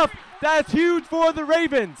picked off. That's huge for the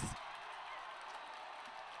Ravens.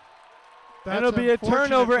 And it'll be a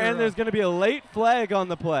turnover, and there's going to be a late flag on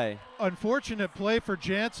the play. Unfortunate play for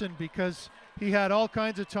Jansen because he had all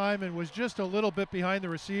kinds of time and was just a little bit behind the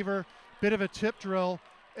receiver. Bit of a tip drill,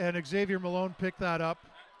 and Xavier Malone picked that up.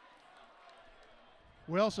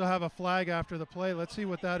 We also have a flag after the play. Let's see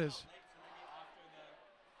what that is.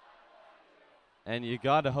 And you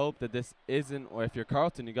got to hope that this isn't, or if you're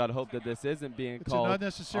Carleton, you got to hope that this isn't being called on you. It's an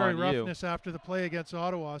unnecessary roughness after the play against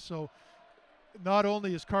Ottawa. So not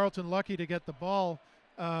only is Carleton lucky to get the ball,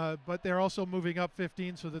 but they're also moving up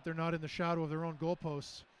 15 so that they're not in the shadow of their own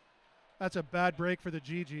goalposts. That's a bad break for the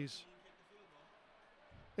GGs.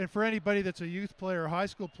 And for anybody that's a youth player, high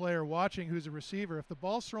school player watching who's a receiver, if the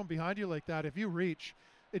ball's thrown behind you like that, if you reach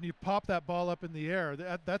and you pop that ball up in the air,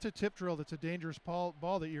 that's a tip drill. That's a dangerous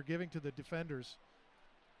ball that you're giving to the defenders.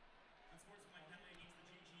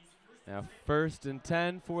 Now 1st and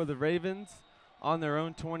 10 for the Ravens on their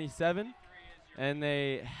own 27. And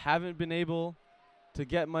they haven't been able to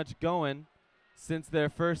get much going since their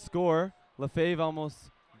first score. Lefebvre almost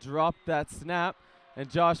dropped that snap, and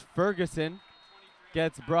Josh Ferguson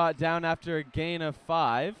gets brought down after a gain of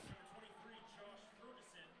 5.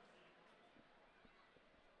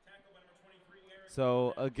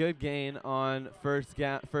 So a good gain on first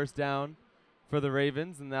down for the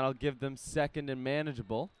Ravens, and that'll give them 2nd and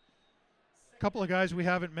manageable. A couple of guys we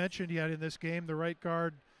haven't mentioned yet in this game, the right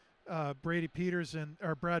guard Brad Peters and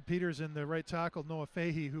the right tackle Noah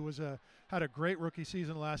Fahey, who had a great rookie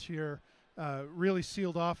season last year, really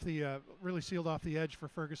sealed off the edge for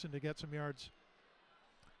Ferguson to get some yards.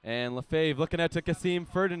 And Lefebvre looking out to Kasim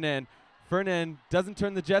Ferdinand. Ferdinand doesn't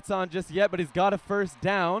turn the Jets on just yet, but he's got a first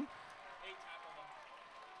down.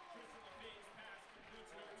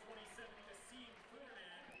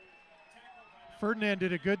 Ferdinand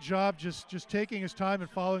did a good job just taking his time and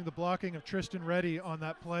following the blocking of Tristan Reddy on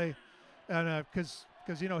that play, and because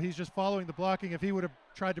he's just following the blocking. If he would have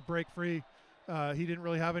tried to break free, he didn't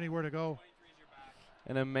really have anywhere to go.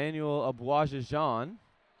 And Emmanuel Abois-Jean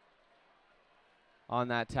on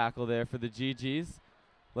that tackle there for the GGs.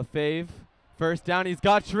 Lefebvre, first down. He's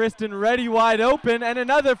got Tristan Reddy wide open, and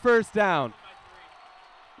another first down.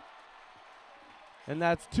 And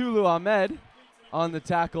that's Tulu Ahmed on the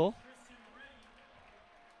tackle.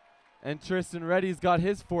 And Tristan Reddy's got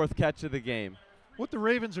his 4th catch of the game. What the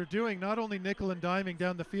Ravens are doing, not only nickel and diming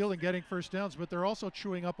down the field and getting first downs, but they're also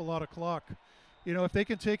chewing up a lot of clock. You know, if they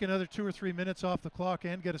can take another 2 or 3 minutes off the clock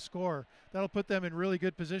and get a score, that'll put them in really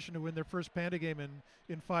good position to win their first Panda game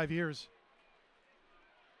in 5 years.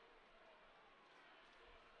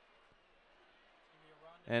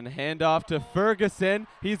 And handoff to Ferguson.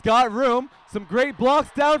 He's got room. Some great blocks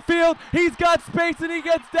downfield. He's got space, and he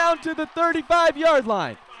gets down to the 35-yard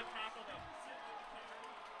line.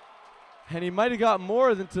 And he might have got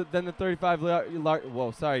more than the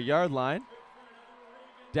 35-yard line.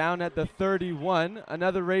 Down at the 31,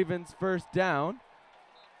 another Ravens first down.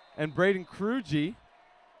 And Braden Krugy,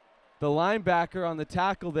 the linebacker on the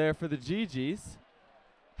tackle there for the GGs,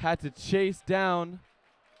 had to chase down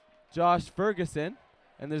Josh Ferguson.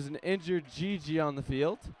 And there's an injured GG on the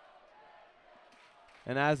field.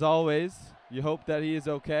 And as always, you hope that he is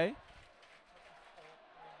okay.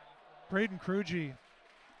 Braden Krugy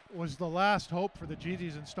was the last hope for the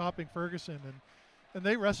GGs in stopping Ferguson, and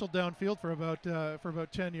they wrestled downfield for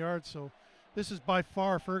about 10 yards. So this is by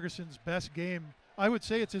far Ferguson's best game. I would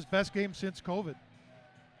say it's his best game since COVID.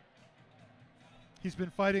 He's been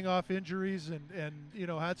fighting off injuries and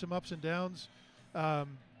had some ups and downs.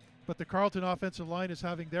 But the Carleton offensive line is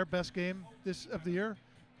having their best game of the year,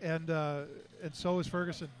 and so is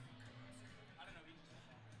Ferguson.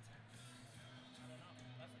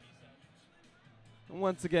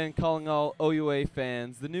 Once again, calling all OUA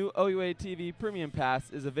fans, the new OUA TV Premium Pass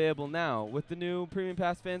is available now. With the new Premium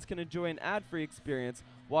Pass, fans can enjoy an ad-free experience,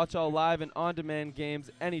 watch all live and on-demand games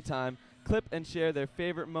anytime, clip and share their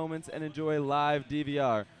favorite moments, and enjoy live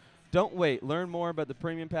DVR. Don't wait. Learn more about the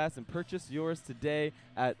Premium Pass and purchase yours today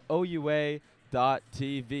at OUA.tv.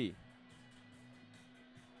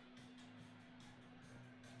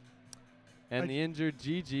 And the injured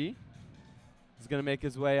GG is going to make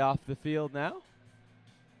his way off the field now.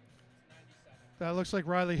 That looks like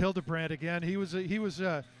Riley Hildebrand again. He was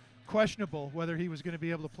questionable whether he was going to be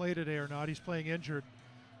able to play today or not. He's playing injured.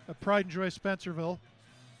 Pride and Joy Spencerville,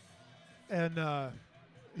 and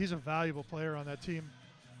he's a valuable player on that team.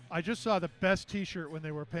 I just saw the best T-shirt when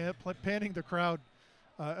they were panning the crowd.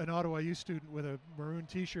 An Ottawa U student with a maroon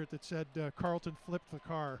T-shirt that said "Carleton flipped the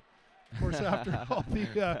car." Of course,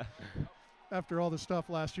 after all the stuff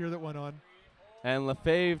last year that went on. And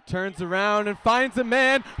Lefebvre turns around and finds a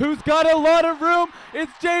man who's got a lot of room.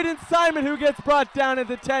 It's Jaden Simon who gets brought down at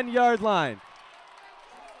the 10-yard line.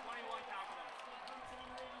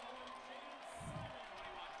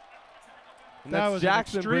 And that was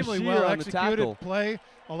Jackson an extremely Brashear well on the executed tackle. play.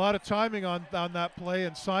 A lot of timing on that play,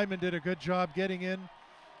 and Simon did a good job getting in.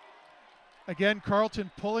 Again, Carleton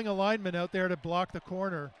pulling a lineman out there to block the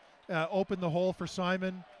corner, opened the hole for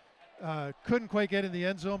Simon. Couldn't quite get in the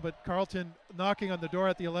end zone, but Carleton knocking on the door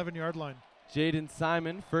at the 11-yard line. Jaden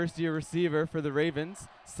Simon, first-year receiver for the Ravens,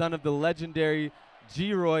 son of the legendary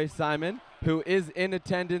G-Roy Simon, who is in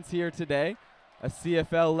attendance here today, a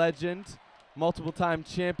CFL legend, multiple-time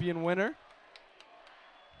champion winner.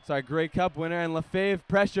 Sorry, Grey Cup winner, and Lefebvre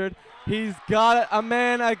pressured. He's got a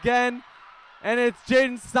man again, and it's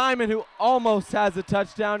Jaden Simon who almost has a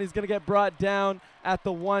touchdown. He's going to get brought down at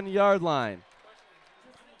the 1-yard line.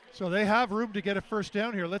 So they have room to get a first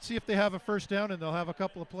down here. Let's see if they have a first down, and they'll have a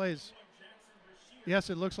couple of plays. Yes,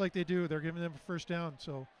 it looks like they do. They're giving them a first down.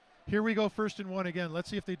 So here we go, 1st and 1 again. Let's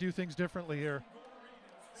see if they do things differently here.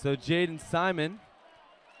 So Jaden Simon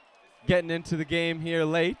getting into the game here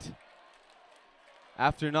late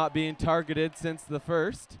after not being targeted since the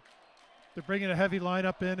first. They're bringing a heavy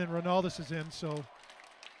lineup in, and Ronaldus is in. So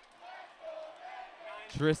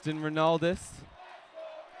Tristan Ronaldus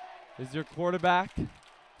is your quarterback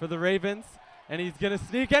for the Ravens, and he's going to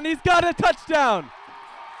sneak, and he's got a touchdown.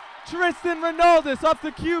 Tristan Ronaldus off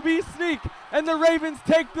the QB sneak, and the Ravens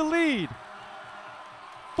take the lead.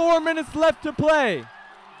 4 minutes left to play.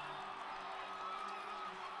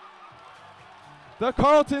 The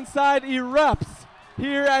Carleton side erupts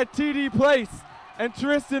here at TD Place, and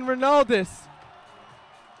Tristan Ronaldus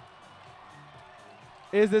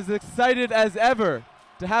is as excited as ever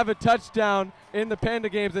to have a touchdown in the Panda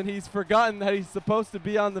games, and he's forgotten that he's supposed to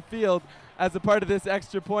be on the field as a part of this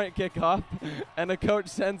extra point kickoff, and the coach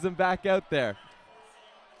sends him back out there.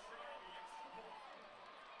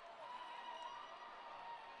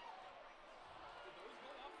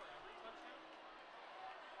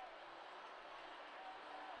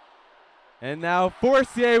 And now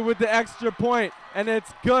Forcier with the extra point, and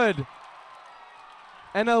it's good.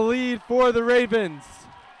 And a lead for the Ravens.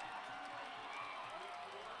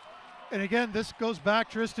 And again, this goes back,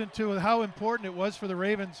 Tristan, to how important it was for the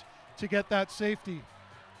Ravens to get that safety.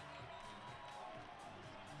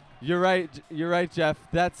 You're right, Jeff.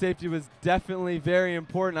 That safety was definitely very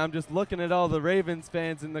important. I'm just looking at all the Ravens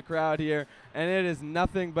fans in the crowd here, and it is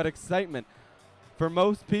nothing but excitement. For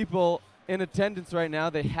most people in attendance right now,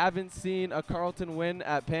 they haven't seen a Carleton win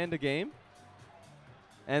at Panda game,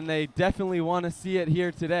 and they definitely want to see it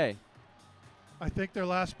here today. I think their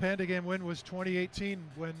last Panda game win was 2018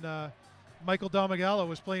 when Michael Domagala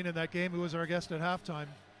was playing in that game, who was our guest at halftime.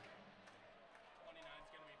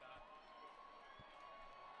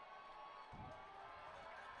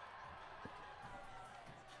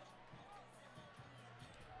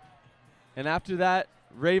 And after that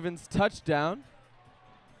Ravens touchdown,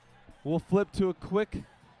 we'll flip to a quick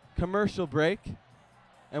commercial break,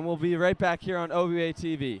 and we'll be right back here on OUA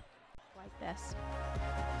TV. Like this.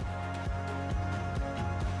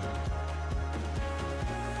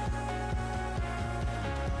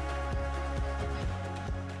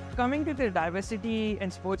 Coming to the Diversity in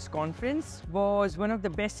Sports Conference was one of the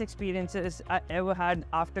best experiences I ever had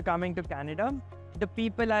after coming to Canada. The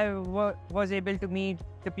people I was able to meet,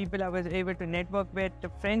 the people I was able to network with, the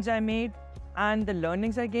friends I made, and the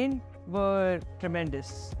learnings I gained were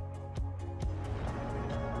tremendous.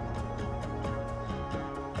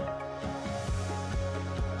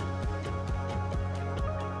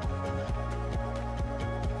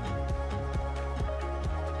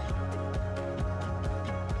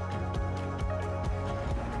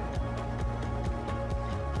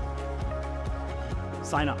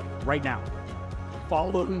 Sign up right now.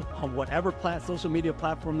 Follow them on whatever social media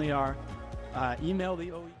platform they are. Email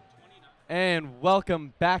the OE. And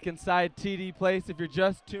welcome back inside TD Place. If you're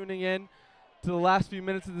just tuning in to the last few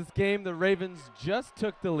minutes of this game, the Ravens just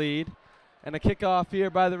took the lead. And a kickoff here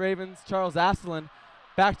by the Ravens. Charles Asselin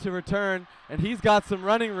back to return, and he's got some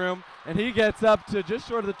running room, and he gets up to just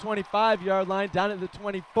short of the 25-yard line, down at the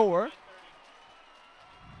 24.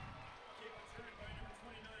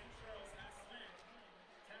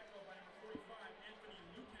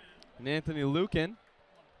 And Anthony Lucan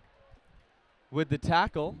with the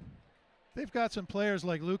tackle. They've got some players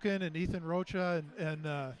like Lucan and Ethan Rocha,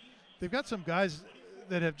 and they've got some guys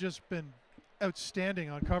that have just been outstanding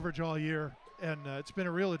on coverage all year, and it's been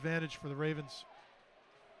a real advantage for the Ravens.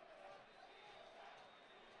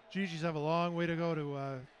 Gigi's have a long way to go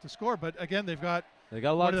to score, but again, they've got a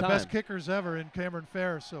lot one of the time. best kickers ever in Cameron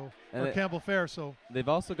Fair, or Campbell Fair. So they've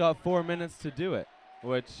also got 4 minutes to do it,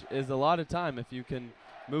 which is a lot of time if you can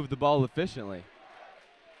move the ball efficiently.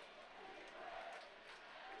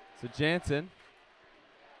 So Jansen,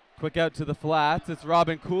 quick out to the flats. It's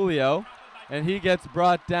Robin Coolio, and he gets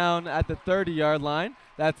brought down at the 30-yard line.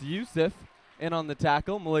 That's Youssef in on the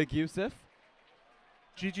tackle, Malik Youssef.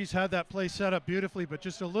 Gigi's had that play set up beautifully, but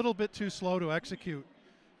just a little bit too slow to execute.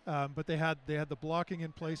 But they had the blocking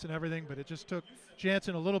in place and everything, but it just took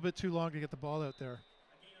Jansen a little bit too long to get the ball out there.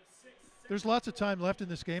 There's lots of time left in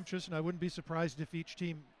this game, Tristan. I wouldn't be surprised if each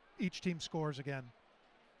team scores again.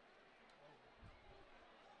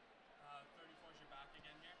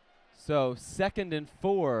 So 2nd and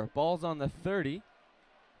 4, ball's on the 30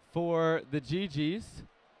 for the GGs.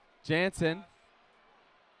 Jansen,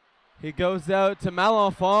 he goes out to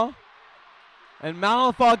Malenfant, and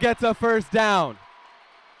Malenfant gets a first down.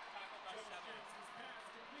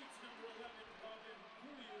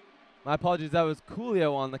 My apologies, that was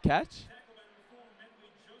Coolio on the catch.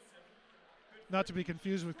 Not to be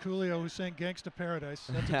confused with Coolio, who's saying Gangsta Paradise.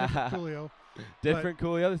 That's a different Coolio. Different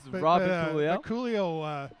Coolio. This is Robin Coolio.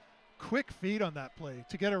 Coolio, quick feet on that play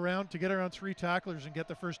to get around 3 tacklers and get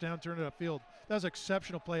the first down, turn it upfield. That was an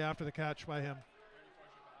exceptional play after the catch by him.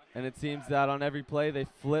 And it seems that on every play they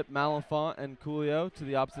flip Malenfant and Coolio to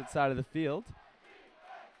the opposite side of the field.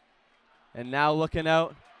 And now looking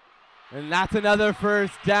out, and that's another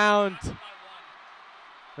first down.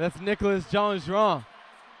 That's Nicholas Jean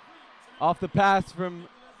off the pass from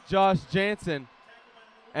Josh Jansen.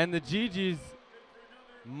 And the GGs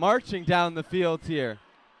marching down the field here.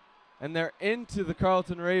 And they're into the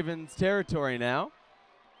Carleton Ravens territory now.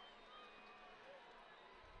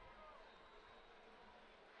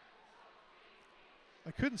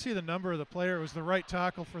 I couldn't see the number of the player. It was the right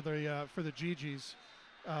tackle for the GGs.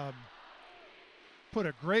 Put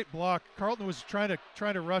a great block. Carleton was trying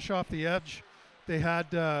to rush off the edge. They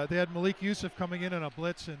had Malik Youssef coming in on a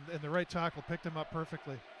blitz, and the right tackle picked him up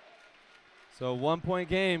perfectly. So 1-point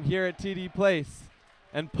game here at TD Place,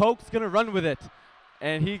 and Polk's gonna run with it,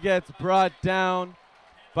 and he gets brought down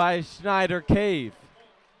by Schneider Cave.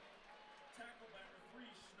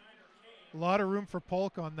 A lot of room for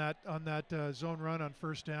Polk on that zone run on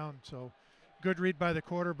first down. So good read by the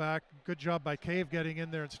quarterback. Good job by Cave getting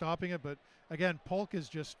in there and stopping it. But again, Polk is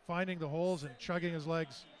just finding the holes and chugging his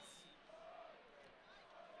legs.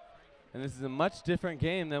 And this is a much different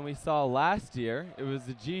game than we saw last year. It was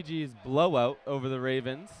the GG's blowout over the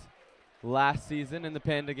Ravens last season in the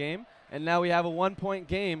Panda game. And now we have a 1-point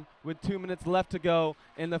game with 2 minutes left to go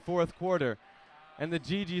in the 4th quarter. And the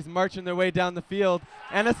GG's marching their way down the field,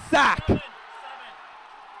 and a sack.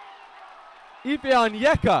 Ife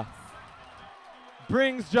Onyeka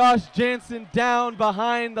brings Josh Jansen down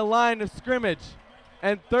behind the line of scrimmage,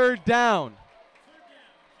 and 3rd down.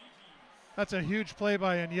 That's a huge play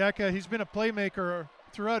by Onyeka. He's been a playmaker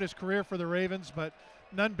throughout his career for the Ravens, but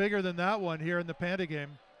none bigger than that one here in the Panda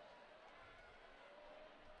game.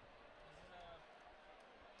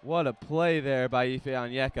 What a play there by Ife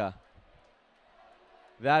Onyeka.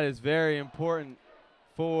 That is very important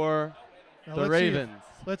for the Ravens.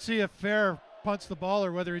 Let's see if Fair punts the ball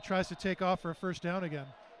or whether he tries to take off for a first down again.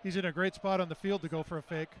 He's in a great spot on the field to go for a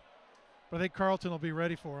fake, but I think Carleton will be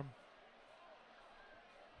ready for him.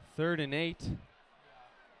 3rd and 8.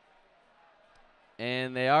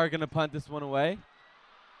 And they are going to punt this one away.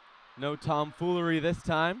 No tomfoolery this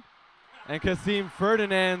time. And Kasim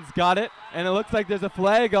Ferdinand's got it, and it looks like there's a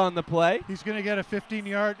flag on the play. He's going to get a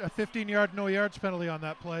 15-yard no yards penalty on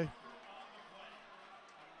that play.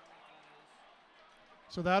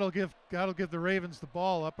 So that'll give the Ravens the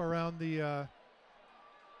ball up around the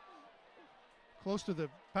past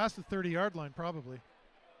the 30-yard line probably.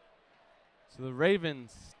 So the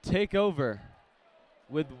Ravens take over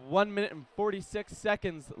with 1 minute and 46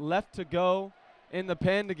 seconds left to go in the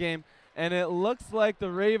Panda game. And it looks like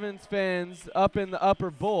the Ravens fans up in the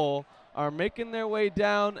upper bowl are making their way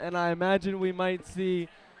down, and I imagine we might see,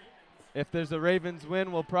 if there's a Ravens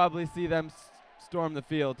win, we'll probably see them storm the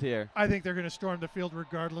field here. I think they're going to storm the field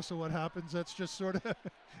regardless of what happens. That's just sort of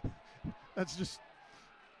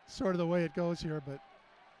the way it goes here. But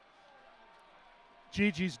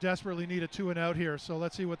GG's desperately need a 2-and-out here, so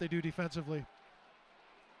let's see what they do defensively.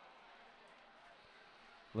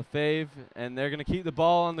 Lefebvre, and they're going to keep the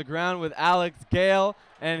ball on the ground with Alex Gale,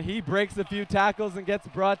 and he breaks a few tackles and gets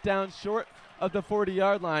brought down short of the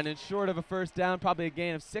 40-yard line and short of a first down, probably a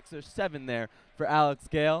gain of 6 or 7 there for Alex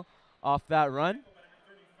Gale off that run.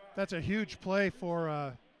 That's a huge play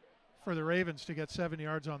for the Ravens to get 7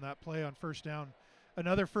 yards on that play on first down.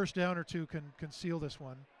 another first down or two can seal this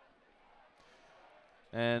one.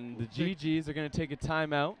 And the GGs are going to take a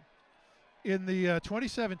timeout. In the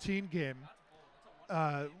 2017 game,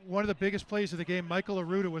 one of the biggest plays of the game, Michael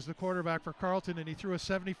Arruda was the quarterback for Carleton, and he threw a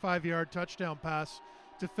 75-yard touchdown pass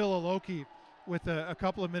to Phil Aloki with a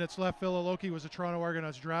couple of minutes left. Phil Aloki was a Toronto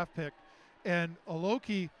Argonauts draft pick. And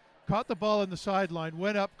Aloki caught the ball in the sideline,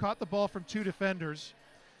 went up, caught the ball from two defenders,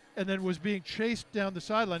 and then was being chased down the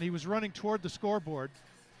sideline. He was running toward the scoreboard.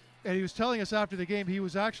 And he was telling us after the game he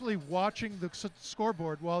was actually watching the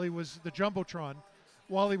scoreboard while he was, the Jumbotron,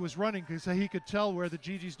 while he was running, because he could tell where the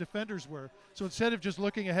GG's defenders were. So instead of just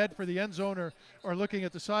looking ahead for the end zone or looking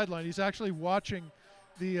at the sideline, he's actually watching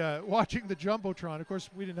the Jumbotron. Of course,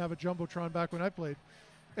 we didn't have a Jumbotron back when I played.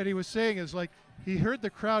 And he was saying is like he heard the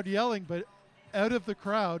crowd yelling, but out of the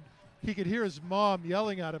crowd, he could hear his mom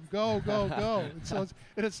yelling at him, "Go, go, go!" And so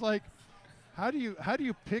it's like, how do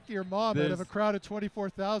you pick your mom out of a crowd of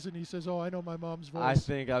 24,000? He says, "Oh, I know my mom's voice." I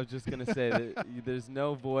think I was just going to say that there's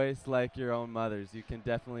no voice like your own mother's. You can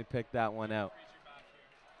definitely pick that one out.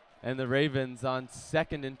 And the Ravens on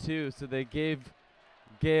 2nd and 2, so they gave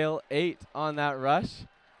Gale 8 on that rush.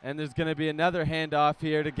 And there's going to be another handoff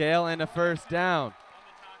here to Gale and a first down.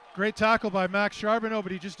 Great tackle by Max Charbonneau,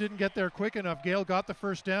 but he just didn't get there quick enough. Gale got the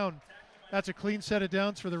first down. That's a clean set of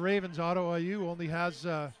downs for the Ravens. Ottawa U only has,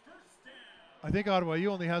 I think Ottawa U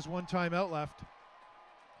only has one timeout left.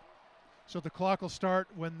 So the clock will start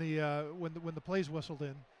when the play's whistled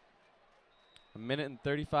in. 1 minute and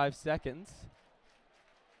 35 seconds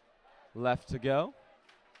left to go.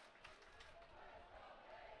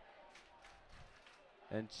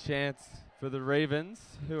 And chance for the Ravens,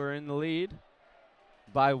 who are in the lead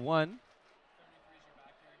by 1.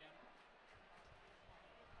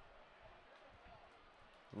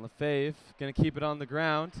 Lefebvre going to keep it on the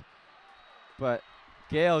ground, but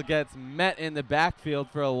Gale gets met in the backfield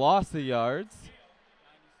for a loss of yards.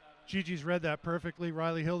 GG's read that perfectly.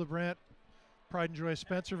 Riley Hildebrandt, Pride and Joy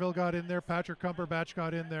Spencerville got in there. Patrick Cumberbatch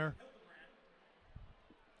got in there.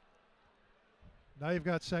 Now you've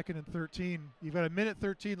got 2nd and 13. You've got 1 minute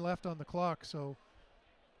 13 left on the clock, so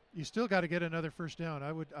you still got to get another first down.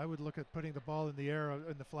 I would look at putting the ball in the air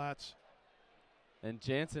in the flats. And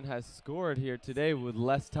Jansen has scored here today with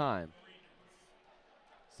less time.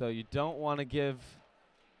 So you don't want to give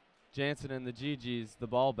Jansen and the GGs the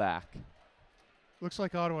ball back. Looks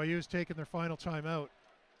like Ottawa U is taking their final timeout.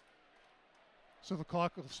 So the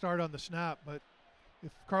clock will start on the snap, but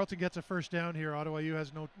if Carleton gets a first down here, Ottawa U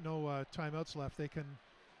has no timeouts left. They can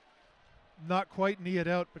not quite knee it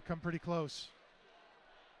out, but come pretty close.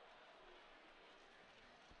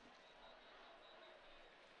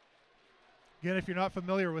 Again, if you're not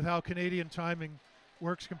familiar with how Canadian timing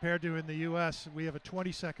works compared to in the U.S., we have a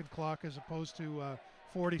 20-second clock as opposed to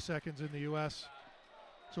 40 seconds in the U.S.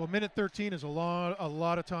 So 1 minute 13 is a lot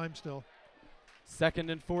of time still.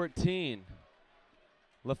 2nd and 14.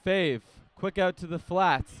 Lefebvre, quick out to the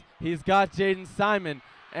flats. He's got Jaden Simon,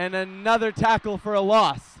 and another tackle for a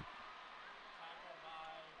loss.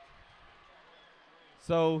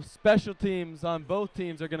 So special teams on both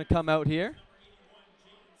teams are going to come out here.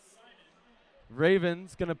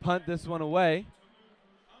 Ravens going to punt this one away,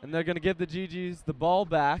 and they're going to give the GGs the ball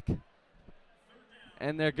back,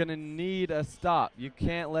 and they're going to need a stop. You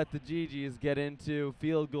can't let the GGs get into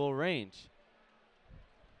field goal range.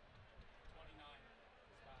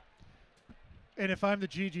 And if I'm the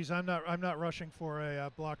GGs, I'm not rushing for a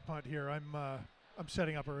block punt here. I'm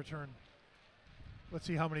setting up a return. Let's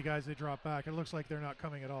see how many guys they drop back. It looks like they're not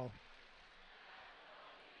coming at all.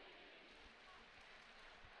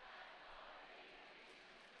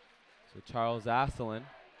 So Charles Asselin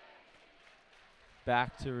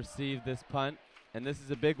back to receive this punt, and this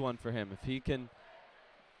is a big one for him. If he can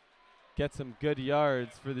get some good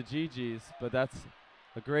yards for the GGs, but that's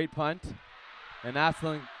a great punt. And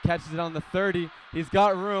Asselin catches it on the 30. He's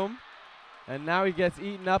got room, and now he gets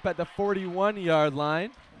eaten up at the 41-yard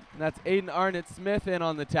line. And that's Aiden Arnott-Smith in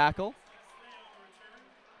on the tackle.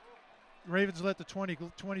 Ravens let the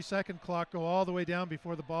 20-second clock go all the way down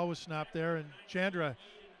before the ball was snapped there. And Chandra,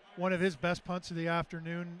 one of his best punts of the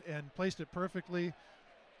afternoon, and placed it perfectly.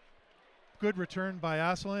 Good return by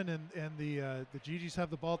Asselin, and the GGs have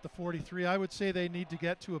the ball at the 43. I would say they need to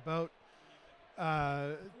get to about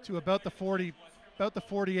the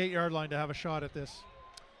 48-yard line to have a shot at this.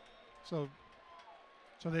 So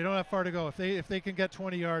they don't have far to go. If they can get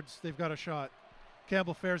 20 yards, they've got a shot.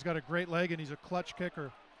 Campbell Fair's got a great leg, and he's a clutch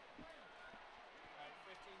kicker.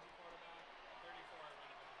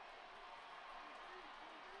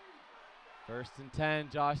 First and 10,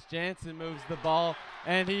 Josh Jansen moves the ball,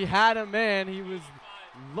 and he had a man. He was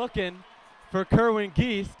looking for Kerwin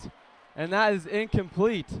Geest, and that is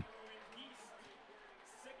incomplete.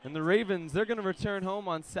 And the Ravens, they're going to return home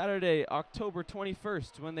on Saturday, October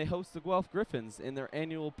 21st, when they host the Guelph Griffins in their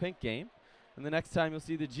annual Pink game. And the next time you'll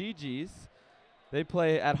see the GGs, they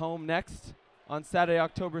play at home next on Saturday,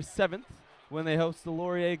 October 7th, when they host the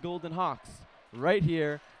Laurier Golden Hawks right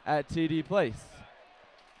here at TD Place.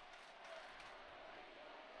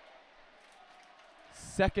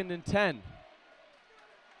 2nd and 10.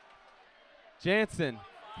 Jansen,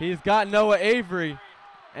 he's got Noah Avery,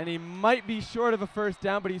 and he might be short of a first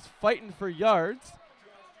down, but he's fighting for yards.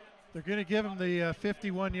 They're going to give him the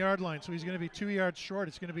 51-yard line, so he's going to be 2 yards short.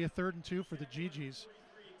 It's going to be a 3rd and 2 for the GGs.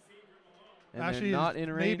 And Actually, they're not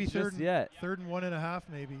in range maybe just yet. 3rd and 1.5,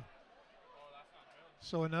 maybe.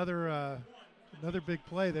 So another big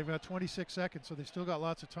play. They've got 26 seconds, so they've still got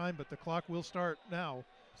lots of time, but the clock will start now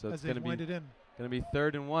So as it's they wind it in. Going to be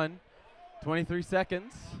 3rd and 1. 23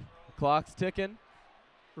 seconds. The clock's ticking.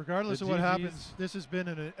 Regardless of what happens, this has been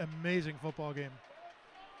an amazing football game.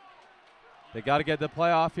 They got to get the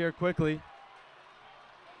play off here quickly.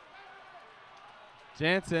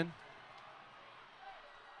 Jansen.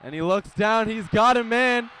 And he looks down. He's got a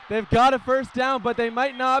man. They've got a first down, but they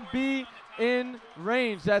might not be in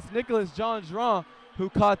range. That's Nicholas Jean-Jean who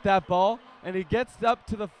caught that ball, and he gets up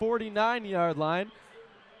to the 49-yard line.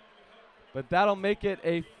 But that'll make it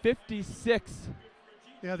a 56.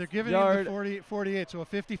 Yeah, they're giving him the 48, so a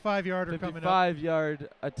 55-yarder coming up. 55-yard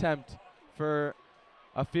attempt for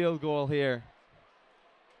a field goal here.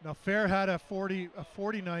 Now, Fair had a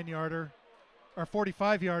 49-yarder, or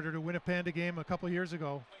 45-yarder to win a Panda game a couple years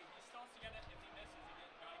ago.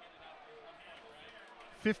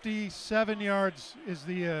 57 yards is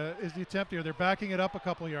the attempt here. They're backing it up a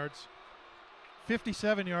couple yards.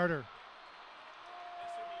 57-yarder.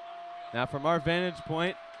 Now from our vantage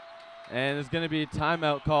point, and there's going to be a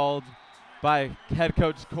timeout called by head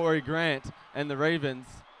coach Corey Grant and the Ravens.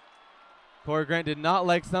 Corey Grant did not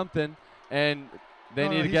like something, and they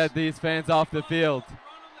need to get these fans off the field.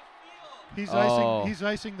 He's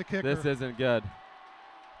icing the kicker. This isn't good.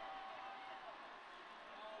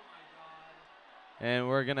 And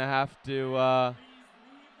we're going to have to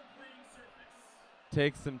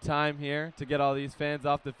take some time here to get all these fans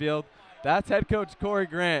off the field. That's head coach Corey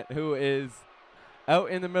Grant, who is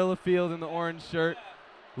out in the middle of the field in the orange shirt,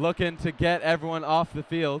 looking to get everyone off the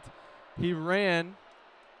field. He ran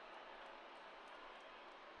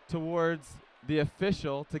towards the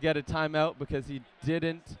official to get a timeout because he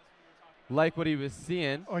didn't like what he was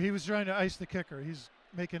seeing. Oh, he was trying to ice the kicker. He's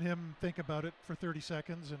making him think about it for 30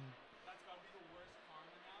 seconds.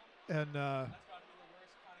 And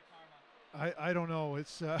I don't know.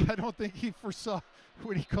 It's I don't think he foresaw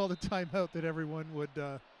when he called a timeout that everyone would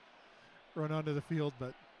run onto the field.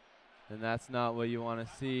 And that's not what you want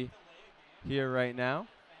to see here right now.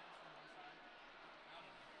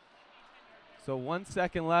 So 1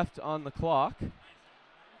 second left on the clock.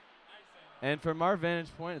 And from our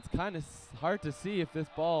vantage point, it's kind of hard to see if this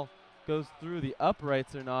ball goes through the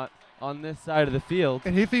uprights or not on this side of the field.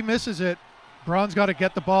 And if he misses it, Braun's got to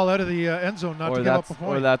get the ball out of the end zone, not to give up a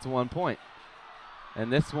point. Or that's 1 point.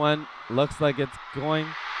 And this one looks like it's going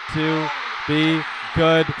to be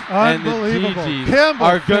good. And the GGs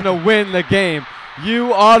are going to win the game.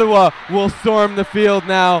 Ottawa will storm the field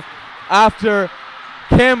now after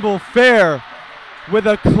Campbell Fair with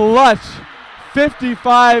a clutch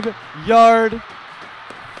 55-yard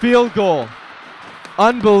field goal.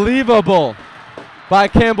 Unbelievable by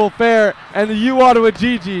Campbell Fair, and the Ottawa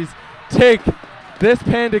GGs take this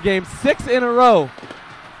Panda game 6 in a row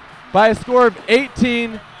by a score of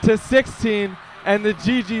 18-16, and the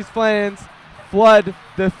GGs fans flood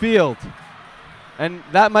the field. And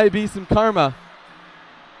that might be some karma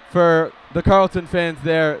for the Carleton fans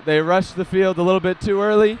there. They rushed the field a little bit too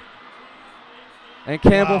early, and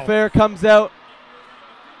Campbell Fair comes out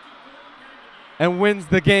and wins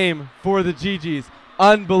the game for the GGs.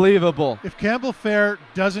 Unbelievable. If Campbell Fair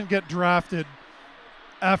doesn't get drafted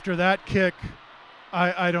after that kick,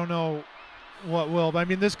 I don't know what will. But I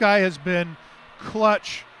mean, this guy has been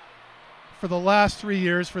clutch for the last 3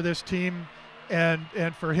 years for this team, and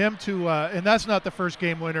for him to and that's not the first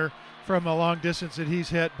game winner from a long distance that he's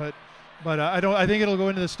hit, but I think it'll go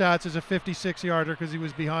into the stats as a 56-yarder because he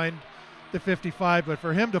was behind the 55. But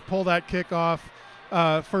for him to pull that kick off,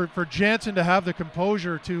 for Jansen to have the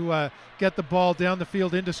composure to get the ball down the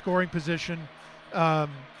field into scoring position,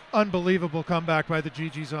 unbelievable comeback by the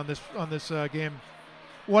GGs on this game.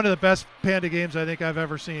 One of the best Panda games I think I've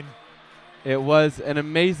ever seen. It was an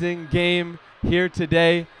amazing game here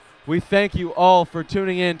today. We thank you all for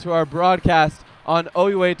tuning in to our broadcast on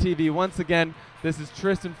OUA TV. Once again, This is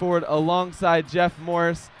Tristan Ford alongside Jeff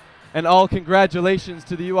Morris. And all congratulations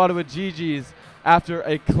to the U Ottawa GGs after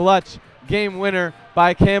a clutch game winner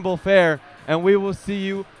by Campbell Fair. And we will see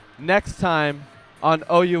you next time on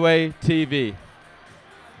OUA TV.